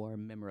put for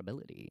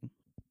memorability?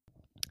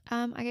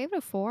 I gave it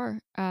a 4.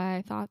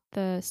 I thought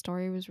the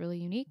story was really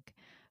unique.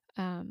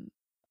 And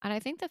I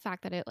think the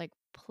fact that it like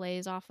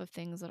plays off of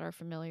things that are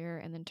familiar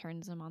and then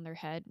turns them on their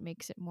head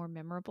makes it more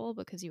memorable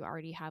because you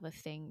already have a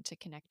thing to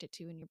connect it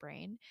to in your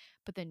brain,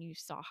 but then you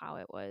saw how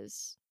it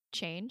was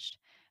changed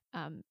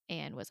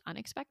and was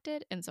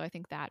unexpected. And so I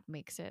think that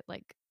makes it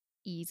like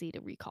easy to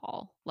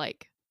recall.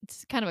 Like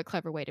it's kind of a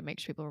clever way to make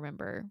sure people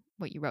remember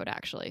what you wrote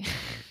actually.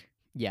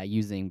 Yeah,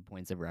 using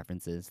points of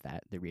references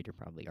that the reader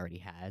probably already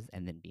has,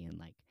 and then being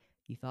like,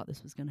 you thought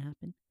this was going to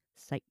happen?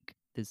 Psych.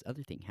 This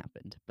other thing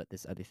happened, but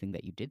this other thing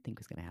that you did think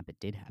was going to happen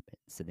did happen.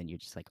 So then you're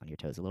just like on your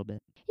toes a little bit.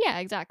 Yeah,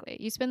 exactly.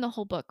 You spend the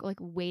whole book like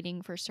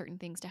waiting for certain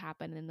things to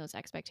happen, and then those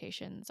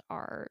expectations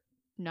are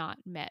not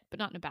met, but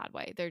not in a bad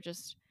way. They're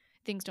just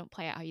things don't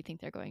play out how you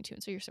think they're going to,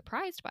 and so you're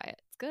surprised by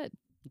it. It's good.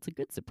 It's a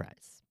good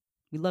surprise.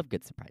 We love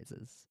good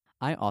surprises.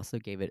 I also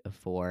gave it a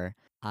 4.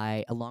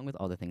 Along with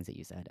all the things that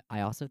you said,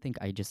 I also think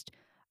I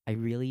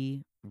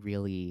really,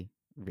 really,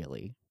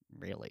 really,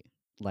 really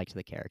liked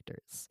the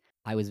characters.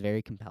 I was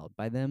very compelled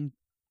by them.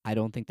 I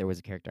don't think there was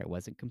a character I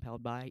wasn't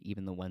compelled by,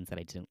 even the ones that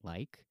I didn't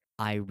like.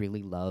 I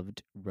really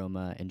loved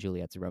Roma and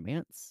Juliet's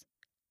romance.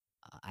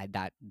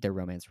 Their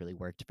romance really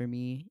worked for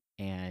me,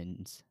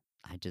 and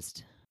I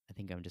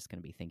think I'm just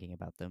gonna be thinking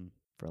about them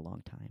for a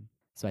long time.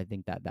 So I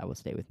think that will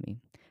stay with me,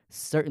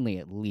 certainly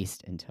at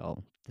least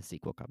until the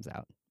sequel comes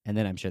out, and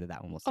then I'm sure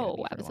that one will stay with me for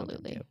a long time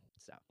Absolutely. too.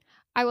 So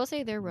I will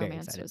say their very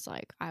romance excited. was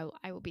like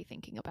I will be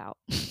thinking about.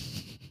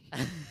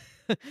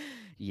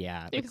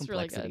 Yeah, the It's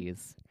really good.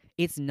 complexities.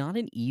 It's not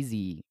an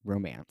easy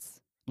romance.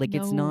 Like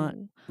it's not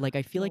No. like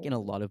I feel like in a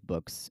No. lot of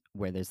books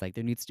where there's like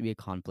there needs to be a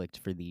conflict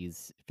for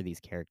these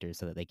characters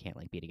so that they can't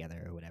like be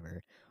together or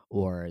whatever,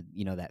 or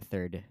that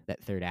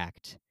third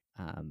act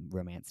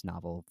romance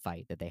novel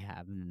fight that they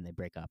have and then they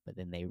break up but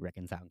then they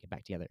reconcile and get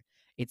back together.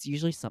 It's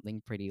usually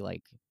something pretty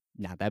like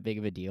not that big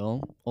of a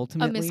deal A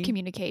ultimately.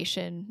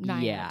 miscommunication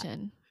 9 out of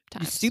 10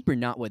 times. Super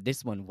not what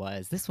this one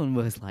was. This one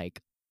was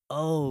like,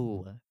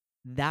 oh,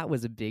 that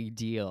was a big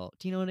deal.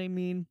 Do you know what I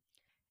mean?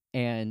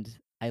 And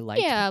I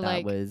liked Yeah, that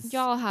like was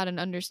y'all had an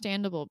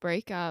understandable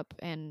breakup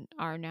and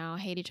are now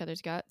hate each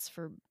other's guts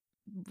for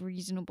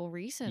reasonable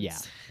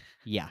reasons.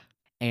 Yeah.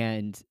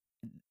 And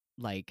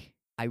like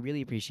I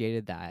really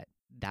appreciated that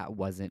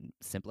wasn't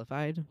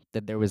simplified,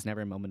 that there was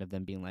never a moment of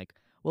them being like,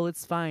 well,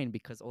 it's fine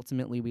because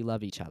ultimately we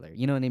love each other.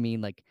 You know what I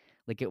mean? Like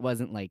it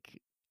wasn't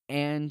like,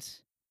 and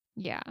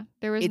Yeah,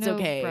 there was it's no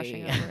okay.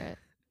 brushing over it.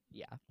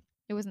 Yeah.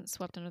 It wasn't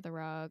swept under the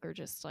rug or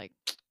just like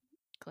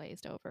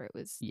glazed over. It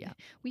was Yeah.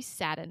 we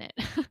sat in it.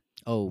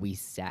 Oh, we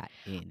sat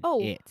in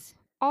Oh. it.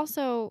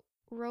 Also,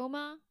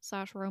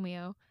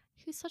 Roma/Romeo,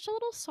 he's such a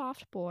little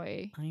soft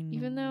boy. I know.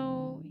 Even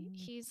though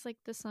he's like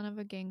the son of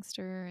a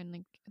gangster and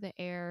like the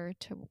heir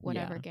to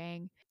whatever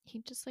gang, he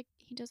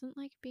doesn't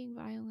like being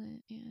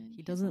violent and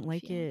He doesn't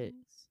like it.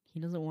 He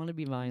doesn't want to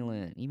be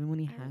violent, even when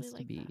he I has really to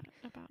like be.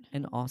 that about him.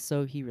 And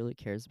also, he really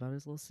cares about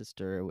his little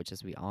sister, which,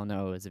 as we all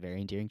know, is a very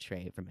endearing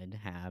trait for men to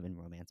have in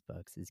romance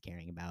books, is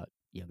caring about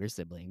younger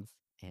siblings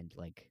and,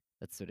 like,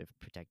 that sort of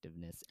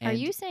protectiveness. Are And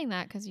you saying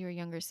that because you're a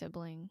younger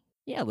sibling?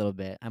 yeah, a little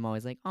bit. I'm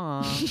always like,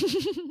 aw,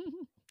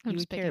 I'm you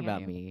just care picking at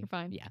about you. me. You're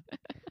fine. Yeah.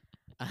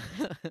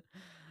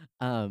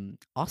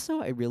 Also,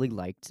 I really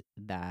liked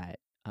that,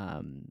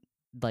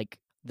 like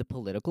the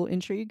political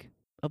intrigue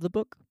of the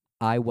book.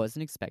 I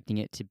wasn't expecting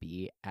it to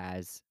be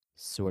as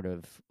sort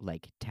of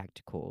like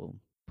tactical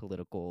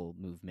political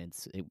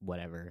movements,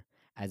 whatever,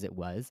 as it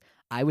was.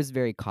 I was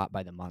very caught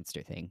by the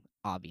monster thing,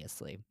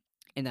 obviously.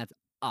 And that's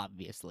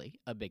obviously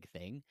a big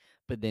thing.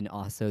 But then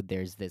also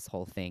there's this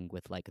whole thing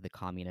with like the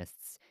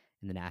communists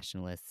and the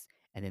nationalists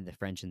and then the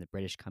French and the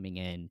British coming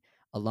in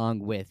along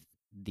with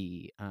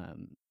the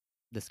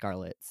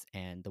Scarlets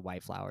and the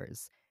White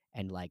Flowers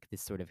and like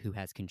this sort of who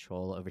has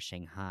control over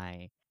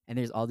Shanghai. And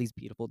there's all these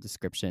beautiful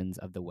descriptions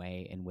of the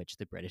way in which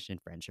the British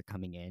and French are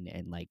coming in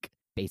and like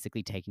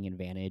basically taking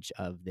advantage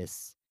of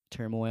this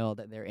turmoil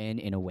that they're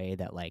in a way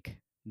that like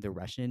the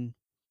Russian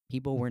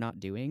people were not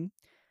doing.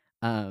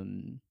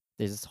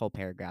 There's this whole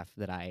paragraph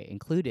that I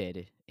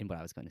included in what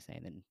I was going to say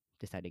and then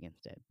decided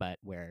against it, but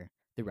where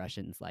the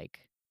Russians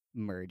like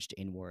merged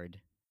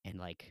inward and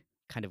like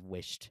kind of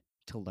wished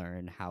to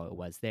learn how it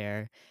was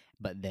there,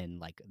 but then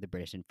like the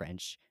British and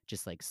French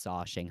just like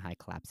saw Shanghai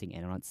collapsing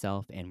in on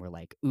itself and were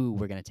like, "Ooh,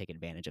 we're going to take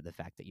advantage of the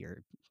fact that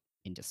you're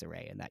in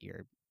disarray and that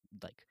you're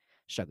like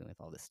struggling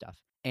with all this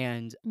stuff."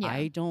 And Yeah.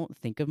 I don't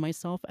think of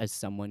myself as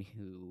someone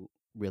who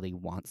really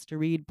wants to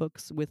read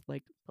books with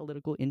like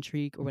political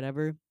intrigue or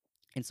whatever.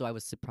 And so I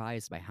was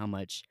surprised by how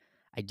much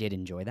I did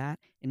enjoy that.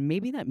 And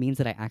maybe that means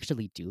that I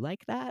actually do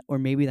like that, or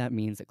maybe that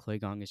means that Chloe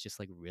Gong is just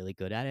like really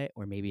good at it,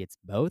 or maybe it's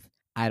both.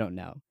 I don't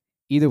know.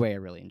 Either way, I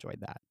really enjoyed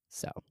that.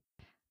 So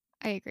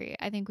I agree.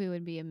 I think we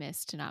would be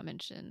amiss to not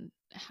mention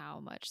how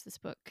much this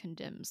book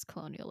condemns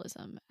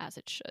colonialism, as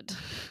it should.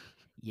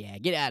 yeah,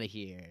 get out of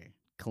here,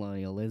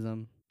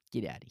 colonialism.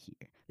 Get out of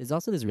here. There's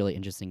also this really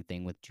interesting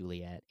thing with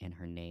Juliet and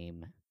her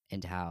name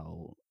and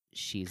how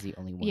she's the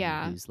only one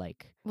Yeah. who's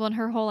like, Well, and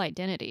her whole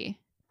identity.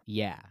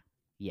 yeah,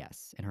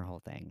 yes, and her whole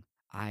thing.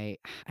 I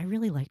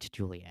really liked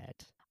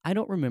Juliet. I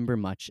don't remember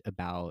much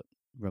about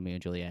Romeo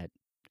and Juliet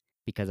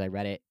because I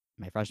read it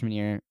my freshman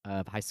year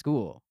of high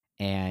school,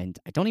 and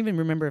I don't even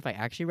remember if I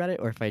actually read it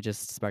or if I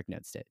just spark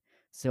notes it.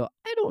 So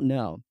I don't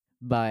know,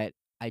 but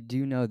I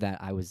do know that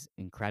I was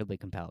incredibly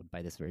compelled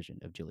by this version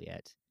of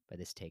Juliet, by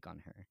this take on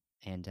her,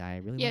 and I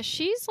really Yeah, liked it.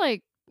 she's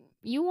like,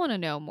 you want to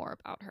know more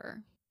about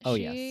her. Oh,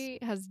 She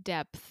has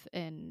depth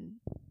and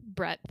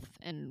breadth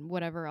and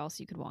whatever else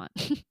you could want.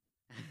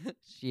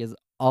 She has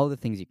all the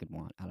things you could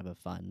want out of a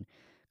fun,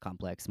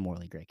 complex,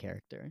 morally great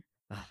character.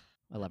 Ugh,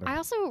 I love her. I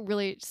also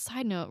really,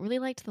 side note, really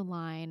liked the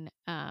line.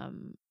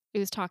 It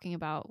was talking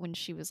about when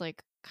she was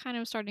like kind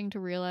of starting to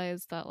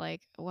realize that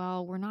like,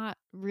 well, we're not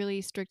really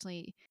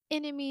strictly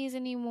enemies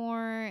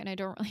anymore, and I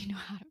don't really know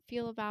how to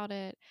feel about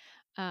it.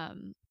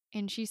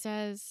 And she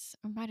says,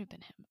 or it might have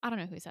been him. I don't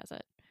know who says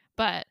it,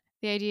 but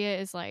the idea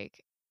is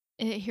like,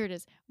 here it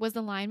is. Was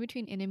the line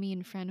between enemy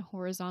and friend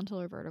horizontal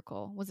or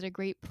vertical? Was it a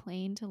great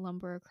plane to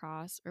lumber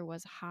across, or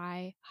was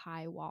high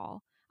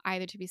wall,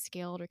 either to be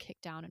scaled or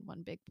kicked down in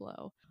one big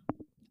blow?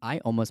 I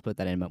almost put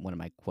that in one of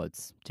my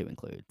quotes to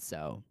include,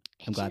 so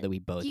I'm glad that we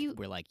both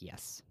were like,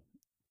 yes.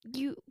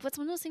 What's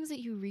one of those things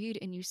that you read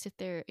and you sit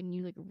there and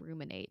you like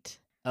ruminate?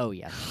 Oh,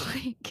 yes.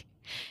 Like,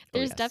 Oh,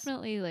 there's yes.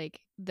 definitely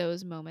like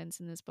those moments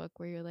in this book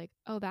where you're like,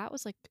 oh, that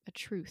was like a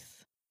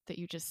truth that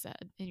you just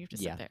said, and you have to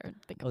sit Yeah. there and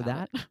think Oh,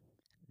 about it.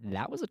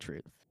 that was a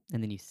truth.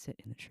 And then you sit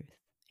in the truth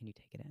and you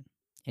take it in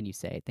and you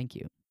say, thank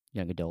you,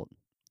 young adult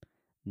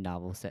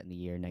novel set in the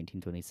year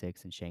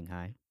 1926 in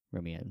Shanghai,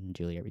 Romeo and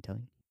Juliet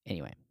retelling.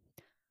 Anyway,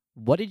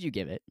 what did you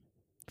give it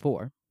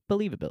for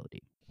believability?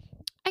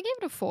 I gave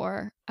it a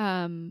 4,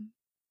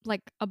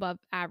 like above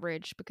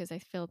average, because I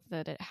feel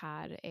that it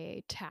had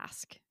a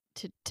task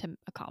to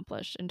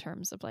accomplish in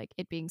terms of like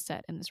it being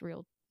set in this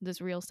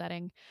real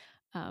setting,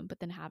 but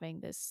then having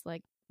this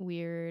like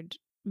weird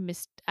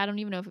I don't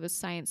even know if it was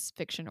science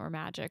fiction or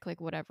magic,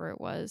 like whatever it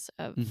was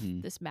of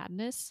this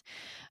madness.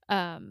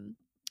 I feel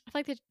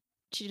like that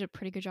she did a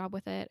pretty good job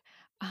with it.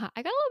 I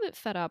got a little bit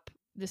fed up.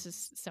 This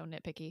is so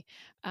nitpicky,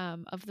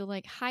 of the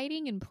like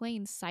hiding in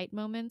plain sight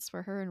moments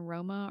where her and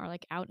Roma are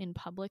like out in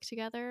public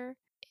together,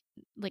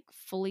 like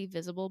fully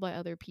visible by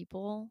other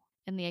people.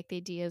 And the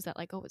idea is that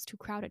like, oh, it's too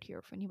crowded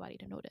here for anybody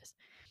to notice.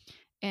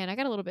 And I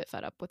got a little bit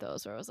fed up with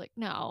those where I was like,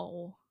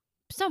 no,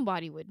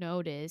 somebody would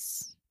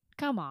notice.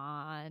 Come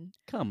on.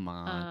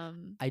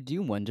 I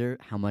do wonder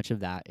how much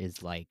of that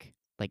is like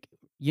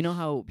you know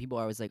how people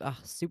are always like, oh,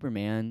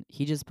 Superman,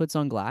 he just puts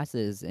on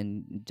glasses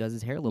and does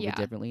his hair a little bit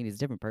differently and he's a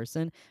different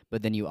person.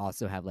 But then you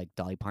also have like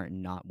Dolly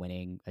Parton not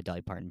winning a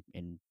Dolly Parton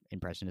in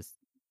impressionist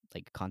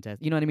like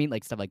contest. You know what I mean?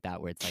 Like stuff like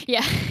that where it's like,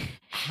 yeah,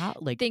 how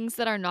like things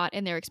that are not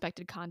in their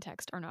expected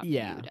context are not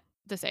viewed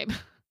the same.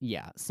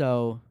 Yeah.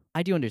 So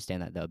I do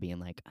understand that though, being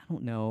like, I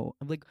don't know.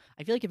 Like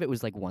I feel like if it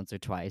was like once or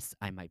twice,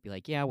 I might be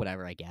like, yeah,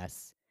 whatever, I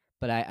guess.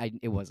 But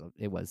it was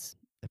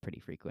a pretty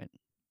frequent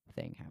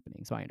thing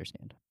happening, so I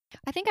understand.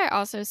 I think I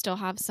also still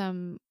have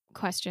some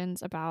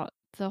questions about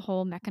the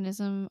whole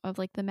mechanism of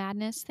like the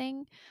madness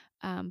thing.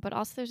 But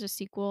also there's a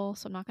sequel,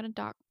 so I'm not going to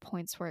dock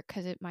points for it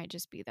because it might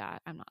just be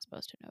that I'm not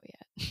supposed to know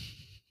yet.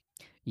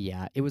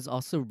 Yeah, it was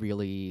also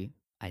really,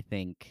 I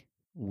think,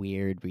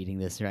 weird reading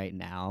this right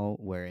now,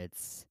 where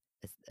it's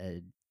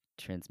a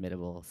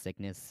transmittable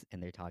sickness,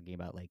 and they're talking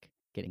about like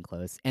getting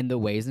close and the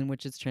ways in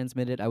which it's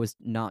transmitted. I was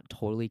not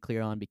totally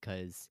clear on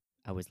because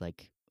I was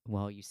like,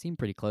 well, you seem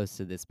pretty close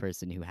to this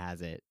person who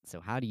has it,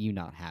 so how do you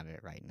not have it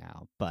right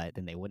now? But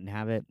then they wouldn't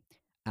have it.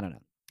 I don't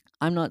know.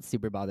 I'm not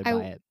super bothered I by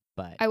w- it,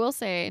 but I will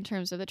say, in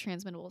terms of the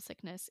transmittable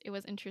sickness, it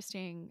was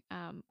interesting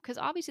because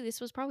obviously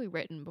this was probably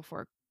written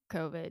before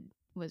COVID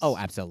oh, was a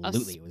absolutely, it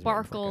was written for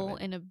sparkle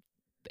COVID.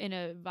 in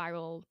a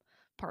viral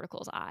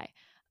particle's eye.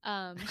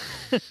 Um,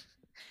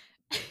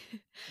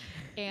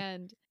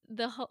 and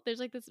there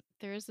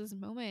is this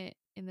moment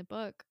in the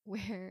book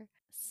where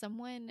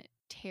someone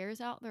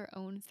tears out their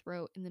own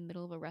throat in the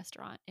middle of a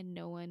restaurant and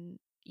no one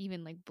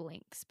even like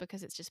blinks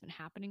because it's just been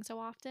happening so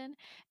often.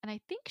 And I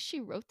think she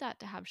wrote that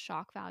to have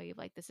shock value of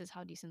like, this is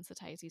how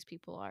desensitized these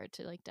people are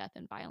to like death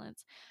and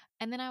violence.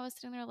 And then I was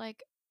sitting there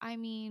like, I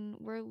mean,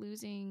 we're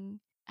losing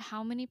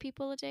how many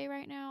people a day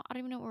right now? I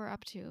don't even know what we're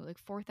up to, like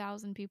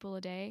 4,000 people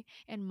a day,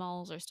 and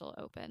malls are still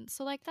open.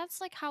 So like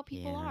that's like how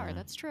people are. Yeah.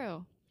 That's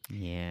true.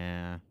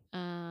 Yeah.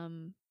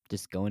 Um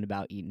Just going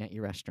about eating at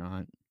your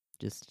restaurant,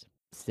 just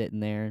sitting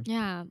there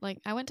yeah, like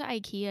I went to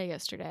IKEA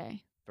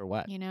yesterday, for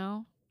what? you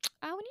know?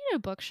 Oh, we needed a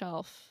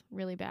bookshelf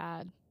really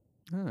bad.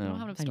 Oh, We don't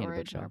have enough I need a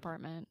storage in our bookshelf.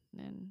 apartment,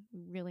 and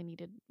we're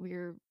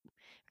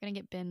gonna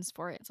get bins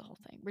for it. It's a whole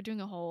thing. We're doing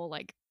a whole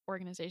like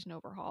organization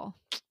overhaul,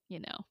 you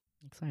know.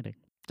 Exciting.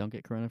 Don't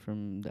get corona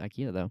from the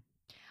IKEA though.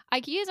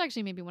 IKEA is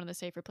actually maybe one of the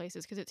safer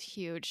places because it's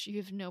huge. You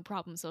have no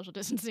problem social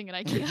distancing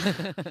at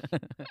IKEA.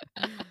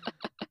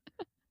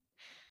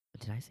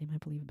 Did I say my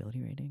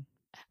believability rating?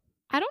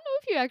 I don't know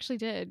if you actually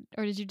did,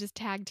 or did you just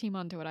tag team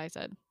onto what I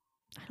said?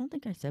 I don't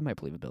think I said my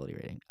believability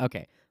rating.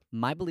 Okay,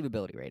 my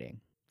believability rating.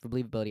 For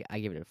believability, I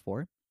give it a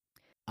 4.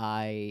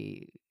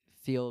 I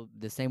feel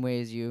the same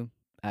way as you,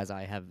 as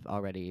I have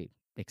already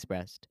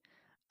expressed.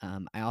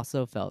 I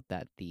also felt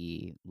that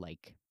the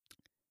like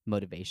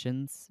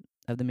motivations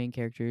of the main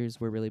characters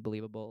were really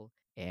believable,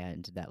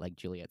 and that like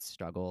Juliet's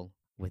struggle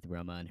with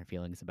Roma and her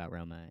feelings about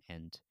Roma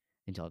and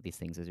all of these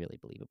things is really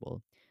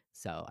believable.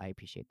 So I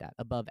appreciate that.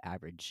 Above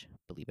average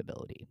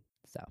believability.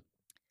 So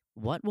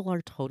what will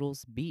our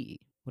totals be?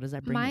 What does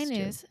that bring us Mine to?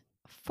 is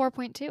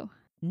 4.2.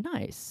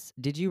 Nice.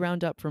 Did you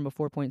round up from a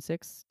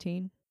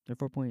 4.16 or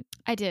 4 point?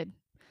 I did.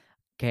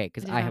 Okay,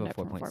 because did I have round a up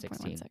from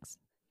 4.16. 4.16.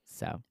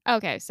 So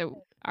Okay,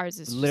 so ours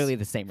is literally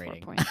just the same 4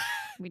 rating. point.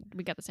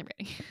 We got the same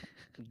rating.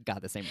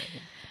 Got the same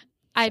rating.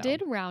 I So,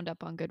 did round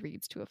up on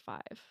Goodreads to a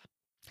 5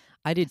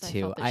 I did because I too.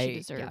 felt that she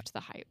deserved the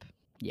hype.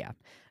 Yeah.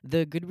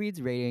 The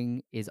Goodreads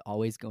rating is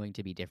always going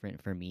to be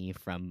different for me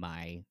from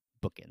my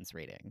Bookends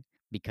rating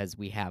because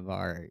we have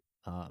our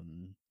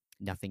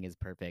nothing is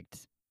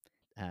perfect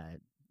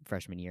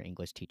freshman year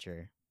English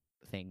teacher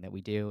thing that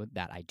we do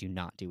that I do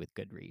not do with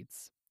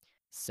Goodreads.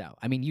 So,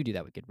 I mean, you do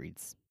that with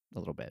Goodreads a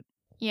little bit.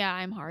 Yeah,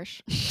 I'm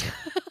harsh.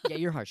 Yeah,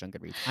 you're harsh on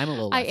Goodreads. I'm a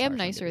little I less am harsh on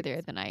nicer there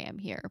Goodreads. than I am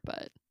here,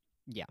 but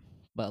Yeah,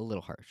 but a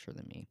little harsher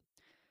than me.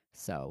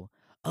 So,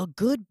 a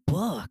good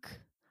book.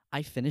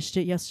 I finished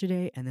it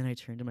yesterday, and then I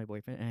turned to my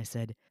boyfriend and I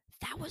said,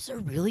 "That was a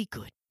really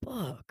good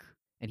book."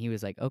 And he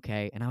was like,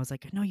 "Okay." And I was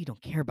like, "I know you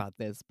don't care about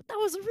this, but that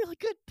was a really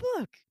good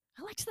book.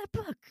 I liked that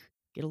book.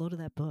 Get a load of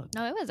that book.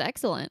 no, it was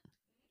excellent.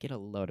 Get a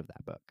load of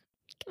that book.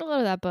 Get a load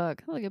of that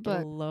book. Look at Get a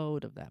book.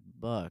 load of that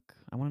book."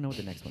 I want to know what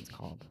the next one's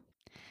called.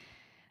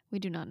 We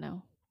do not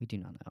know. We do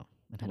not know.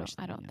 And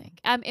I don't think.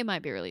 It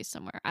might be released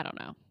somewhere. I don't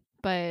know.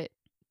 But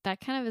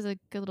that kind of is a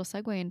good little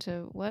segue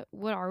into what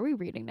are we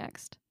reading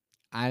next?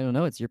 I don't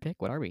know. It's your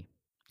pick. What are we?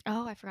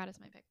 Oh, I forgot it's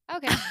my pick.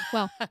 Okay.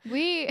 Well,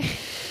 we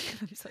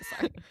I'm so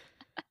sorry.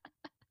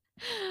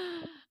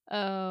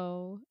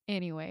 Oh,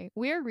 anyway,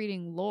 we're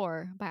reading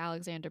Lore by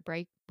Alexandra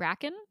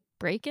Bracken?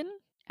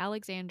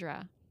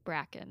 Alexandra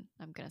Bracken.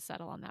 I'm going to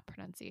settle on that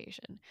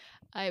pronunciation.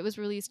 It was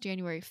released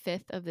January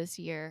 5th of this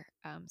year,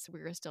 so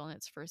we were still in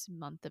its first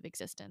month of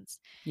existence.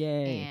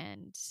 Yay.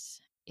 And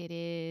it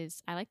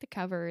is, I like the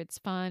cover. It's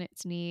fun.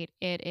 It's neat.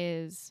 It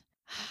is,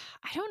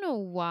 I don't know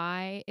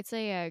why. It's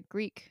a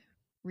Greek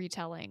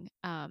retelling.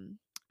 I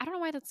don't know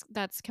why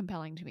that's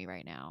compelling to me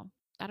right now.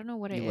 I don't know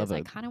what it is.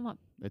 I kind of want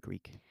a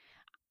Greek.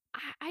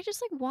 I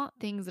just like want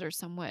things that are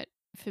somewhat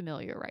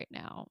familiar right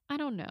now. I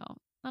don't know.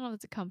 I don't know if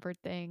it's a comfort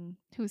thing.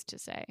 Who's to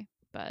say?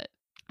 But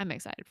I'm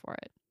excited for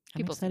it.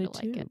 People seem to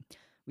like it.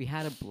 We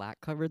had a black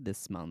cover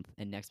this month,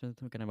 and next month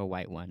we're gonna have a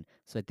white one.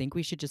 So I think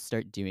we should just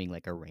start doing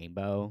like a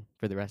rainbow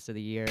for the rest of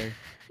the year,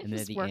 and then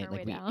at the end,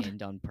 like we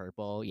end on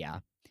purple. Yeah,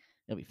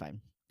 it'll be fine.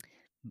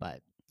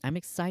 But I'm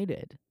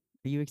excited.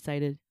 Are you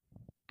excited?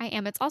 I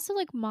am. It's also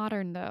like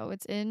modern though.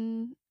 It's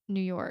in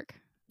New York.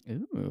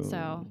 Ooh.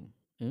 So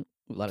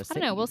a lot of cities. I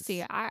don't know. We'll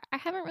see. I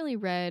haven't really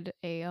read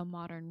a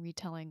modern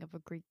retelling of a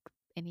Greek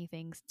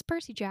anything. It's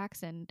Percy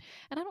Jackson,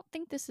 and I don't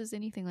think this is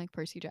anything like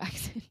Percy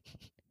Jackson.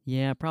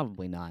 Yeah,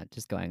 probably not.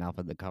 Just going off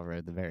of the cover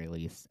at the very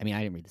least. I mean,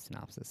 I didn't read the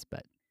synopsis,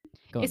 but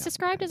it's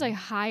described as a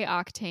high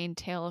octane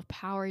tale of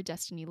power,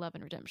 destiny, love,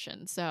 and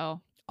redemption.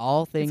 So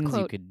all things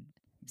quote, you could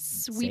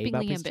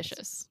sweepingly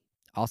ambitious.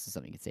 Also,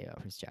 something you could say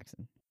about Percy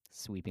Jackson.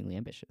 Sweepingly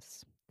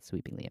ambitious.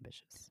 Sweepingly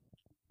ambitious.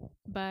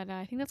 But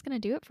I think that's going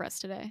to do it for us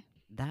today.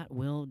 That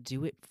will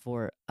do it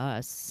for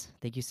us.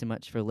 Thank you so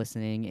much for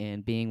listening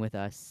and being with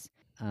us.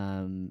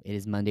 It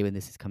is Monday when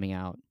this is coming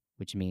out,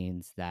 which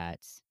means that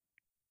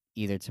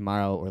either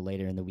tomorrow or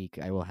later in the week,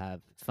 I will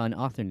have fun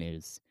author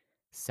news.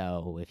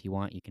 So if you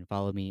want, you can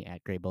follow me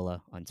at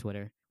Graybulla on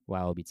Twitter,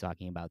 where I will be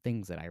talking about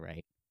things that I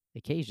write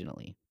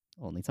occasionally.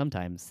 Only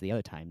sometimes, the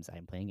other times,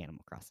 I'm playing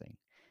Animal Crossing.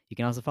 You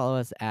can also follow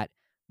us at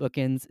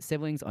Bookends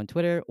Siblings on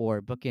Twitter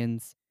or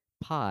Bookends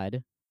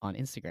Pod on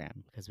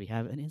Instagram, because we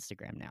have an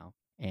Instagram now.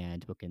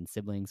 And Bookends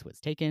Siblings was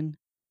taken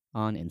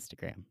on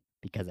Instagram,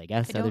 because I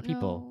guess I other don't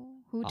people know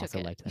who took also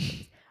it. liked that.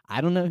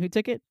 I don't know who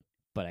took it,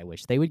 but I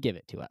wish they would give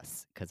it to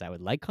us, because I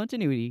would like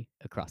continuity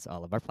across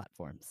all of our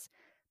platforms,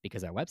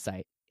 because our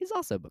website is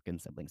also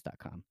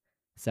bookandsiblings.com.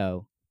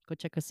 So go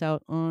check us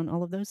out on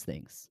all of those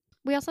things.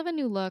 We also have a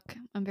new look.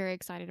 I'm very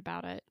excited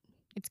about it.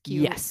 It's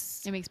cute.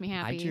 Yes. It makes me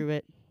happy. I drew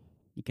it.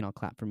 You can all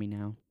clap for me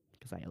now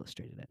because I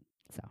illustrated it.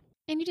 So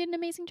And you did an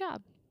amazing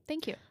job.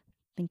 Thank you.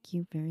 thank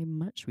you very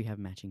much. We have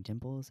matching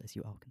dimples, as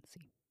you all can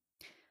see.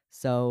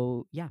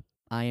 So yeah,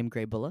 I am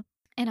Graybulla,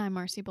 And I'm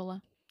Marcy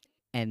Bulla.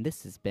 and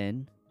this has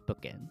been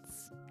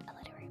Bookends. A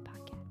literary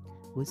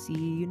podcast. We'll see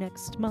you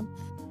next month.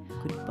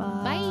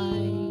 Goodbye.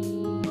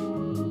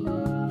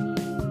 Bye.